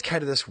really is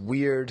kind of this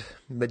weird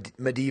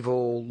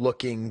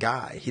medieval-looking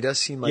guy. He does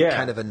seem like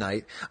kind of a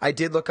knight. I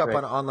did look up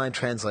on an online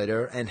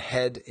translator, and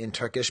head in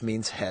Turkish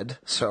means head.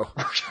 So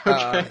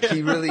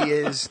he really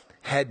is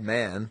head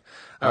man.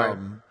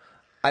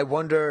 I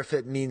wonder if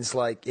it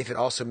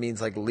also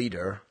means like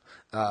leader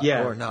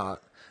or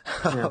not.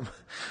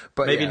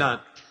 But maybe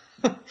not.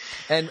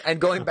 And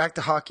going back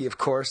to hockey, of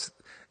course,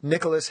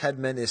 Nicholas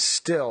Hedman is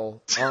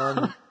still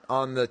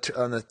on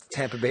the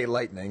Tampa Bay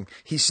Lightning.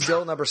 He's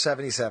still number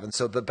 77.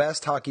 So the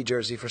best hockey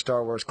jersey for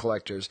Star Wars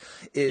collectors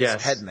is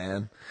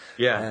Headman.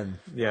 Yeah.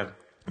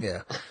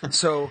 Yeah.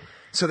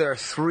 So there are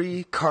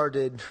 3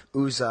 carded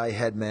Uzai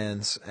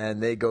Headmans,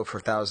 and they go for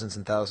thousands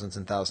and thousands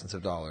and thousands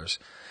of dollars.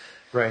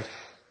 Right.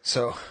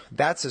 So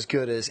that's as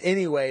good as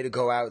any way to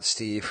go out,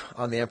 Steve,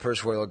 on the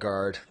Emperor's Royal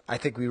Guard. I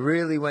think we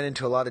really went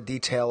into a lot of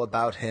detail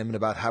about him and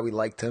about how we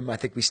liked him. I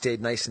think we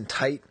stayed nice and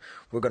tight.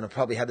 We're going to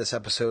probably have this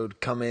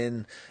episode come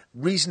in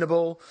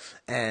reasonable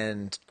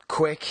and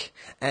quick.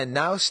 And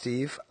now,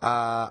 Steve,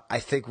 I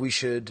think we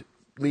should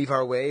leave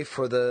our way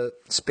for the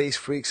Space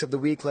Freaks of the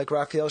Week like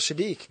Raphael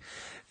Sadiq.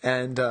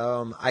 And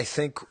I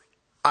think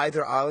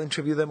either I'll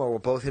interview them or we'll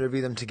both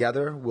interview them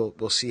together.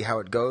 We'll see how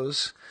it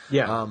goes.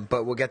 Yeah.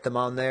 But we'll get them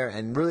on there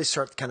and really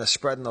start kind of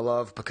spreading the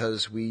love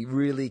because we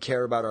really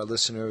care about our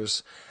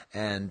listeners.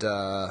 And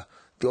the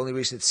only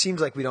reason it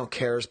seems like we don't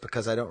care is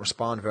because I don't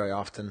respond very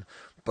often.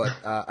 But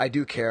I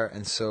do care,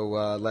 and so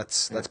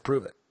let's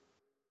prove it.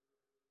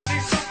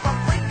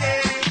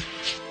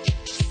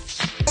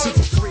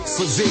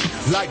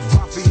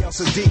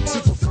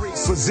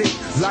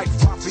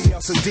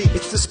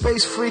 It's the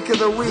Space Freak of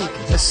the Week,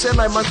 a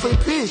semi-monthly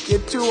peek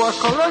into our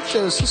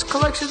collectors whose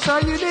collections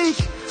are unique.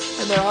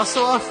 And they're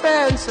also our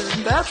fans,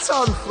 and that's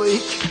on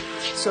fleek.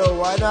 So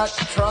why not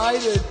try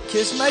to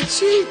kiss my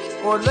cheek?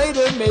 Or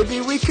later, maybe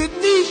we could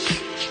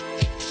neek.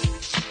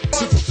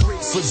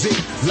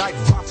 Physique like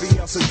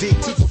Raphael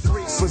Sadiq.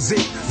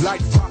 Physique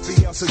like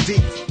Raphael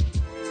Sadiq.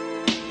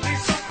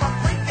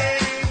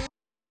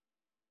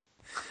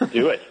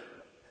 Do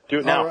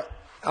it now.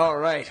 All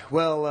right.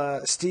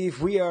 Well,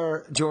 Steve, we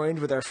are joined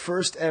with our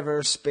first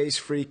ever Space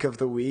Freak of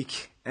the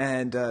Week,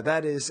 and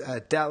that is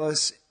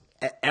Dallas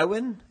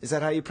Ewan. Is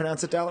that how you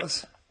pronounce it,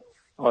 Dallas?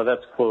 Oh,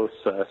 that's close,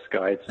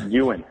 Sky. It's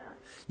Ewan.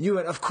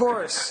 Ewan, of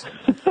course,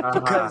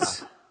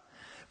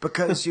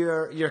 because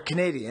you're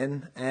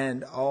Canadian,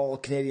 and all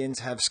Canadians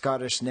have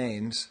Scottish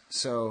names,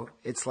 so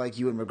it's like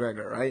Ewan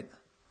McGregor, right?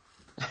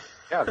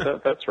 Yeah,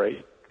 that's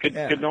right.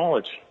 Good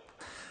knowledge.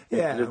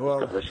 Yeah, it's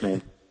well, Scottish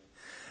name.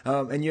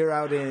 And you're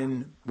out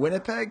in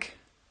Winnipeg?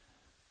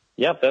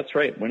 Yep, that's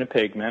right.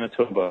 Winnipeg,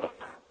 Manitoba.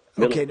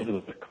 Okay. Middle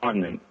of the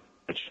continent.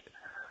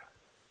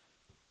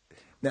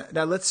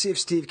 Now let's see if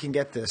Steve can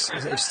get this.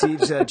 If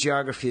Steve's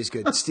geography is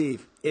good.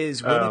 Steve,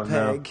 is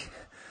Winnipeg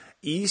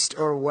east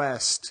or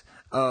west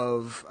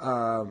of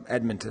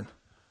Edmonton?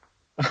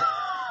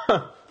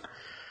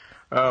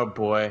 Oh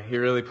boy,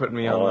 you're really putting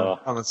me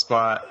on the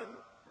spot.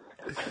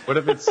 What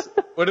if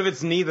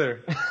it's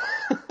neither?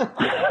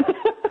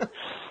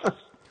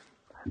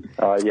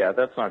 Yeah,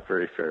 that's not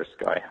very fair,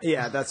 Sky.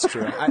 Yeah, that's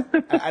true. I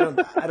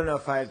don't know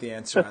if I have the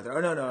answer either. Oh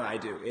no, I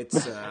do.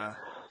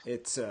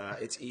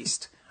 It's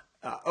east.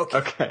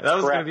 Okay, that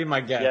was going to be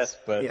my guess. Yes,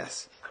 but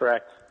yes,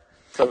 correct.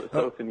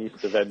 South and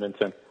east of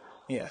Edmonton.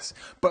 Yes,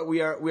 but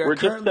we're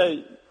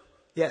currently.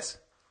 Yes.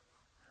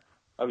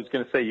 I was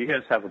going to say, you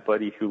guys have a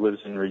buddy who lives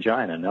in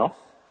Regina, no?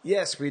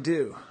 Yes, we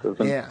do.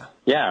 Yeah.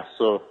 Yeah,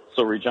 so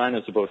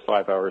Regina's about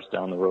 5 hours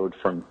down the road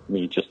from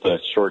me, just a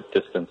short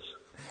distance.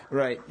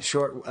 Right,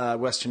 short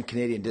Western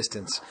Canadian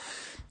distance.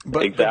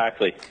 But,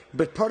 exactly.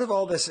 But part of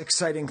all this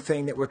exciting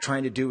thing that we're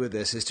trying to do with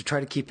this is to try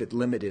to keep it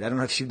limited. I don't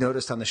know if you've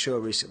noticed on the show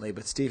recently,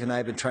 but Steve and I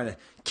have been trying to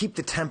keep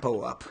the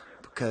tempo up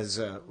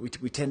because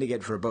we tend to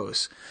get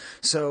verbose.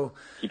 So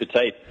keep it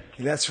tight.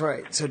 That's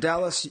right. So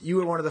Dallas, you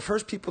were one of the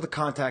first people to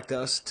contact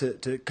us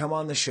to come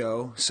on the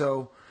show.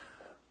 So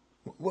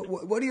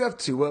what are you up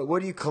to?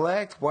 What do you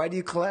collect? Why do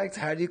you collect?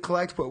 How do you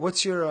collect?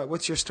 What's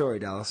your story,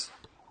 Dallas?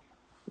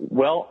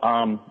 Well,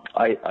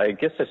 I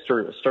guess I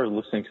started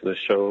listening to the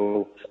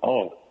show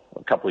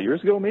a couple of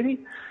years ago,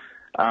 maybe.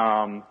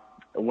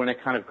 When I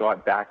kind of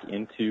got back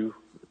into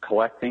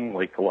collecting,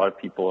 like a lot of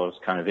people, I was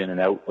kind of in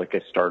and out. Like I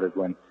started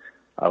when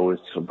I was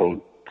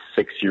about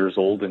 6 years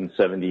old in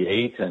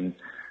 '78, and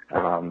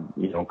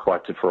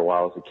collected for a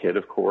while as a kid,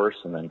 of course,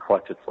 and then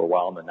collected for a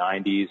while in the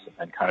 '90s, and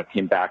then kind of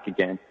came back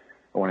again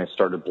when I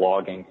started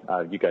blogging.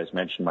 You guys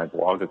mentioned my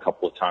blog a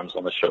couple of times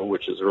on the show,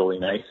 which is really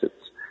nice.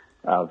 It's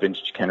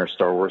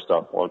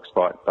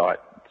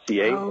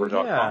vintagekennerstarwars.blogspot.ca or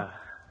 .com.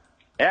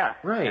 Yeah,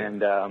 right.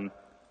 And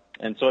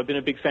so I've been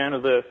a big fan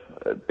of the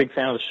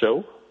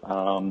show,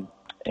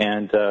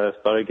 and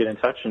thought I'd get in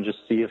touch and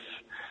just see if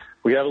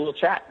we got a little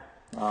chat.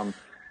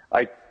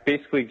 I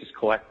basically just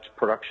collect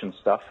production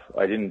stuff.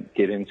 I didn't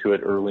get into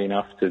it early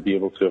enough to be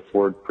able to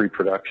afford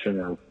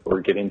pre-production or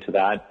get into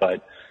that,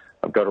 but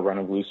I've got a run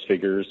of loose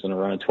figures and a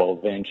run of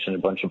 12-inch and a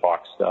bunch of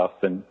box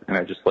stuff, and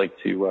I just like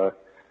to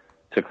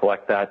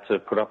collect that to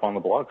put up on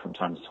the blog from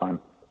time to time.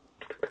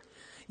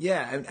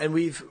 Yeah, and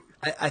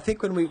I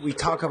think when we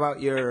talk about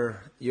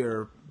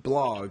your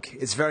blog,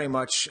 it's very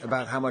much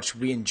about how much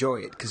we enjoy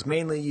it, because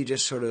mainly you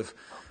just sort of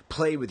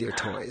play with your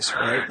toys,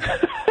 right?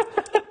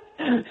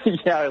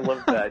 Yeah, I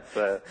love that.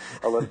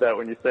 I love that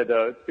when you said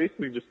it's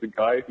basically just a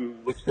guy who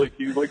looks like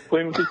he likes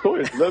playing with his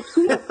toys. That's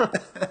cool.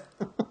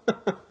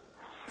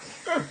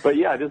 But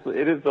yeah, it is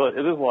a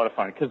lot of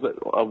fun, because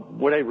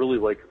what I really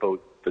like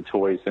about the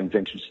toys and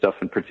vintage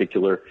stuff in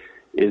particular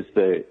is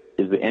the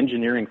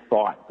engineering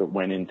thought that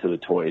went into the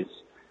toys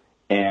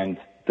and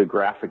the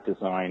graphic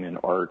design and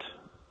art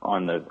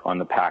on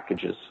the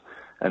packages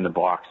and the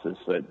boxes.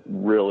 That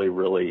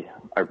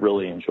I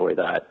really enjoy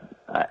that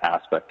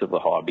aspect of the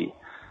hobby.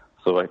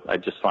 So I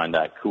just find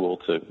that cool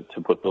to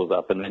put those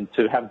up, and then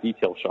to have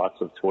detailed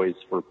shots of toys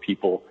for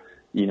people,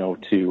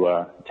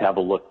 to have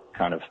a look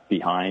kind of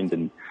behind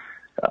and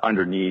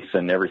underneath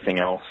and everything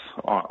else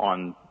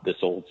on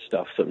this old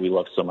stuff that we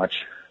love so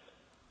much.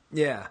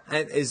 Yeah,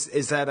 and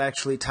is that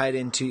actually tied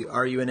into?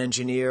 Are you an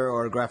engineer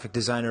or a graphic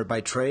designer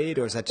by trade,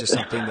 or is that just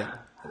something that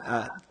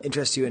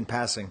interests you in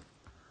passing?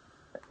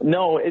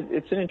 No,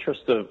 it's an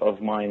interest of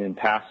mine in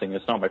passing.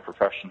 It's not my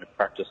profession. I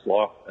practice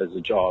law as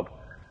a job.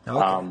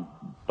 Okay.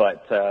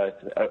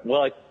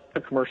 I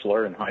took commercial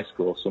art in high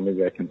school, so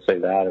maybe I can say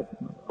that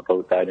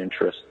about that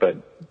interest. But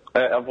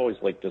I've always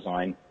liked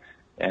design,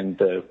 and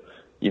the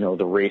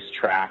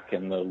racetrack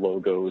and the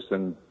logos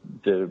and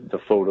the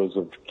photos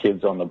of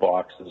kids on the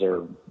boxes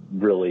are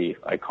really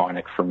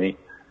iconic for me.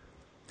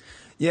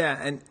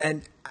 Yeah,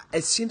 and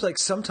it seems like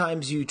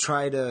sometimes you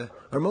try to,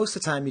 or most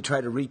of the time you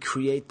try to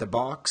recreate the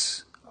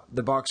box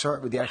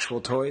art with the actual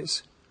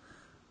toys.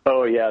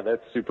 Oh yeah,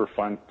 that's super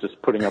fun.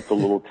 Just putting up the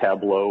little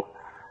tableau.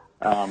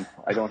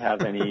 I don't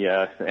have any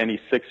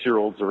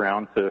 6-year-olds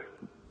around to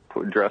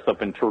dress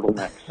up in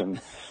turtlenecks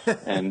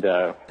and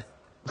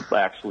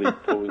actually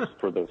pose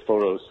for the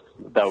photos.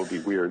 That would be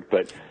weird,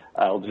 but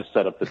I'll just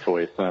set up the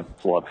toys. And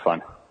it's a lot of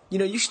fun.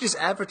 You should just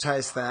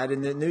advertise that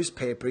in the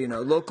newspaper.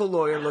 Local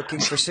lawyer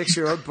looking for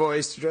 6-year-old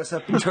boys to dress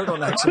up in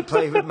turtlenecks and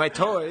play with my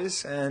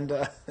toys.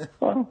 And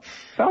well,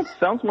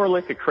 sounds more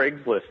like a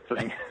Craigslist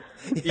thing.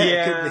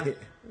 Yeah.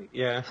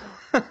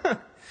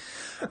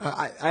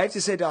 I have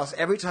to say, Dallas,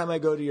 every time I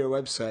go to your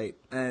website,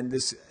 and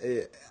this,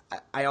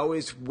 I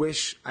always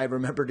wish I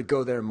remembered to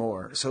go there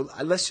more. So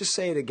let's just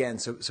say it again,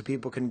 so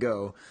people can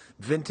go.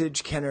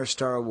 Vintage Kenner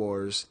Star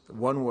Wars,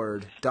 one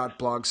word,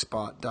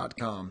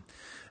 .blogspot.com.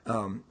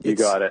 You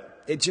got it.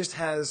 It just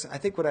has, I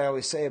think what I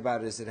always say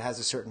about it is it has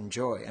a certain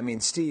joy. I mean,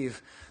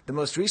 Steve, the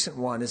most recent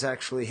one is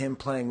actually him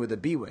playing with a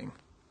B-Wing.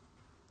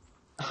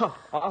 Oh,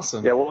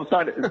 awesome. Yeah, well, it's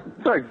not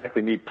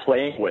exactly me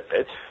playing with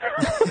it.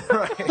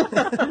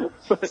 Right.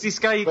 See,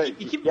 Sky, you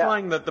keep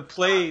applying the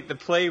play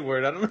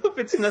word. I don't know if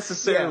it's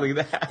necessarily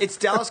that. It's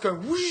Dallas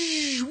going,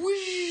 whoosh,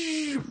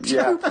 whoosh, pew,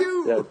 yeah.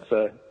 pew. Yeah,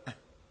 it's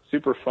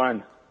super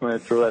fun. I'm going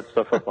to throw that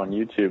stuff up on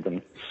YouTube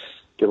and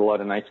get a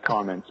lot of nice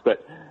comments.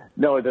 But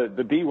no,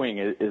 the B-Wing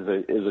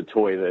is a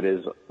toy that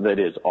is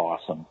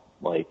awesome.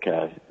 Like,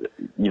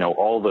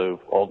 all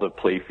the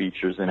play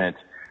features in it.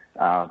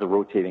 The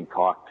rotating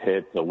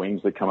cockpit, the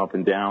wings that come up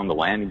and down, the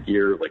landing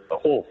gear, like the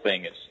whole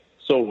thing is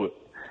so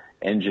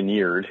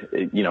engineered.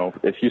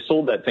 If you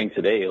sold that thing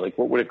today, like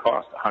what would it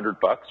cost? $100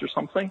 or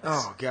something?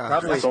 Oh God,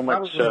 probably so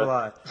much. A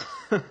lot.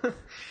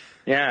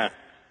 Yeah,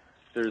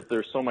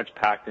 there's so much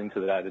packed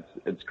into that.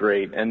 It's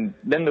great. And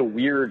then the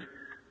weird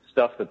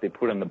stuff that they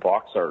put in the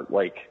box art,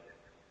 like,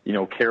 you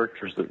know,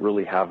 characters that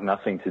really have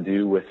nothing to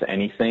do with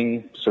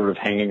anything, sort of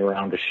hanging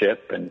around a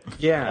ship, and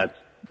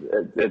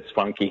it's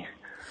funky.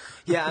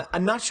 Yeah,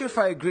 I'm not sure if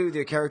I agree with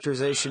your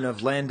characterization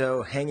of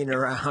Lando hanging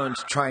around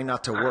trying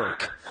not to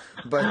work,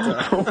 but.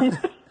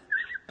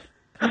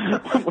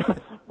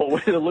 Well,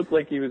 what did it look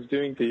like he was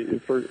doing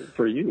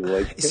for you?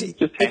 Like,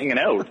 just hanging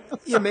out.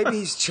 Yeah, maybe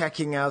he's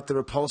checking out the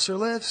repulsor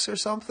lifts or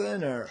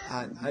something, or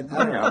I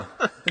don't know.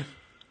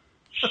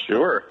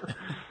 Sure.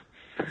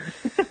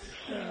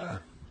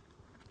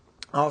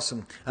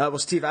 Awesome. Well,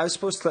 Steve, I was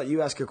supposed to let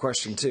you ask a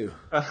question too.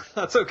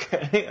 That's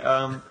okay.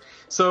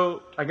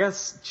 So I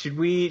guess should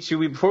we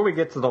before we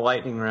get to the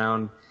lightning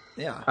round?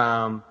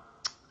 Yeah.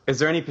 Is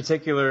there any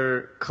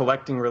particular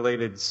collecting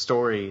related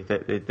story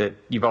that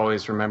you've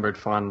always remembered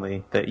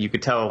fondly that you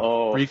could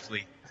tell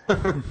briefly?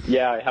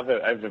 Yeah, I have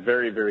a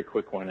very, very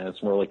quick one, and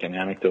it's more like an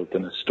anecdote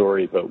than a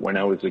story. But when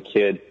I was a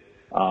kid,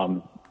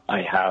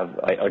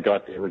 I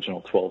got the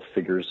original 12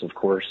 figures, of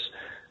course,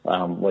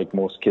 like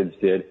most kids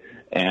did.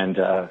 And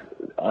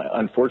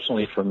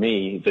unfortunately for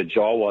me, the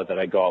Jawa that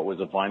I got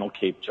was a vinyl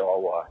cape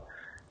Jawa.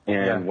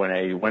 And when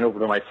I went over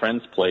to my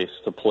friend's place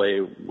to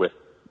play with,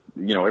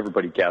 you know,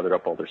 everybody gathered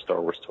up all their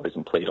Star Wars toys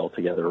and played all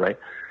together, right?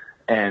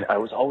 And I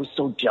was always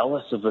so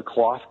jealous of the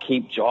cloth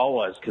cape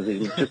Jawas because they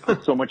just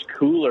looked so much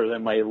cooler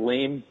than my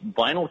lame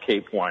vinyl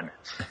cape one.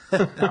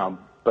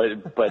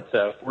 But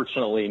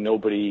fortunately,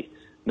 nobody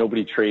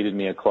traded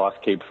me a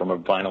cloth cape for my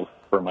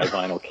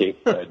vinyl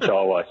cape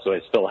Jawa, so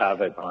I still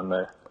have it on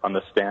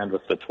the stand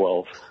with the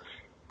 12,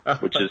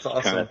 which is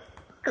awesome. Kind of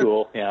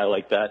cool. Yeah, I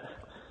like that.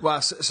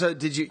 Wow. So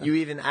did you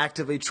even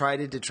actively try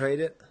to trade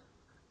it?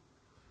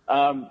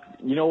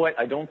 You know what?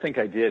 I don't think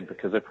I did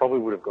because I probably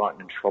would have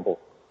gotten in trouble.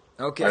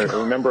 Okay. I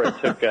remember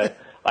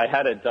I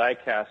had a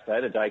die-cast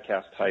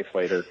TIE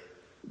Fighter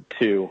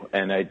too,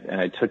 and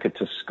I took it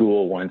to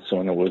school once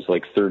when it was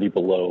like 30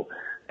 below,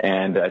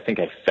 and I think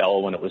I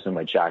fell when it was in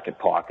my jacket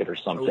pocket or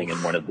something,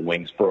 and one of the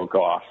wings broke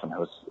off, and I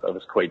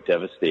was quite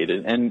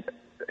devastated. And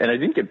I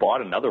didn't get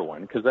bought another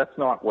one because that's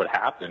not what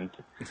happened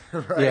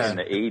in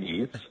the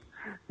 80s.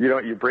 You know,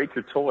 you break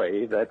your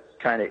toy, that's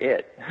kind of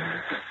it.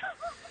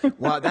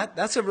 Wow,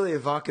 that's a really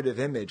evocative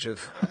image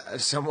of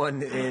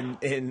someone in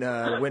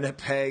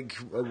Winnipeg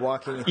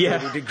walking in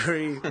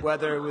 30-degree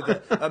weather with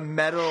a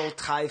metal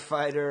TIE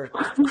Fighter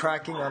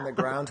cracking on the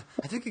ground.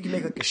 I think you can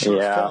make like a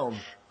short film.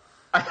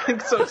 I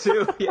think so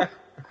too. Yeah.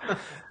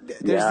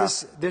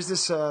 There's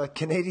this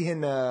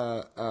Canadian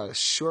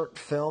short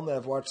film that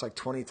I've watched like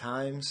 20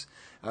 times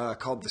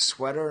called The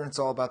Sweater, and it's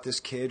all about this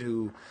kid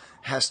who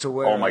has to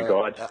wear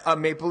a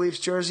Maple Leafs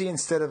jersey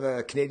instead of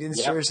a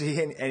Canadiens jersey,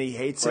 and he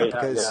hates it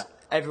because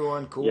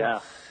everyone cool. Yeah.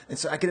 And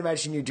so I can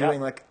imagine you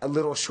doing like a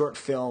little short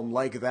film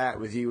like that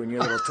with you and your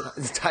little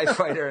TIE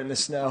Fighter in the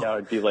snow. Yeah,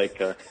 it'd be like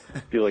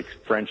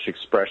French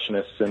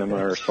expressionist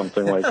cinema or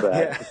something like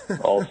that.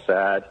 All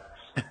sad.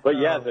 But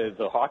yeah,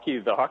 the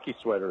hockey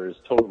sweater is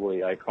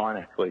totally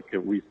iconic. Like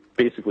we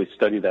basically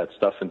study that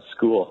stuff in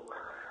school.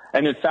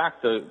 And in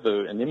fact,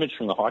 an image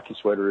from the hockey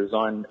sweater is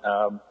on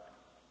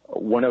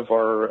one of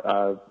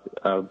our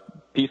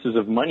pieces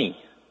of money.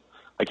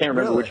 I can't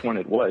remember which one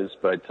it was,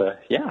 but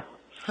yeah.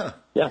 Huh.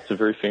 Yeah, it's a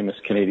very famous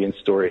Canadian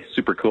story.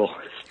 Super cool.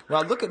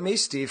 Well, look at me,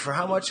 Steve, for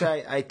how much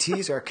I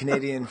tease our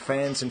Canadian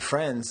fans and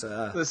friends.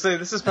 Let's say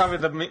this is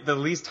probably the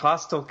least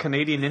hostile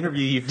Canadian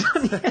interview you've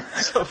done yet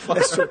so far.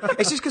 That's true.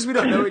 It's just because we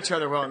don't know each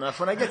other well enough.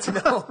 When I get to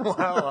know them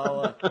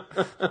well,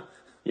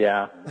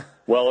 Yeah.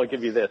 Well, I'll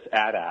give you this.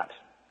 AT-AT.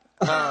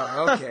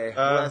 Oh, okay.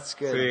 Well, that's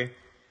good. See,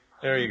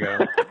 there you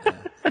go.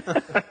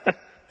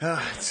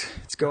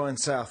 It's going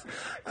south.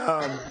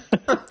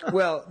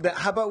 Well,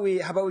 how about we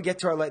get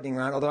to our lightning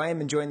round? Although I am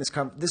enjoying this.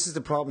 This is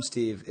the problem,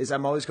 Steve. Is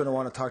I'm always going to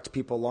want to talk to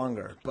people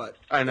longer. But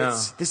I know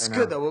this is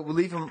good though. We'll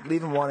leave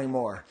them wanting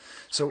more.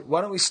 So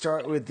why don't we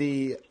start with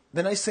the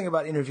nice thing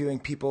about interviewing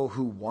people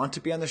who want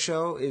to be on the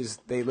show is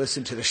they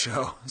listen to the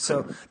show,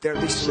 so they're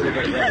at least a little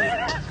bit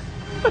ready.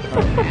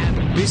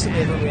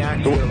 Recently, when we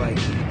actually were like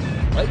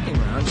lightning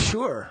round,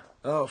 sure.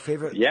 Oh,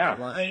 favorite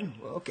line?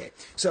 Well, okay.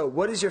 So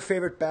what is your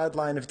favorite bad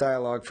line of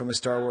dialogue from a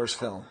Star Wars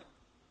film?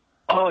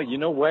 Oh, you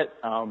know what?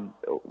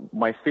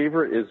 My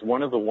favorite is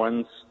one of the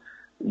ones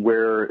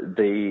where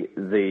they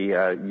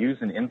use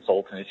an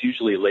insult, and it's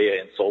usually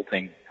Leia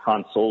insulting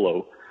Han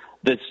Solo,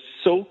 that's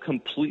so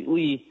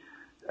completely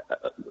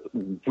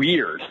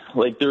weird.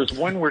 Like there's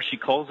one where she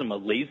calls him a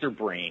laser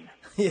brain.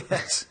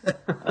 Yes.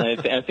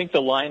 And I think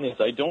the line is,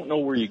 I don't know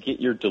where you get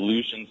your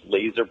delusions,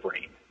 laser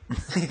brain.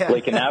 Yeah.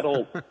 Like an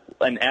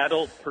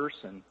adult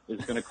person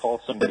is going to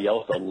call somebody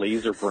else a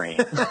laser brain.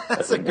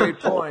 That's a great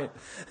point.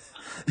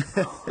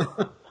 Okay.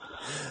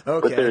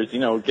 But there's,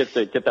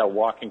 get that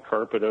walking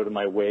carpet out of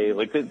my way.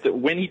 Like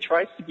when he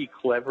tries to be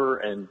clever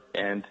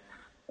and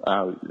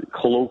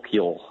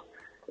colloquial,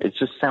 it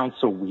just sounds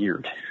so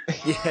weird.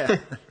 Yeah.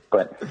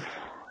 But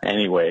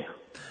anyway,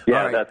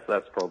 yeah, right.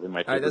 That's probably my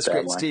favorite. All right, that's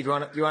great, line. Steve. You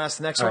want to ask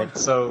the next one? Right,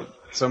 so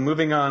So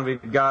moving on,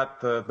 we've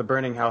got the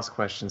burning house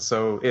question.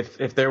 So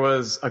if there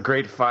was a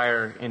great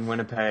fire in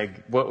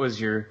Winnipeg, what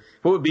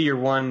would be your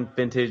one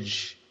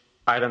vintage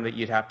item that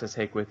you'd have to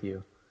take with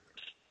you?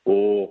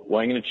 Oh,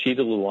 well, I'm going to cheat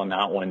a little on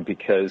that one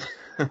because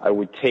I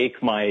would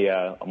take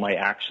my my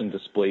action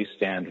display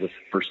stand with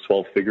the first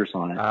 12 figures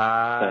on it. Is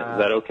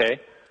that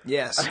okay?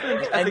 Yes.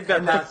 I think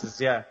that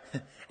passes, yeah.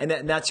 And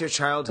that's your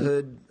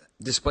childhood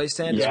display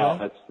stand as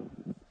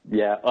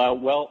Yeah,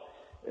 well?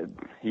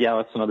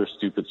 That's another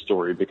stupid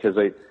story because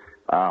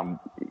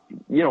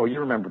you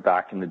remember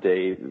back in the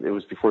day, it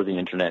was before the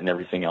internet and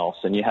everything else,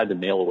 and you had to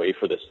mail away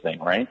for this thing,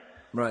 right?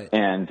 Right.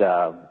 And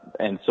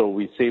so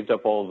we saved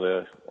up all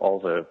the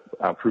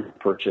proof of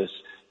purchase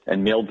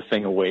and mailed the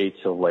thing away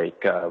to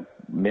like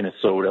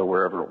Minnesota,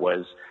 wherever it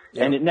was,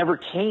 and it never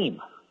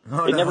came.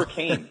 Never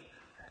came,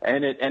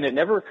 and it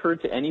never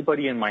occurred to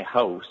anybody in my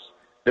house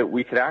that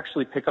we could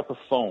actually pick up a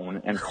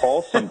phone and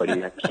call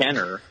somebody at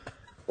Kenner,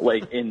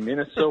 like in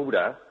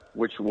Minnesota,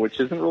 which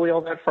isn't really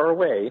all that far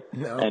away,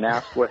 and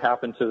ask what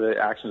happened to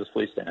the action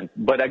display stand.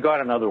 But I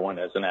got another one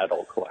as an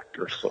adult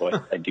collector,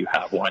 so I do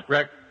have one.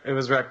 It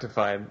was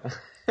rectified.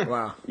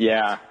 Wow.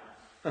 Yeah.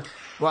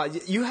 Well,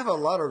 you have a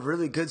lot of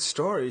really good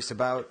stories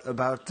about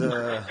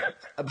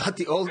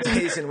the old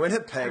days in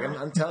Winnipeg.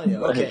 I'm telling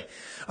you. Okay.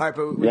 All right,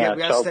 but we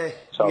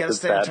gotta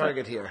stay on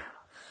target here.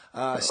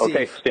 Steve.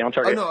 Okay, stay on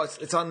target. Oh no,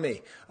 it's on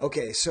me.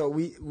 Okay, so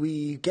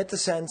we get the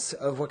sense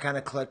of what kind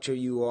of collector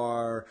you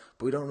are,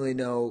 but we don't really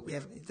know.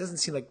 It doesn't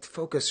seem like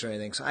focus or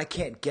anything, so I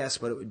can't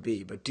guess what it would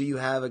be. But do you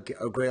have a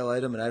grail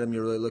item, an item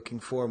you're really looking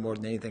for more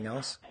than anything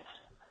else?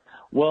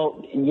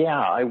 Well, yeah,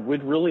 I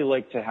would really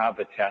like to have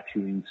a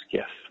tattooing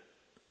skiff.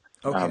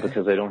 Okay.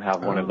 Because I don't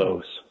have one of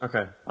those.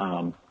 Okay.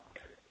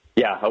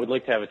 I would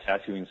like to have a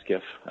tattooing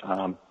skiff.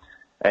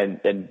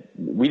 And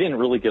we didn't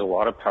really get a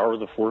lot of Power of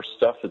the Force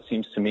stuff, it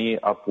seems to me,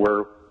 up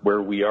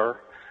where we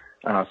are.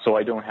 So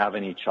I don't have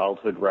any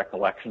childhood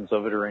recollections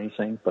of it or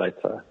anything.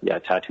 But,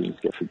 tattooing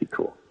skiff would be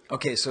cool.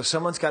 Okay, so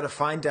someone's got to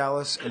find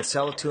Dallas and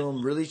sell it to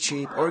him really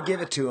cheap, or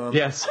give it to him,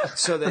 yes,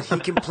 so that he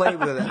can play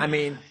with it. I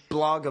mean,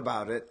 blog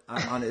about it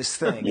on his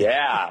thing.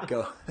 Yeah.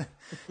 Go.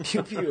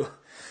 Pew pew.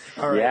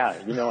 All right.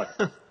 Yeah, you know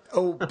what?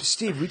 Oh,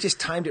 Steve, we just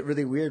timed it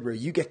really weird where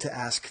you get to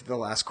ask the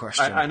last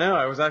question. I know.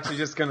 I was actually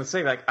just going to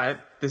say,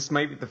 this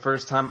might be the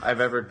first time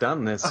I've ever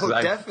done this. Oh,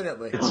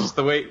 definitely. It's just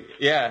the way.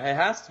 Yeah, it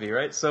has to be,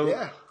 right?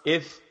 So,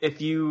 if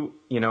you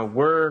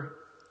were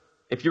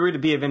to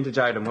be a vintage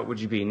item, what would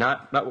you be?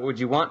 Not what would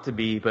you want to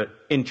be, but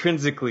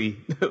intrinsically,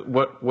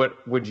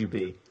 what would you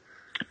be?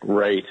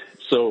 Right.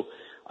 So,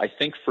 I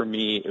think for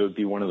me, it would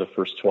be one of the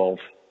first 12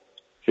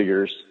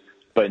 figures,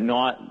 but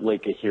not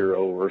like a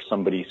hero or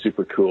somebody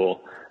super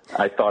cool.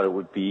 I thought it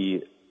would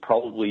be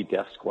probably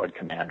Death Squad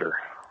Commander.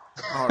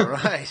 All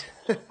right.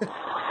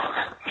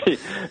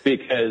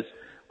 Because,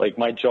 like,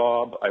 my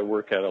job, I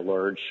work at a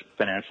large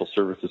financial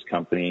services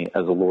company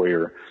as a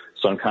lawyer,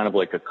 so I'm kind of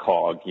like a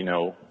cog,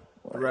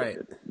 right?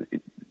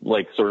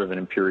 Like sort of an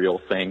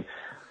Imperial thing.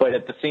 But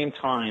at the same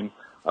time,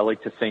 I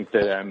like to think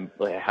that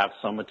I have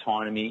some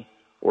autonomy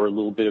or a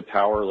little bit of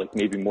power, like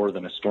maybe more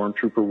than a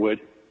stormtrooper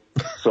would.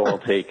 So I'll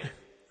take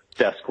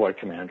Death Squad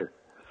Commander.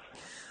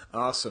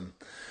 Awesome.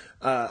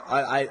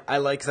 I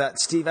like that,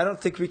 Steve. I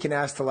don't think we can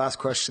ask the last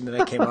question that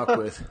I came up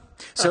with.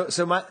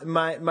 So my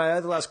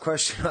other last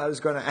question I was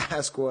going to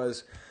ask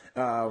was,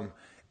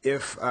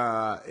 if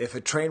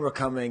a train were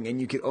coming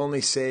and you could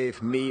only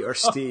save me or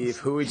Steve,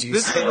 who would you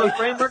save? This is the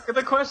framework of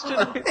the question.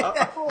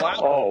 Wow.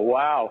 Oh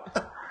wow.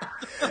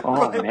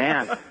 Oh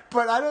man.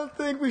 But I don't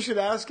think we should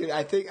ask it.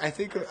 I think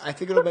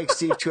it'll make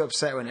Steve too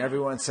upset when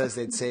everyone says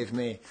they'd save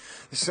me.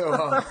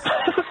 So.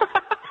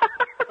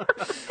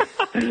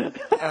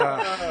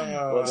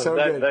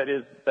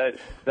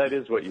 That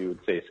is what you would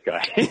say,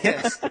 Sky.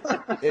 Yes,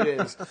 it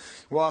is.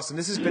 Well, awesome.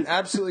 This has been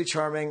absolutely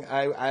charming.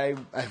 I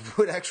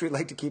would actually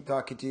like to keep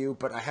talking to you,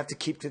 but I have to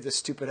keep to this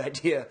stupid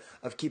idea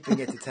of keeping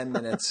it to 10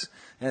 minutes,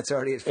 and it's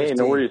already at 15. Hey,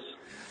 no worries.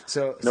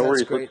 So no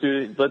worries. Great.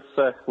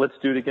 Let's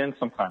do it again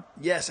sometime.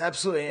 Yes,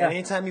 absolutely. And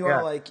anytime you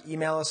want to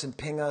email us and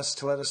ping us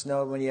to let us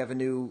know when you have a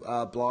new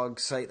blog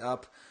site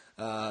up,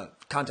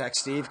 contact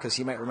Steve because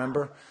he might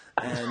remember.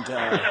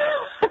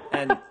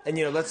 And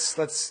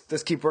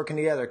let's keep working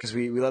together because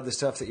we love the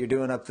stuff that you're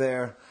doing up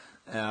there,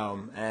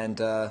 and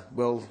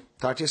we'll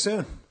talk to you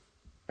soon.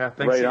 Yeah,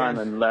 thanks. Right on,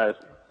 and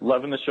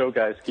loving the show,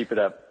 guys. Keep it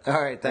up.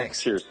 All right,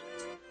 thanks. Cheers.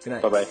 Good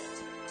night. Bye bye.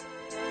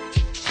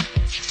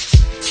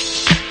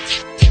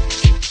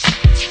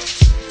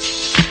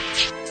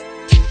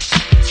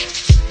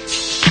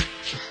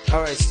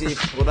 All right, Steve.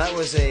 Well, that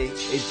was a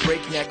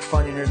breakneck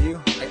fun interview.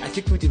 I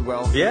think we did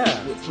well.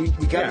 Yeah. We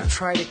got to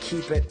try to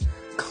keep it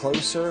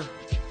closer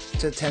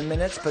to 10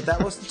 minutes, but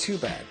that wasn't too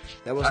bad.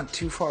 That wasn't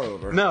too far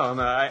over. No,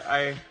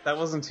 I that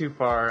wasn't too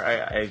far.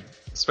 I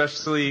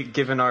especially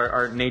given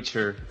our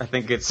nature, I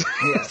think it's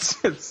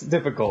it's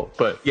difficult,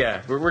 but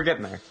yeah, we're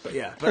getting there.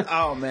 But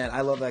oh man,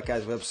 I love that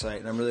guy's website,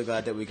 and I'm really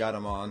glad that we got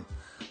him on.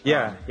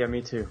 Yeah,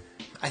 me too.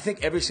 I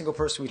think every single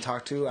person we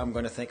talk to, I'm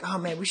going to think, oh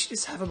man, we should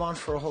just have him on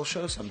for a whole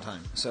show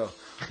sometime. So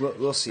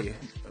we'll see.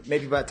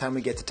 Maybe by the time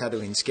we get to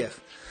Tatooine Skiff.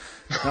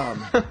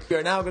 We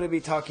are now going to be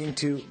talking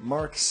to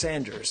Mark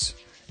Sanders.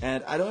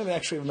 And I don't even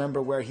actually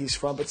remember where he's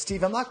from. But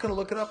Steve, I'm not going to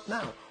look it up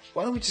now.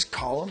 Why don't we just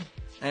call him?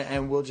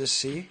 And we'll just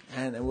see.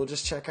 And we'll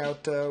just check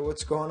out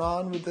what's going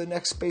on with the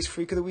next Space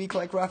Freak of the Week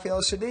like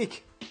Raphael Sadiq.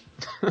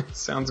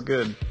 Sounds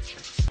good.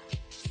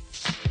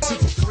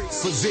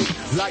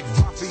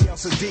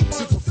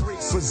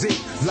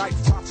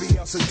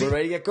 We're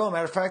ready to get going.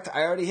 Matter of fact,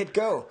 I already hit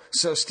go.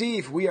 So,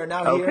 Steve, we are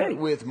now here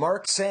with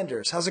Mark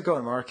Sanders. How's it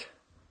going, Mark?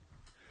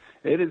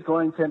 It is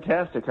going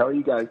fantastic. How are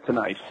you guys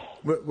tonight?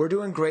 We're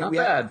doing great. Not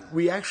bad.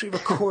 We actually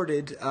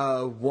recorded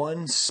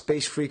one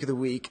Space Freak of the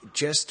Week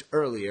just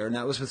earlier, and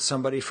that was with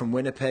somebody from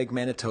Winnipeg,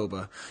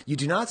 Manitoba. You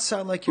do not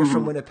sound like you're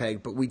from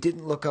Winnipeg, but we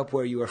didn't look up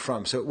where you are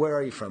from. So where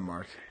are you from,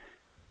 Mark?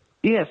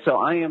 Yeah, so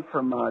I am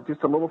from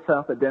just a little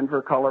south of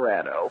Denver,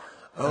 Colorado.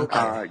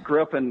 Okay.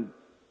 Grew up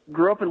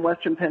in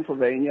Western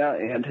Pennsylvania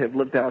and have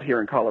lived out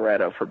here in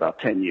Colorado for about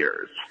 10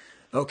 years.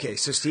 Okay,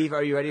 so Steve,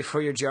 are you ready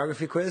for your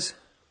geography quiz?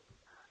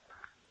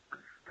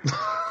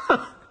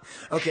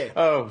 Okay.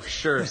 Oh,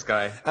 sure,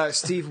 Sky.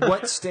 Steve,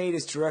 what state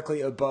is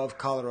directly above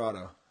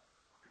Colorado?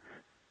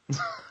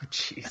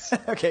 Jeez.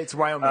 Okay, it's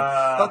Wyoming.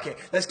 Okay,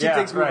 let's keep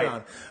things moving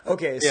on.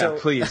 Okay, so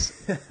please.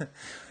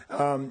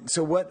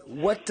 So what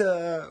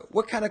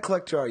kind of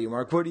collector are you,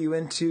 Mark? What are you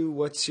into?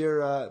 What's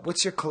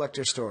your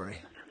collector story?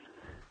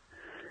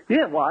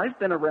 Yeah, well, I've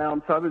been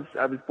around. So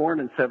I was born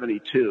in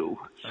 '72.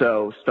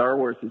 So Star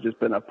Wars has just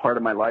been a part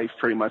of my life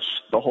pretty much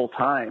the whole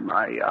time.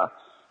 I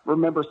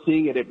remember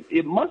seeing it.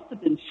 It must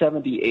have been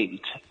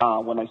 '78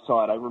 when I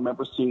saw it. I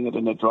remember seeing it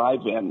in a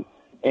drive-in,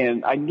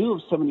 and I knew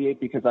of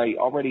 '78 because I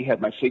already had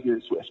my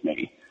figures with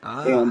me.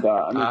 And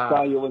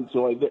Sky, you'll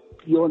enjoy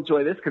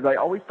this because I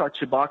always thought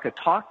Chewbacca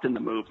talked in the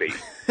movie,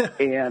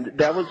 and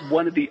that was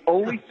one of the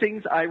only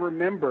things I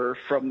remember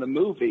from the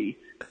movie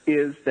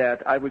is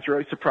that I was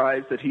really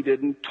surprised that he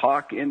didn't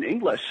talk in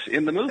English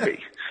in the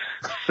movie.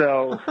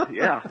 So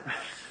yeah,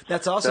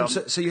 that's awesome.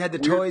 So you had the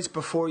toys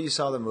before you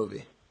saw the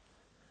movie.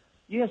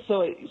 Yeah,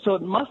 so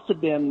it must have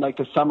been like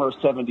the summer of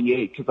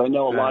 '78 because I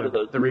know a lot of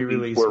those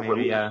re-release were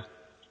maybe, released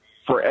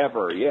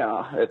forever,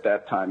 at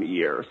that time of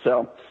year.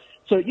 So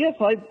yes,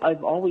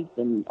 I've always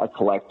been a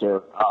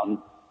collector.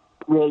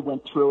 Really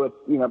went through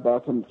it,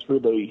 back through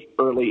the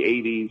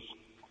early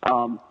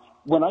 '80s.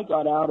 When I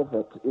got out of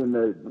it in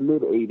the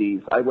mid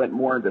 '80s, I went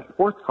more into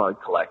sports card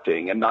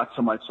collecting and not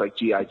so much like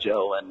G.I.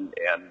 Joe, and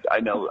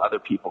I know other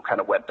people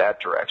kind of went that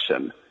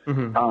direction.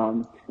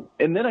 Mm-hmm.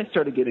 And then I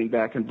started getting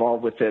back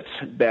involved with it,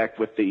 back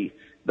with the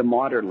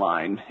modern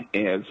line,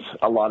 as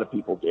a lot of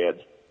people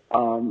did.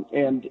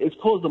 And as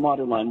cool as the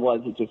modern line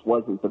was, it just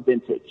wasn't the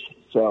vintage.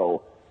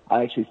 So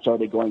I actually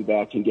started going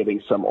back and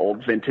getting some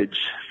old vintage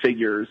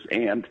figures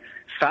and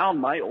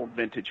found my old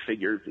vintage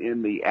figures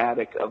in the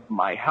attic of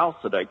my house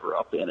that I grew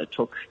up in. It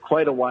took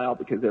quite a while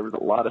because there was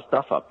a lot of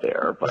stuff up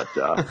there, but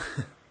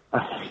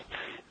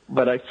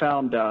I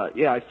found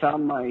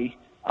my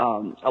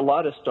a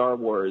lot of Star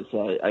Wars.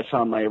 I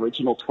found my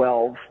original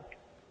 12,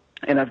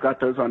 and I've got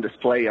those on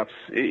display up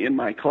in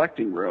my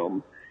collecting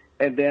room.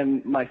 And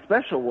then my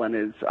special one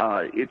is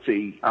it's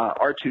a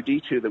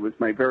R2-D2 that was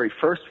my very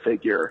first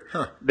figure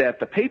that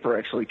the paper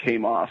actually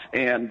came off,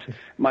 and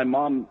my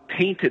mom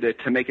painted it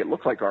to make it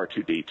look like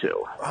R2-D2.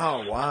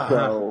 Oh, wow.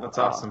 So, that's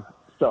awesome.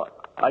 So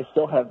I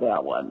still have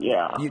that one,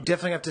 yeah. You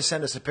definitely have to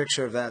send us a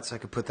picture of that so I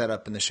could put that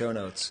up in the show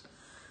notes.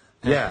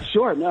 Yeah.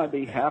 Sure, no, I'd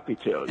be happy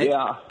to,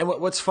 yeah. And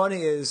what's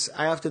funny is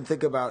I often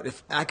think about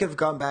if I could have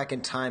gone back in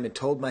time and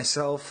told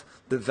myself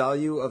the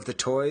value of the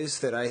toys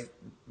that I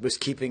was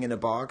keeping in a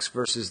box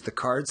versus the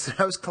cards that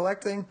I was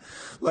collecting.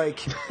 Like,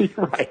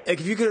 right.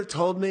 Like if you could have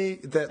told me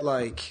that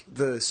like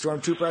the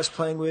Stormtrooper I was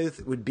playing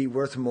with would be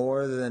worth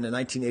more than a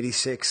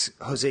 1986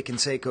 Jose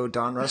Canseco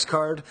Donruss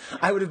card,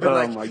 I would have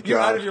been you're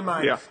out of your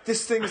mind. Yeah.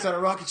 This thing is on a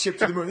rocket ship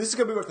to the moon. This is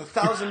going to be worth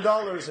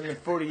 $1,000 in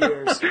 40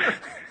 years.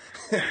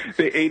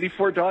 The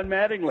 84 Don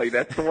Mattingly,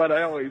 that's the one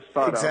I always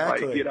thought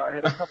exactly. of. I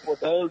had a couple of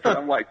those, and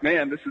I'm like,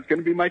 man, this is going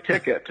to be my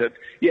ticket. And,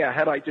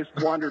 had I just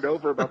wandered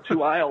over about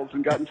 2 aisles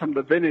and gotten some of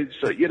the vintage,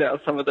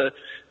 some of the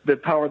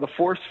Power of the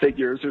Force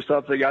figures or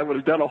something, I would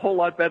have done a whole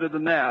lot better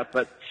than that.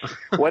 But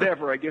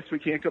whatever, I guess we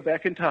can't go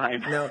back in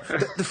time. No,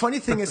 the funny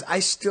thing is I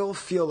still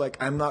feel like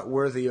I'm not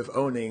worthy of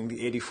owning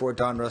the 84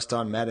 Donruss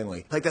Don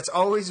Mattingly. Like, that's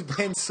always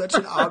been such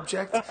an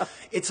object.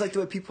 It's like the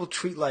way people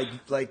treat, like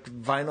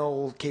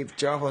vinyl Cape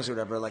Jawas or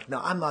whatever. Like,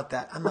 no, I'm not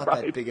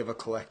that big of a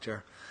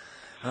collector.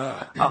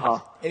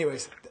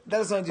 Anyways, that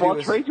has nothing to do with...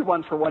 I'll trade you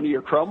one for one of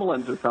your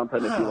Chromalins or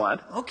something if you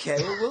want. Okay,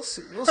 well,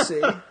 we'll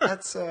see.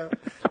 That's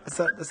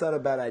not a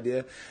bad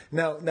idea.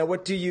 Now,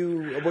 what do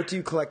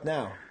you collect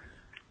now?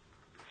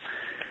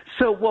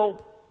 So,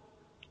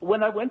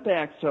 when I went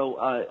back,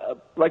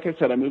 like I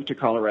said, I moved to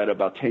Colorado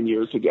about 10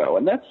 years ago,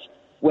 and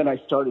when I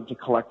started to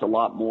collect a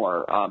lot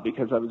more,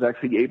 because I was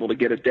actually able to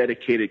get a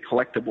dedicated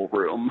collectible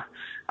room,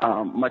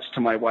 much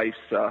to my wife's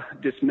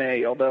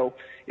dismay, although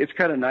it's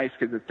kind of nice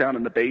because it's down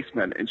in the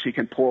basement and she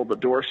can pull the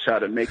door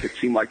shut and make it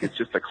seem like it's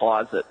just a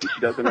closet, and she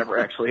doesn't ever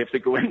actually have to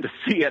go in to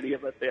see any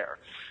of it there.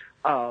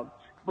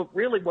 But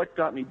really what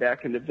got me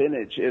back into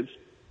vintage is,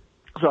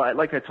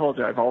 like I told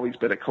you, I've always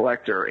been a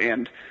collector,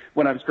 and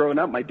when I was growing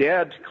up, my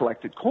dad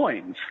collected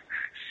coins.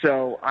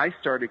 So I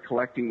started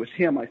collecting with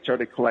him. I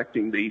started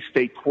collecting the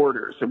state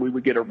quarters, and we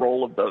would get a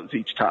roll of those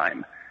each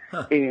time.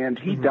 Huh. And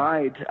he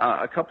died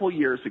a couple of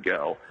years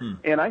ago,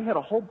 and I had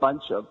a whole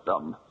bunch of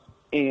them.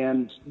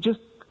 And just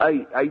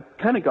I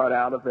kind of got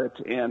out of it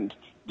and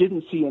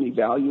didn't see any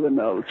value in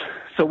those.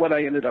 So what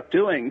I ended up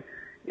doing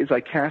is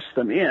I cashed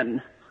them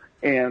in.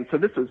 And so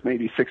this was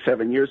maybe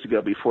 6-7 years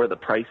ago, before the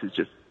prices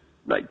just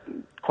like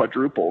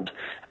quadrupled.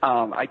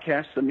 I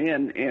cashed them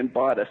in and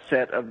bought a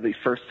set of the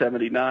first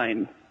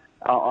 79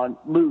 on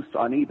loose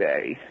on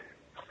eBay,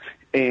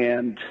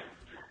 and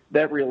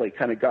that really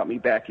kind of got me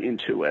back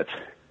into it.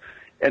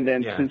 And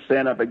then since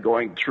then, I've been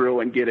going through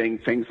and getting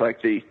things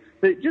like the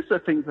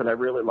things that I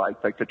really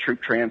liked, like the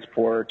troop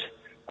transport.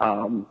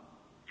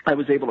 I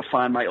was able to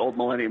find my old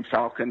Millennium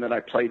Falcon that I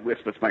played with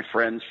my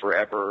friends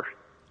forever.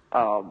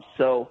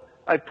 So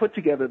I put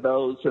together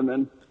those, and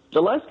then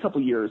the last couple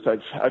of years,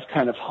 I've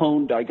kind of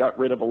honed. I got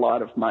rid of a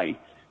lot of my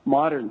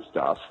modern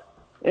stuff.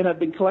 And I've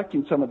been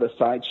collecting some of the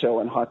Sideshow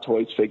and Hot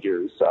Toys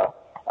figures.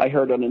 I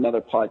heard on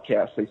another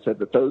podcast, they said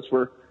that those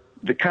were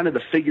the kind of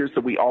the figures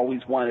that we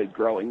always wanted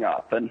growing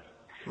up. And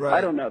I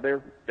don't know,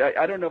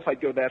 I don't know if I'd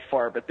go that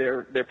far, but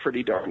they're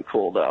pretty darn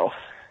cool, though.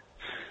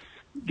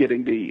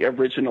 Getting the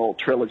original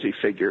trilogy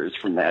figures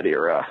from that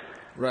era.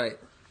 Right.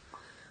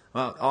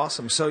 Wow,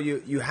 awesome. So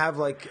you have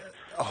like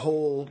a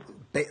whole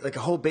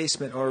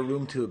basement or a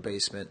room to a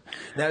basement.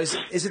 Now,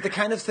 is it the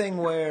kind of thing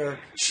where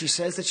she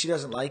says that she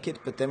doesn't like it,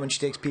 but then when she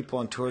takes people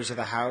on tours of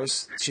the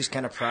house, she's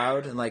kind of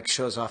proud and like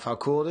shows off how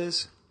cool it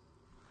is?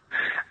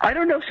 I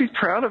don't know if she's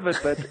proud of it,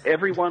 but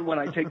everyone, when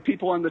I take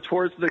people on the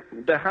tours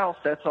of the house,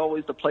 that's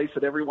always the place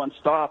that everyone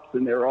stops,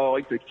 and they're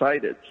always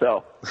excited.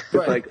 So it's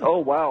like, oh,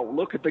 wow,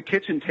 look at the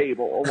kitchen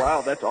table. Oh,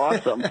 wow, that's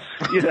awesome.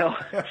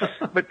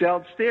 But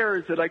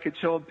downstairs, that I could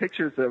show them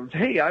pictures of,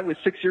 hey, I was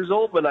 6 years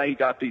old when I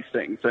got these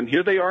things, and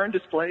here they are in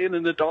display in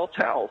an adult's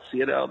house.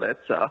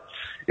 That's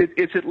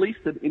it's at least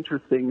an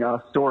interesting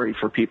story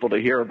for people to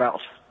hear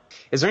about.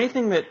 Is there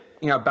anything that,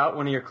 about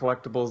one of your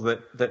collectibles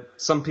that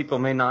some people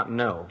may not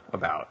know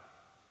about?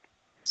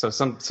 So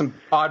some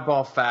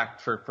oddball fact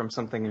from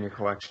something in your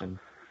collection.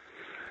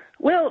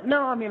 Well,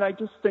 no, I mean, I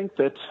just think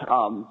that,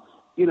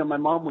 my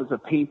mom was a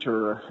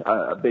painter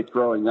a bit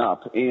growing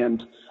up,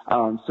 and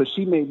so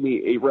she made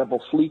me a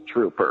Rebel Fleet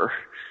Trooper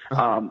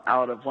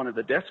out of one of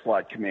the Death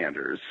Squad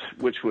commanders,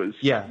 which was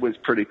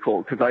pretty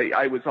cool, because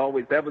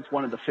that was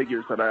one of the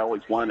figures that I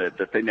always wanted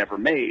that they never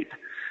made.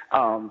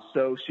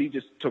 So she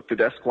just took the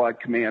Death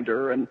Squad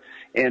commander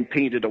and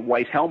painted a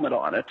white helmet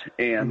on it,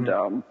 and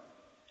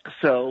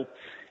so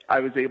I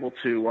was able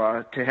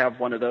to have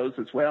one of those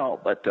as well.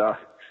 But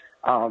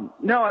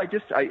no,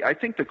 I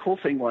think the cool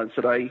thing was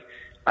that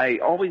I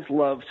always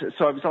loved.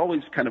 So I was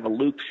always kind of a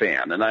Luke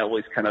fan, and I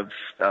always kind of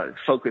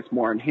focused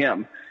more on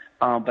him.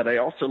 But I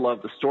also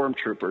loved the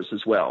Stormtroopers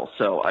as well.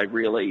 So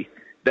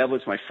that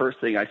was my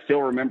first thing. I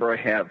still remember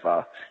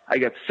I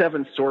got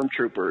 7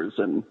 Stormtroopers,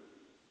 and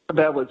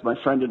that was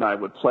my friend and I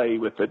would play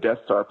with the Death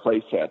Star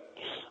playset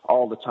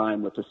all the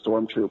time with the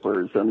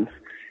Stormtroopers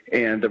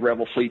and the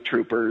Rebel Fleet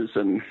Troopers,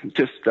 and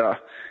just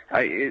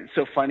it's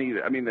so funny.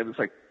 I mean, it was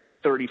like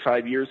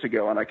 35 years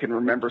ago, and I can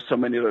remember so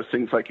many of those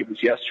things like it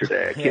was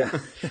yesterday.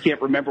 I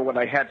can't remember what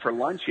I had for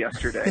lunch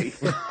yesterday,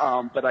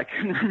 but I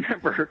can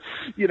remember,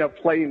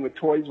 playing with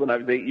toys when I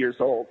was 8 years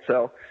old.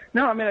 So,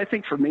 no, I mean, I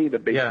think for me the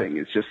big thing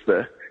is just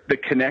the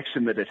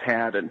connection that it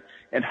had, and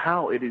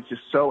how it is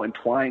just so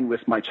entwined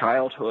with my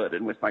childhood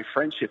and with my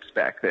friendships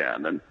back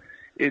then, and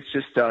it's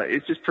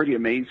just pretty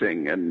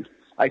amazing. And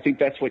I think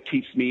that's what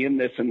keeps me in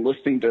this, and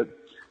listening to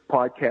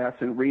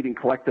podcasts and reading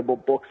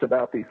collectible books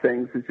about these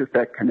things is just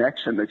that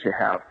connection that you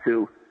have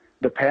to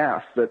the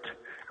past. That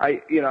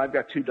I've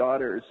got 2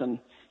 daughters, and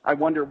I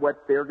wonder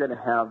what they're going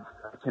to have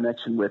a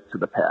connection with to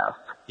the past.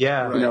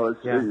 Yeah.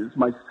 Is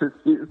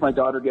my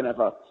daughter going to have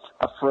a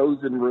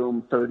frozen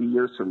room 30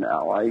 years from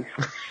now?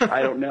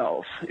 I don't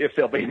know if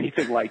there'll be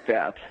anything like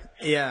that.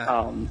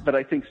 Yeah. But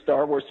I think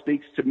Star Wars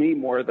speaks to me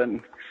more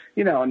than,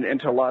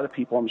 and to a lot of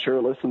people, I'm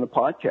sure, listen to the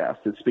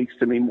podcast, it speaks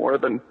to me more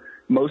than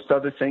most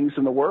other things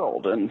in the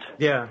world. And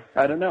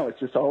I don't know, it's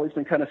just always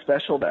been kind of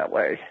special that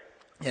way.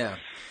 Yeah.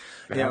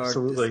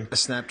 Absolutely. A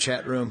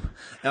Snapchat room.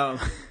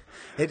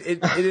 It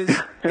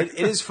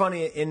is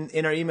funny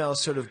in our emails,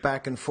 sort of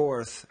back and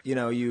forth.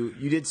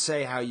 You did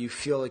say how you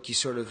feel like you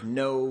sort of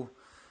know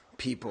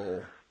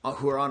people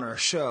who are on our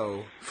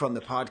show from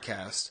the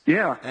podcast.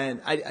 Yeah.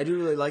 And I do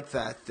really like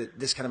that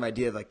this kind of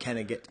idea of like kind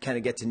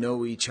of get to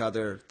know each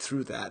other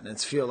through that. And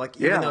it's feel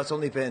like, even though it's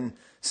only been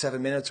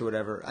 7 minutes or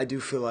whatever, I do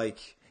feel like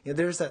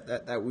there's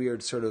that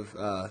weird sort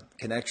of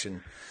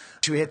connection.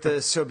 Should we hit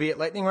the So Be It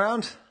lightning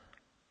round?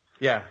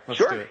 Yeah, let's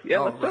sure. do it. Yeah,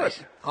 let's do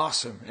it.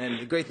 Awesome. And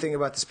the great thing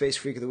about the Space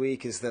Freak of the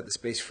Week is that the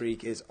Space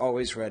Freak is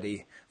always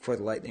ready for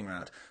the lightning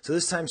round. So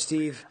this time,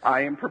 Steve...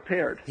 I am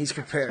prepared. He's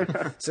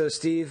prepared. So,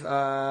 Steve,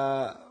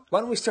 why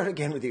don't we start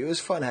again with you? It was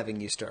fun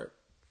having you start.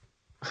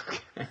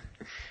 Okay.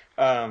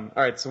 All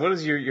right, so what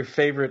is your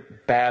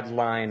favorite bad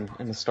line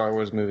in the Star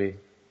Wars movie?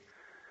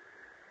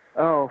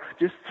 Oh,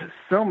 just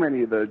so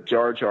many of the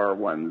Jar Jar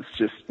ones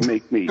just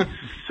make me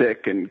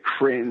sick and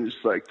cringe.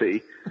 Like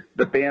the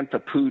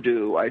Bantha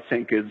Poodoo, I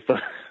think, is the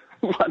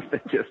one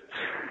that just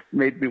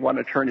made me want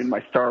to turn in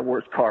my Star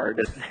Wars card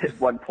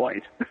at one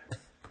point.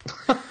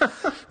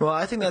 Well,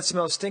 I think that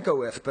smells stinko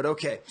whiff, but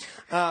okay.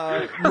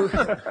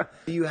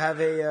 Do you have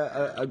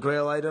a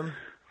Grail item?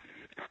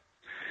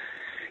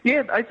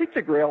 Yeah, I think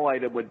the Grail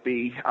item would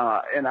be,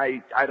 and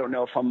I don't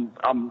know if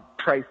I'm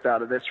priced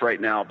out of this right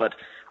now, but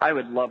I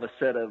would love a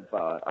set of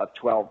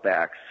 12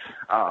 backs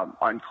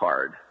on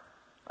card.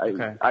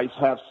 Okay. I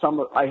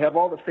have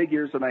all the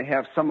figures and I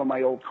have some of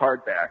my old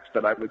card backs,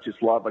 but I would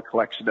just love a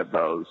collection of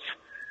those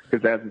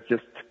because that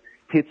just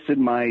hits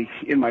in my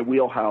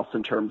wheelhouse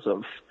in terms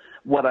of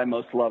what I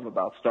most love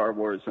about Star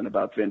Wars and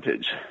about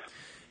vintage.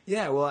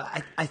 Yeah, well,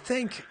 I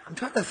think I'm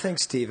trying to think,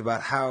 Steve,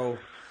 about how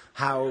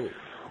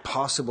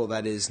possible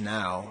that is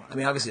now. I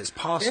mean, obviously it's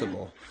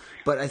possible,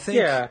 but I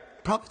think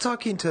probably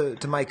talking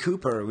to Mike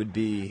Cooper would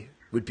be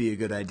a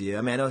good idea.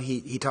 I mean, I know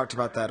he talked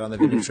about that on the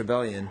Vintage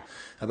Rebellion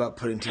about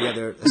putting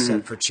together a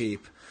set for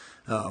cheap,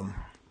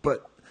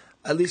 but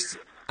at least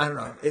I don't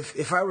know.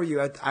 If I were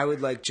you, I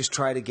would like just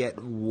try to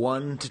get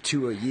 1 to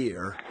 2 a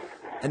year,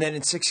 and then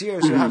in 6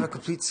 years you'll have a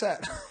complete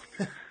set.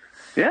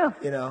 Yeah.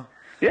 You know.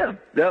 Yeah.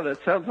 No,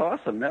 that sounds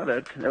awesome. No,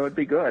 that would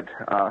be good.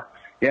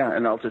 Yeah,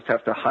 and I'll just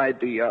have to hide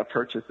the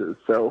purchases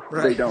so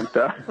they don't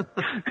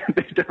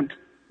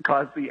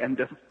cause the end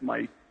of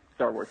my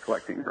Star Wars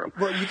collecting room.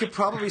 Well, you could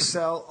probably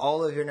sell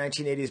all of your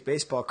 1980s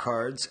baseball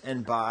cards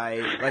and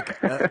buy like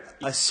a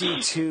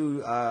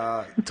C2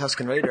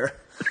 Tusken Raider.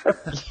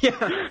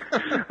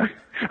 Yeah.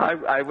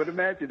 I would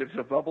imagine if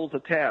the bubble's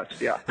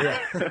attached, yeah.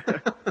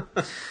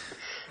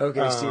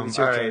 Okay, Steve, it's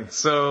your turn.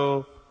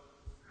 So,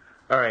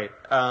 all right.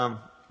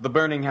 The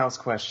burning house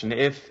question.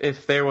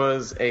 If there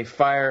was a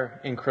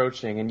fire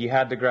encroaching and you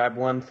had to grab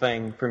one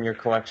thing from your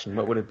collection,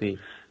 what would it be?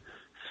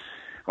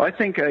 Well, I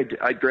think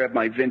I'd grab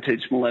my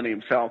vintage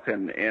Millennium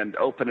Falcon and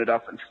open it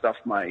up and stuff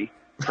my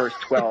first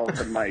 12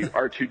 and my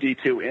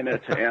R2-D2 in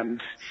it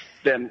and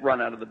then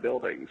run out of the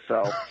building.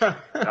 So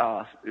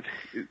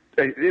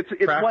it's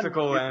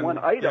practical one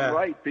item,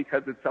 right?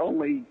 Because it's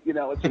only,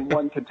 it's in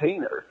one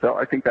container. So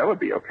I think that would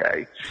be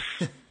okay.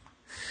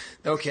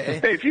 Okay.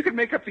 Hey, if you can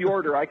make up the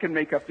order, I can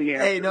make up the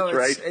answers, hey, no,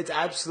 right? It's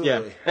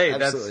absolutely. Yeah. Hey,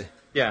 absolutely.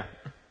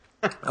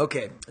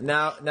 Okay.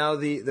 Now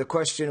the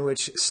question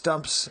which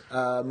stumps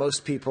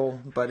most people,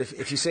 but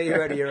if you say you're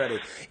ready, you're ready.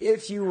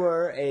 If you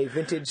were an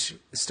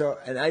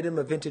item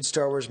of vintage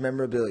Star Wars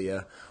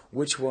memorabilia,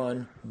 which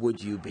one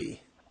would you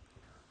be?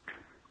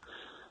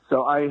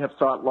 So I have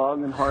thought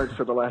long and hard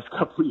for the last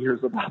couple of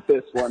years about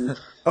this one.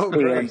 Oh,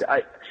 great.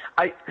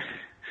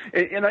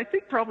 And I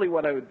think probably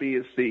what I would be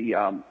is the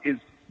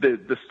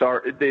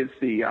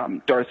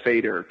Darth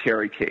Vader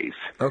carry case.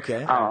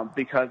 Okay.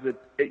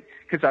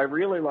 Because I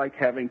really like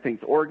having things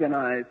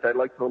organized. I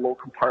like the little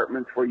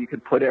compartments where you can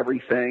put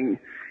everything,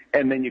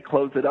 and then you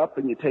close it up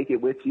and you take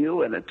it with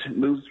you, and it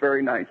moves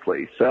very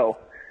nicely. So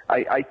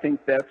I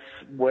think that's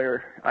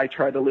where I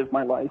try to live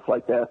my life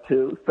like that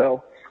too.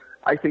 So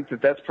I think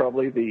that's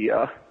probably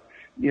the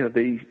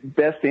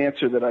best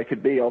answer that I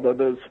could be.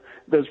 Although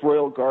those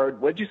Royal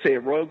Guard, what'd you say, a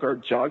Royal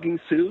Guard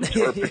jogging suit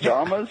or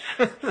pajamas?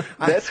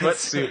 That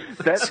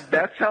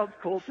sounds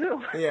cool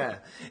too. Yeah,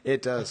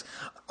 it does.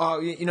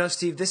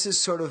 Steve, this is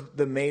sort of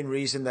the main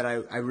reason that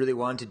I really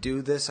wanted to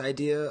do this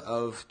idea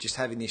of just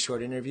having these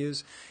short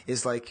interviews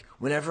is like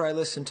whenever I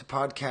listen to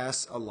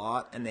podcasts a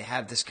lot and they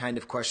have this kind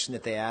of question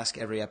that they ask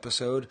every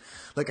episode,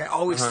 like I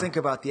always think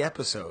about the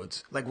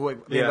episodes, like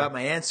about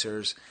my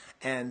answers.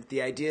 And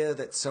the idea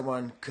that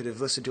someone could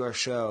have listened to our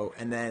show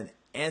and then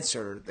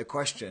answer the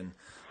question,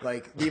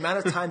 like the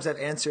amount of times I've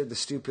answered the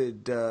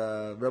stupid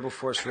Rebel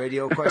Force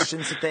radio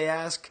questions that they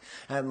ask,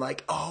 and I'm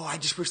like, oh, I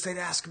just wish they'd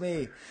ask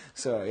me.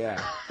 So,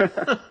 yeah.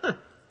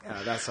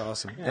 That's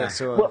awesome. Yeah,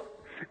 so,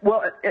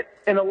 well,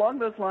 and along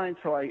those lines,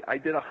 so I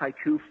did a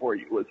haiku for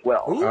you as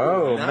well.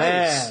 Ooh, nice.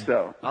 Man.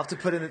 So I'll have to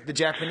put in the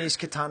Japanese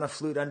katana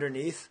flute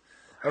underneath.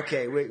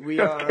 Okay, we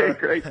are... Okay,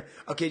 great.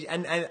 Okay,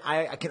 and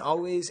I can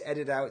always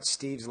edit out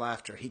Steve's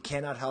laughter. He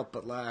cannot help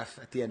but laugh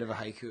at the end of a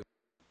haiku.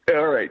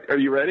 All right, are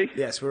you ready?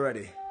 Yes, we're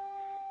ready.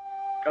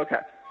 Okay.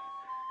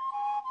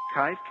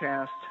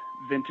 Kivecast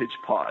Vintage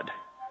Pod.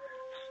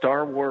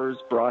 Star Wars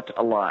brought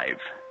alive.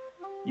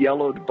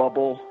 Yellowed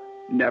bubble,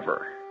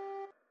 never.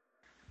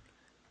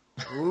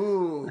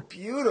 Ooh,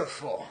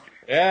 beautiful.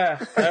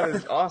 Yeah, that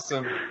is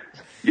awesome.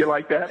 You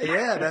like that?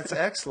 Yeah, that's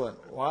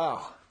excellent.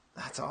 Wow,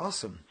 that's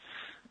awesome.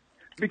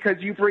 Because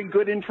you bring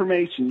good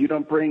information. You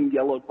don't bring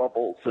yellow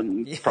bubbles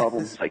and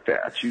problems like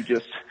that.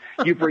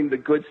 you bring the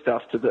good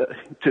stuff to the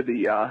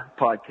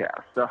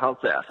podcast. So how's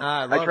that?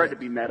 I tried to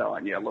be meta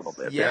on you a little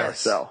bit there.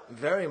 So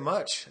very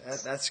much.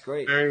 That's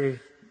great. Very,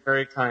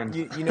 very kind.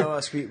 You know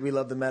us. We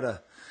love the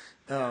meta.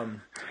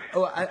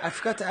 I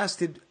forgot to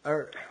ask.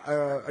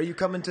 Are you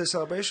coming to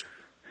Celebration?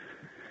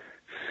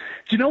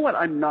 Do you know what?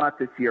 I'm not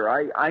this year.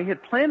 I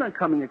had planned on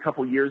coming a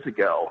couple years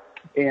ago,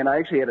 and I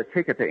actually had a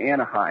ticket to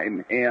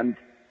Anaheim, and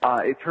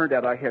it turned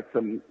out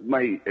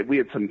we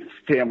had some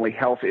family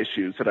health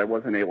issues that I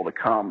wasn't able to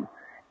come,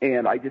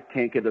 and I just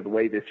can't get out of the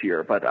way this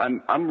year. But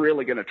I'm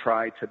really going to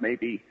try to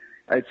maybe.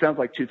 It sounds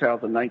like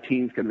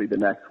 2019 is going to be the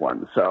next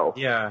one. So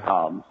yeah,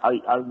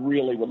 I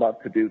really would love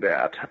to do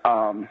that.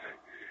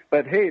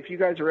 But hey, if you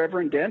guys are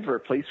ever in Denver,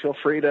 please feel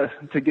free to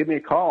give me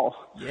a call.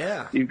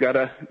 Yeah, you got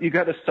a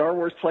Star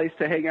Wars place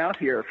to hang out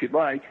here if you'd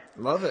like.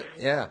 Love it.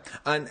 Yeah,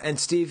 and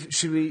Steve,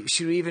 should we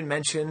even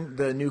mention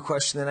the new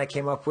question that I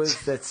came up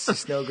with? That's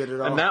just no good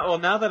at all.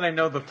 Now that I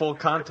know the full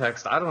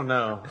context, I don't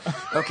know.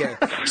 Okay,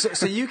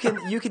 so you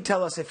can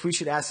tell us if we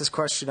should ask this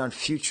question on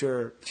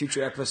future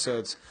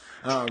episodes.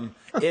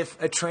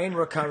 If a train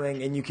were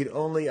coming and you could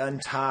only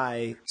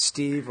untie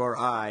Steve or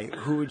I,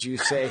 who would you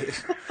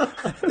save?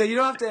 No, you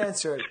don't have to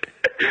answer it.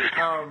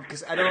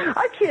 Because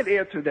I can't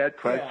answer that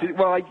question. Yeah.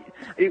 Well,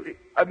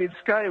 I mean,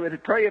 Sky, it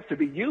would probably have to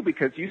be you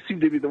because you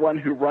seem to be the one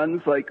who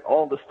runs like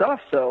all the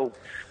stuff. So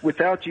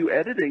without you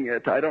editing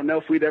it, I don't know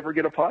if we'd ever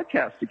get a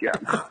podcast again.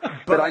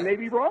 But I may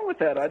be wrong with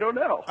that. I don't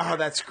know. Oh,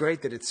 that's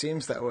great that it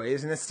seems that way,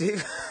 isn't it,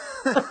 Steve?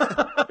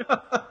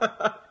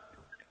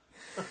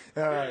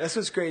 That's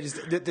what's great is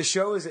the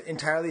show is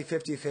entirely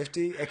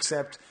 50-50,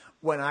 except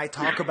when I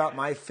talk about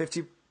my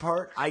 50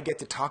 part, I get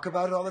to talk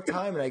about it all the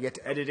time, and I get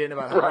to edit in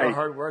about how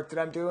hard work that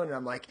I'm doing. And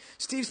I'm like,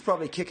 Steve's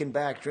probably kicking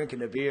back,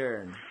 drinking a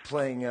beer, and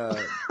playing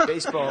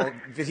baseball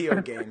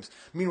video games.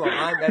 Meanwhile,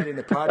 I'm editing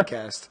the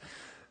podcast.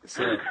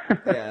 So, yeah,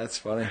 that's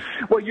funny.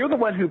 Well, you're the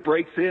one who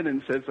breaks in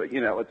and says,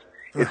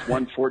 it's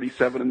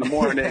 1:47 in the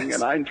morning, yes.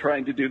 And I'm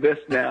trying to do this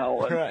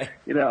now. And, right.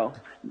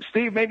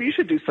 Steve, maybe you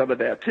should do some of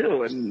that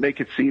too, and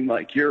make it seem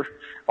like you're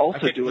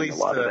also doing a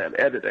lot of that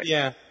editing.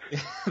 Yeah,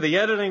 the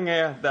editing.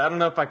 I don't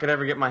know if I could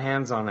ever get my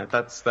hands on it.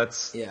 That's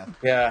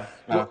yeah.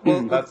 That's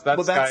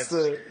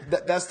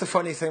the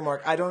funny thing,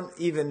 Mark. I don't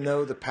even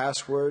know the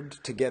password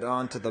to get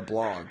onto the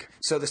blog.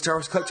 So the Star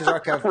Wars Collectors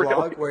Archive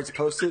blog, where it's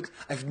posted,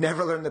 I've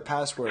never learned the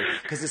password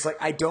because it's like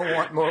I don't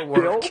want more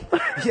work.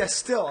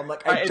 Still, I'm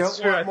like I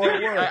don't want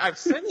more work. I've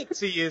sent it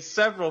to you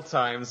several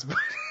times, but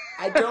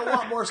I don't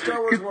want more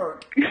Star Wars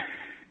work.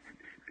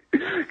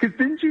 Because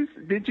didn't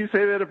you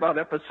say that about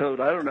episode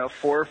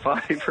 4 or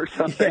 5 or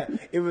something?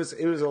 Yeah, it was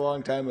a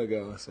long time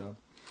ago. So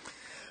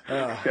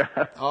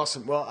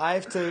awesome. Well, I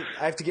have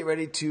to get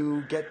ready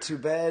to get to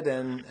bed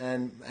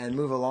and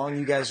move along.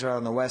 You guys are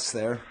on the west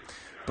there,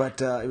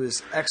 but it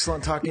was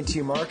excellent talking to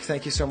you, Mark.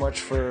 Thank you so much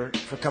for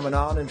coming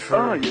on and for.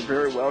 Oh, you're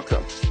very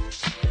welcome.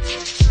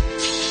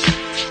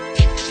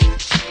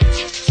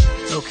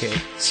 Okay,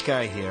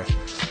 Sky here.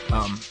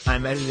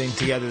 I'm editing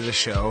together the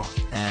show,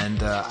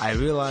 and I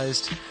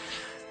realized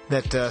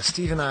that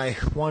Steve and I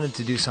wanted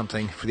to do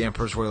something for the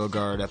Emperor's Royal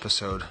Guard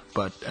episode,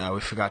 but we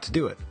forgot to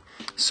do it.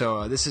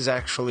 So this is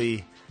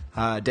actually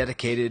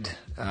dedicated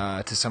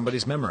to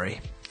somebody's memory.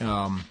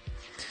 Some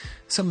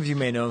of you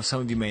may know,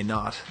 some of you may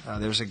not.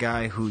 There's a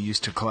guy who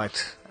used to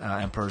collect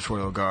Emperor's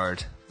Royal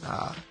Guard.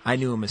 I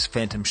knew him as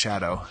Phantom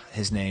Shadow.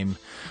 His name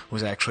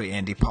was actually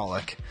Andy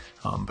Pollock.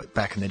 But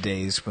back in the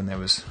days when there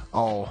was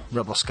all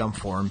Rebel Scum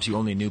forums, you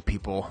only knew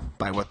people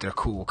by what their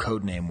cool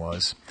code name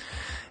was.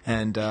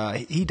 And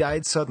he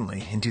died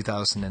suddenly in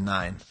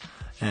 2009.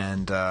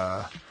 And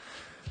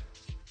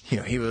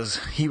he was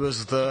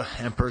the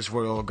Emperor's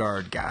Royal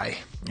Guard guy.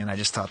 And I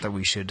just thought that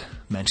we should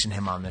mention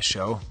him on this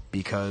show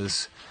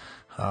because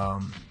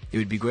it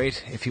would be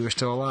great if he were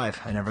still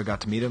alive. I never got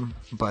to meet him,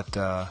 but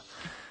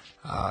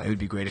it would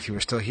be great if he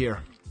were still here.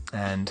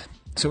 And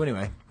so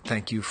anyway,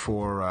 thank you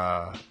for.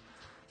 I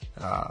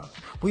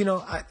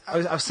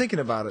was thinking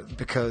about it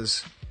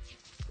because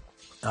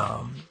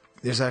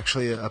there's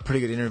actually a pretty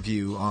good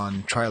interview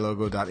on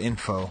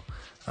trilogo.info,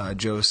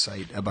 Joe's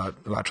site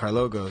about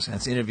trilogos, and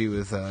it's an interview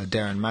with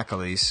Darren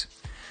McAleese,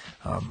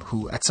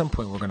 who at some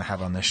point we're going to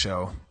have on this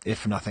show,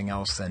 if nothing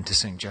else than to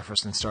sing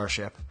Jefferson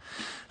Starship.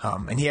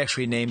 And he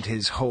actually named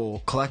his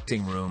whole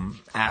collecting room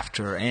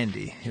after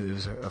Andy, who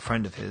was a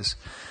friend of his.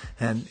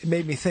 And it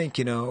made me think,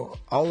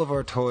 all of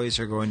our toys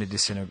are going to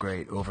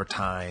disintegrate over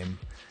time.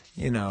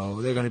 They're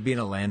going to be in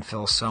a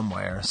landfill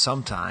somewhere,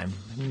 sometime,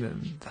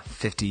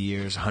 50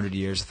 years, 100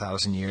 years,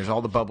 1,000 years.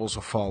 All the bubbles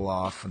will fall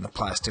off, and the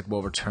plastic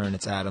will return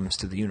its atoms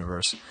to the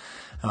universe.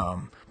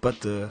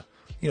 But the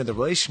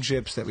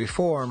relationships that we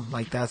form,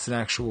 that's an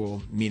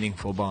actual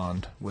meaningful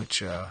bond,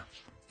 which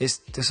is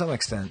to some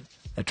extent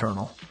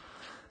eternal.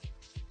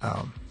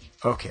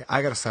 Okay,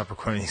 I got to stop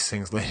recording these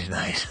things late at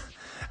night.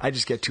 I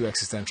just get too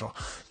existential.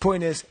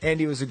 Point is,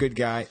 Andy was a good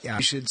guy. Yeah,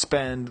 you should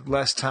spend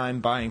less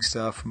time buying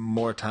stuff,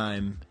 more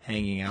time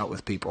hanging out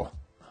with people.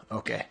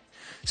 Okay.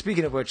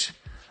 Speaking of which,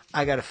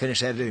 I got to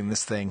finish editing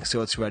this thing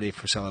so it's ready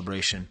for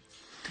celebration.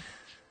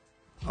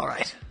 All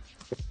right.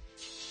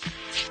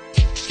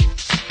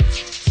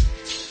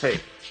 Hey.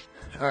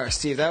 All right,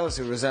 Steve, that was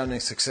a resounding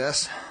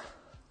success.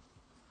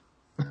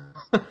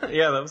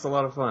 Yeah, that was a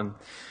lot of fun.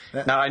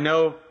 Now,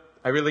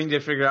 I really need to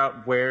figure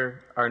out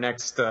where our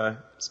next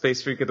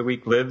Space Freak of the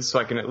Week lives so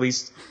I can at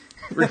least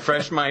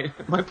refresh my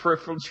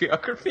peripheral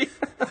geography.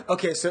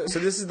 Okay, so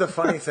this is the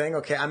funny thing.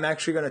 Okay, I'm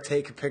actually going to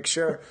take a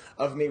picture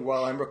of me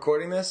while I'm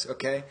recording this.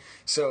 Okay,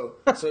 so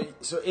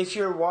if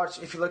you're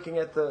looking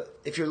at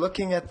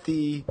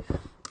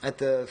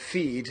the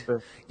feed,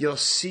 you'll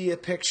see a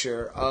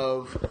picture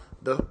of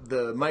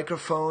the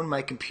microphone,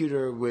 my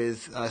computer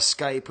with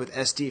Skype with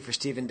SD for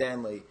Stephen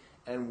Danley,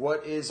 and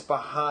what is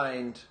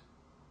behind.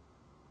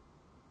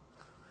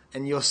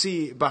 And you'll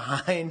see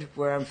behind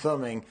where I'm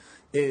filming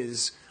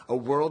is a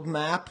world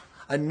map,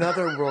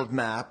 another world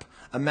map,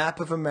 a map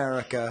of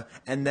America,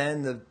 and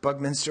then the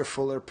Buckminster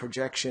Fuller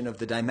projection of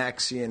the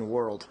Dymaxion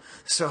world.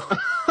 So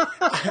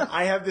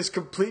I have this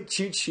complete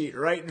cheat sheet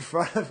right in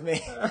front of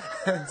me.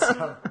 And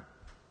so,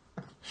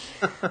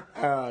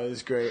 it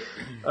was great.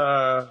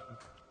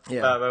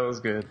 Yeah, that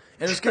was good.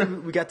 And it was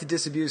good. We got to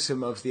disabuse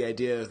him of the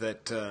idea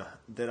that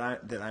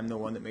I'm the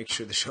one that makes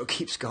sure the show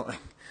keeps going.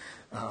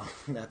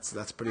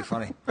 That's pretty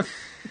funny.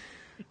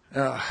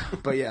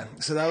 But yeah,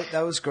 so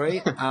that was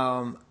great.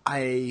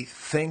 I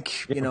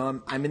think,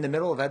 I'm in the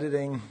middle of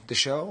editing the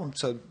show,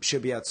 so it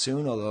should be out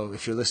soon, although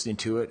if you're listening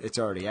to it, it's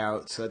already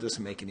out, so that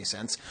doesn't make any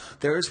sense.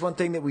 There is one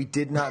thing that we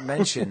did not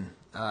mention.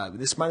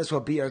 This might as well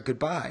be our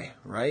goodbye,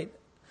 right?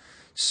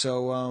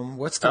 So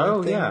what's the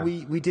one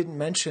thing we didn't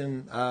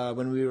mention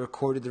when we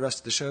recorded the rest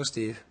of the show,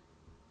 Steve?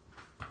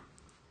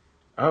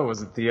 Oh,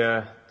 was it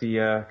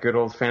the good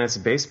old fantasy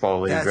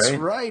baseball league, right? That's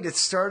right. It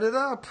started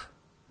up.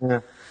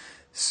 Yeah.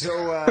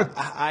 So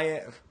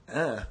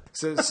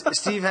so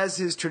Steve has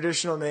his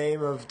traditional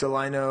name of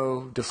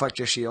Delino Deflect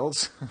Your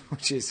Shields,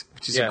 which is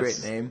a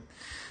great name.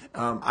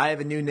 I have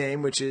a new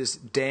name, which is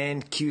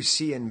Dan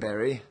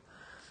Cusianberry,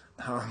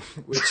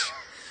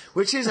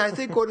 which is, I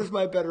think, one of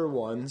my better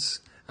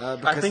ones.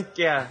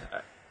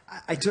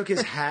 I took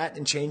his hat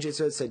and changed it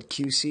so it said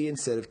QC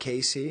instead of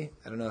KC.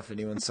 I don't know if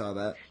anyone saw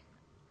that.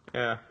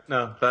 Yeah,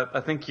 no,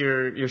 I think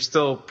you're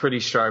still pretty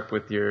sharp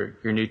with your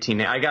new team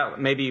name. I got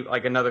maybe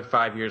like another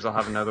 5 years. I'll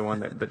have another one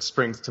that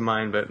springs to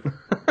mind, but.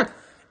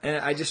 And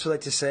I just would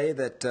like to say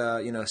that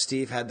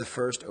Steve had the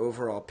first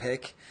overall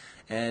pick,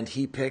 and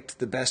he picked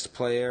the best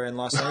player in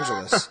Los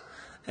Angeles,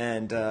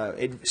 and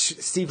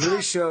Steve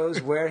really shows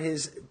where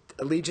his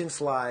allegiance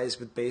lies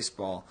with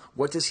baseball.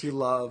 What does he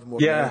love more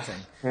than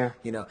anything? Yeah.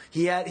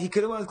 He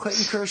could have won with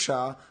Clayton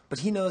Kershaw, but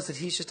he knows that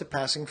he's just a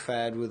passing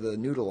fad with a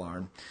noodle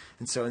arm,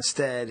 and so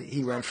instead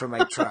he went for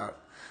Mike Trout.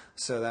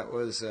 So that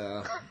was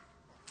that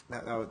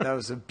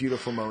was a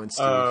beautiful moment,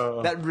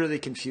 Steve. That really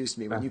confused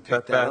me when you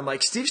picked that. I'm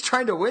like, Steve's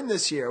trying to win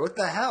this year. What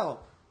the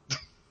hell?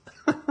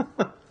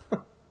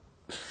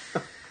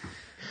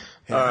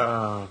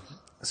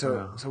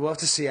 So we'll have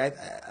to see.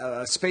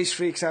 Space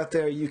Freaks out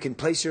there, you can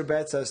place your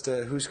bets as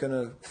to who's going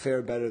to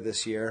fare better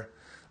this year.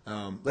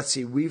 Let's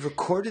see. We've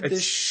recorded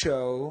this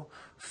show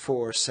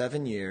for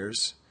 7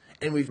 years,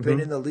 and we've been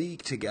in the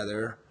league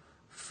together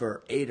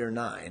for 8 or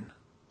 9.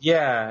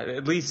 Yeah,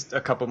 at least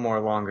a couple more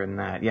longer than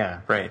that.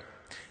 Yeah, right.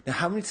 Now,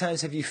 how many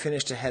times have you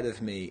finished ahead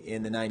of me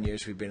in the 9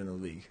 years we've been in the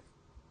league?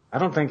 I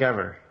don't think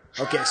ever.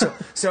 Okay,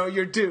 so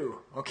you're due,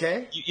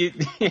 okay?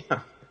 Yeah.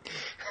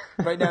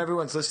 Right now,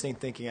 everyone's listening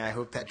thinking, I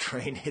hope that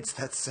train hits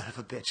that son of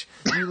a bitch.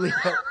 You leave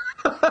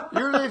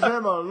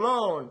him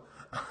alone.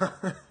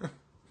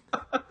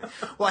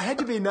 Well, I had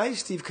to be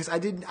nice, Steve, because I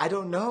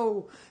don't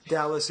know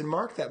Dallas and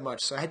Mark that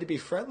much, so I had to be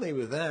friendly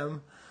with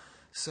them.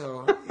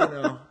 So,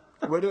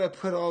 where do I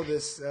put all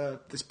this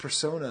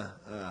persona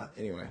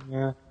anyway?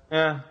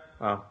 Yeah.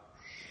 Well,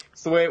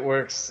 it's the way it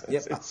works.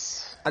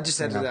 I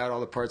just edited out all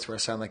the parts where I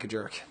sound like a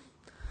jerk.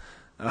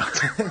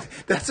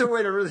 That's a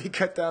way to really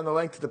cut down the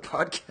length of the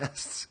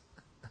podcasts.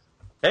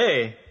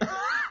 Hey.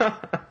 All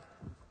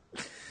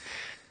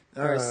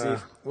right,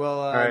 Steve.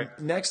 Well,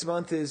 next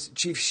month is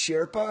Chief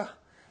Sherpa.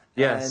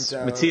 Yes,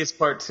 and, Matthias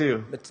Part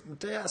 2.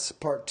 Matthias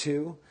Part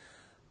 2.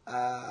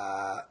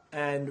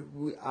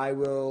 And I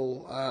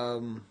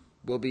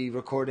will be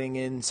recording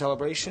in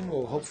celebration.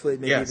 We'll hopefully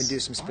maybe even do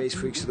some Space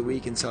Freaks of the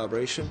Week in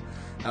celebration.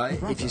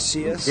 If you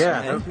see us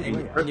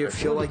and you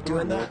feel like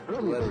doing that,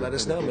 let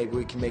us know. Maybe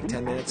we can make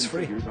 10 minutes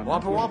free.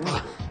 Wampa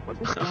wampa.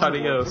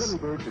 Adios.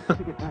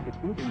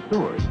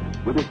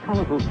 With its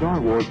colorful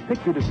Star Wars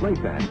picture display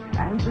set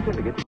and certificate.